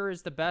 Joker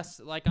is the best.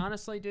 Like,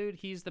 honestly, dude,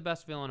 he's the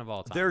best villain of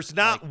all time. There's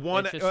not like,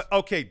 one.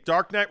 Okay,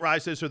 Dark Knight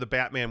Rises or the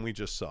Batman we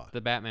just saw.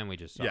 The Batman we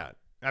just saw. Yeah,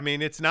 I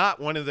mean, it's not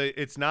one of the.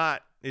 It's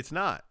not.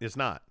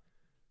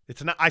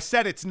 I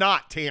said it's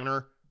not,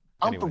 Tanner.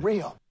 I'm for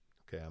real.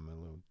 Okay, I'm a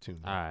little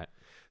tuned. All right.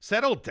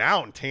 Settle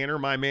down, Tanner,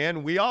 my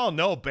man. We all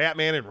know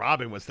Batman and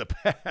Robin was the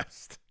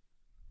best.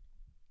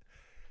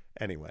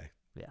 Anyway.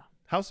 Yeah.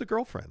 How's the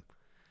girlfriend?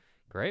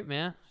 Great,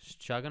 man. Just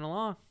chugging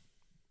along.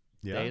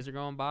 Yeah. Days are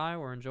going by.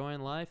 We're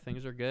enjoying life.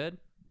 Things are good.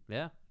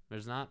 Yeah.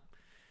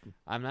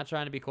 I'm not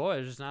trying to be coy.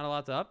 There's just not a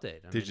lot to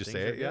update. Did you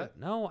say it yet?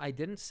 No, I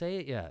didn't say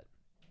it yet.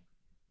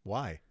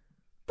 Why?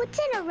 What's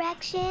an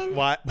erection?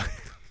 Why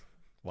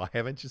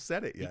haven't you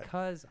said it yet?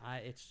 Because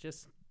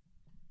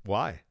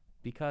Why?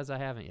 Because I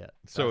haven't yet.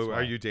 So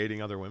are you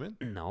dating other women?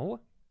 No.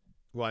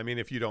 Well, I mean,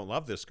 if you don't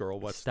love this girl,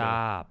 what's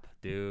Stop,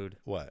 dude.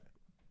 What?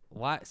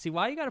 Why? See,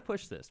 why you got to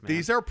push this, man?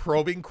 These are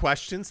probing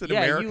questions that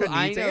America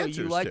needs answers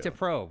to. You like to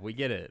probe. We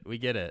get it.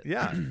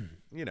 Yeah.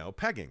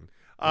 Pegging.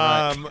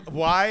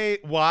 Right.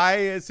 Why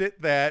is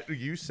it that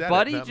you said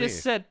Buddy it, not just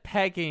me? said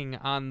pegging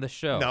on the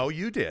show. No,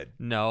 you did.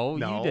 No,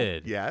 you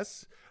did.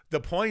 Yes. The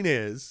point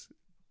is,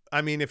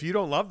 I mean, if you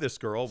don't love this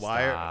girl,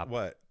 why?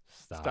 What?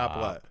 Stop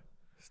what?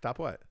 Stop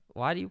what?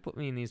 Why do you put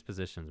me in these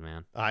positions,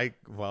 man? I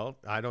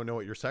don't know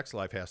what your sex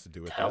life has to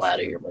do with Hell this. out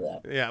of here with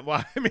that. Yeah,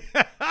 well, I mean,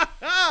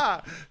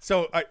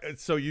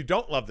 so you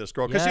don't love this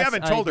girl because you Yes,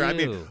 haven't told her. I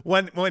do.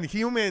 mean, when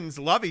humans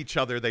love each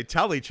other, they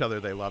tell each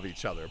other they love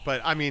each other. But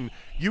I mean,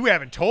 you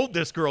haven't told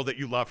this girl that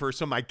you love her,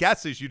 so my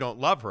guess is you don't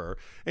love her,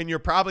 and you're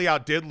probably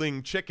out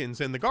diddling chickens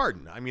in the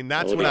garden. I mean,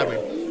 that's what I would.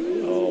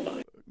 Oh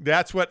my.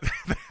 That's what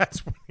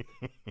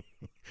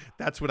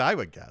I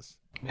would guess.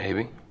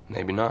 Maybe.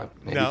 Maybe not.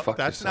 Maybe No, fuck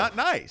that's yourself.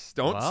 not nice.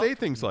 Don't say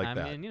things like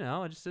that. I mean,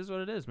 it just is what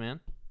it is, man.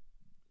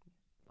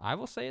 I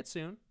will say it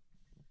soon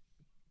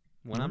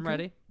when I'm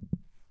ready.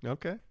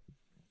 Okay.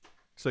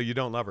 So you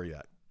don't love her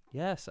yet?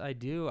 Yes, I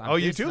do. Oh,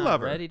 you do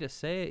love her. Ready to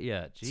say it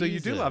yet? Jesus. So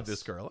you do love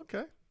this girl?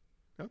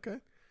 Okay.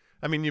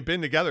 I mean, you've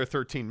been together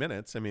 13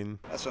 minutes. I mean,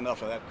 That's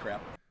enough of that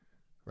crap.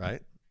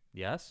 right?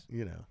 Yes.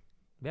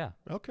 Yeah.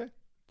 Okay.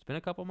 It's been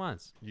a couple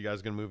months. You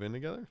guys gonna move in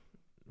together?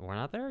 We're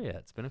not there yet.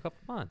 It's been a couple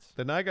months.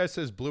 The night guy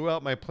says, blew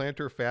out my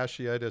plantar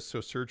fasciitis, so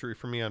surgery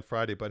for me on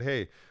Friday. But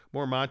hey,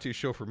 more Monty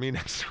Show for me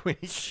next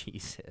week.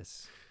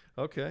 Jesus.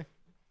 Okay.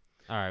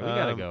 All right, we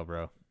gotta go,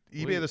 bro.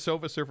 eBay the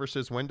Sofa Surfer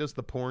says, when does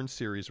the porn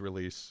series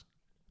release?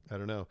 I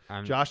don't know.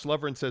 Josh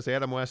Loverin says,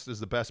 Adam West is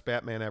the best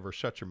Batman ever.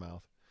 Shut your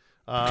mouth.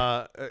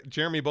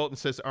 Jeremy Bolton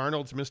says,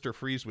 Arnold's Mr.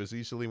 Freeze was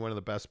easily one of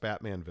the best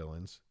Batman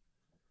villains.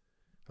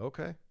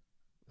 Okay.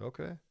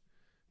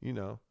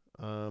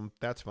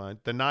 That's fine.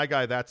 The Nye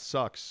guy, that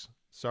sucks.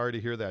 Sorry to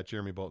hear that,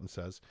 Jeremy Bolton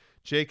says.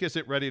 Jake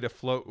isn't ready to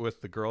float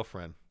with the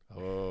girlfriend.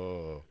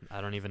 Oh.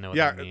 I don't even know what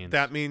that means. Yeah,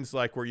 that means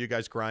like where you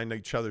guys grind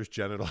each other's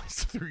genitals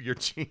through your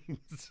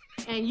jeans.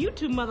 And you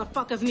two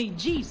motherfuckers need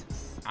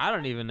Jesus. I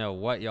don't even know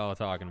what y'all are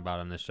talking about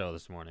on this show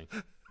this morning.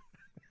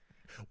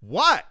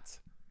 What?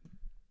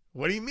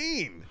 What do you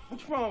mean?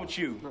 What's wrong with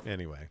you?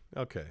 Anyway,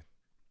 okay.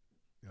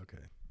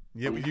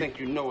 Yeah, You think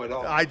you know it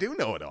all. I do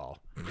know it all.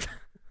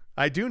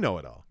 I do know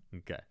it all.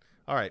 Okay.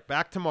 All right,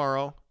 back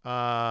tomorrow.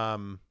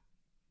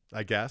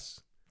 I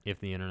guess.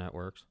 If the internet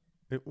works.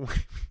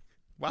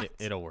 What?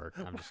 It'll work.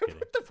 I'm just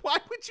kidding. Why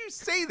would you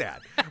say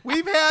that?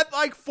 We've had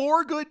like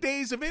 4 good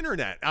days of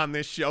internet on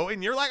this show,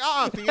 and you're like,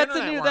 oh, if the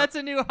internet works. That's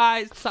a new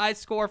high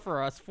score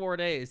for us. 4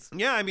 days.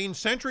 Yeah, I mean,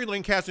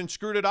 CenturyLink hasn't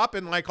screwed it up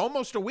in like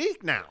almost a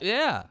week now.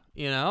 Yeah,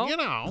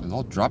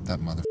 I'll drop that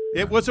mother.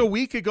 It was a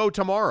week ago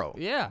tomorrow.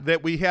 Yeah.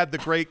 That we had the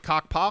great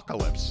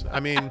cockpocalypse.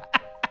 I mean,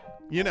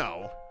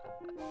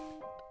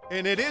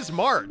 And it is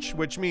March,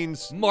 which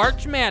means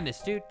March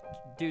Madness, dude.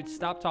 Dude,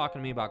 stop talking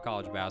to me about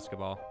college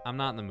basketball. I'm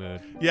not in the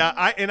mood. Yeah,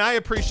 I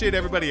appreciate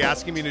everybody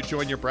asking me to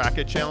join your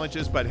bracket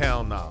challenges, but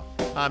hell no.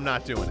 I'm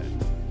not doing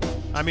it.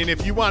 I mean,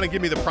 if you want to give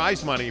me the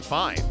prize money,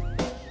 fine.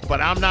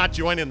 But I'm not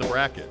joining the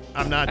bracket.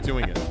 I'm not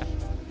doing it.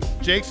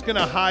 Jake's going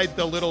to hide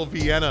the little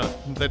Vienna,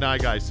 the Nye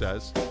guy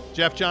says.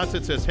 Jeff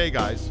Johnson says, hey,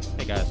 guys.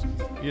 Hey, guys.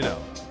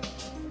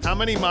 How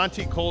many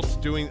Monty Colts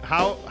doing?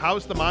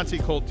 How's the Monty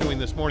Colt doing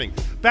this morning?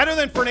 Better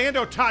than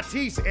Fernando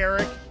Tatis,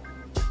 Eric.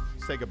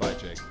 Say goodbye,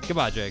 Jake.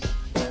 Goodbye, Jake.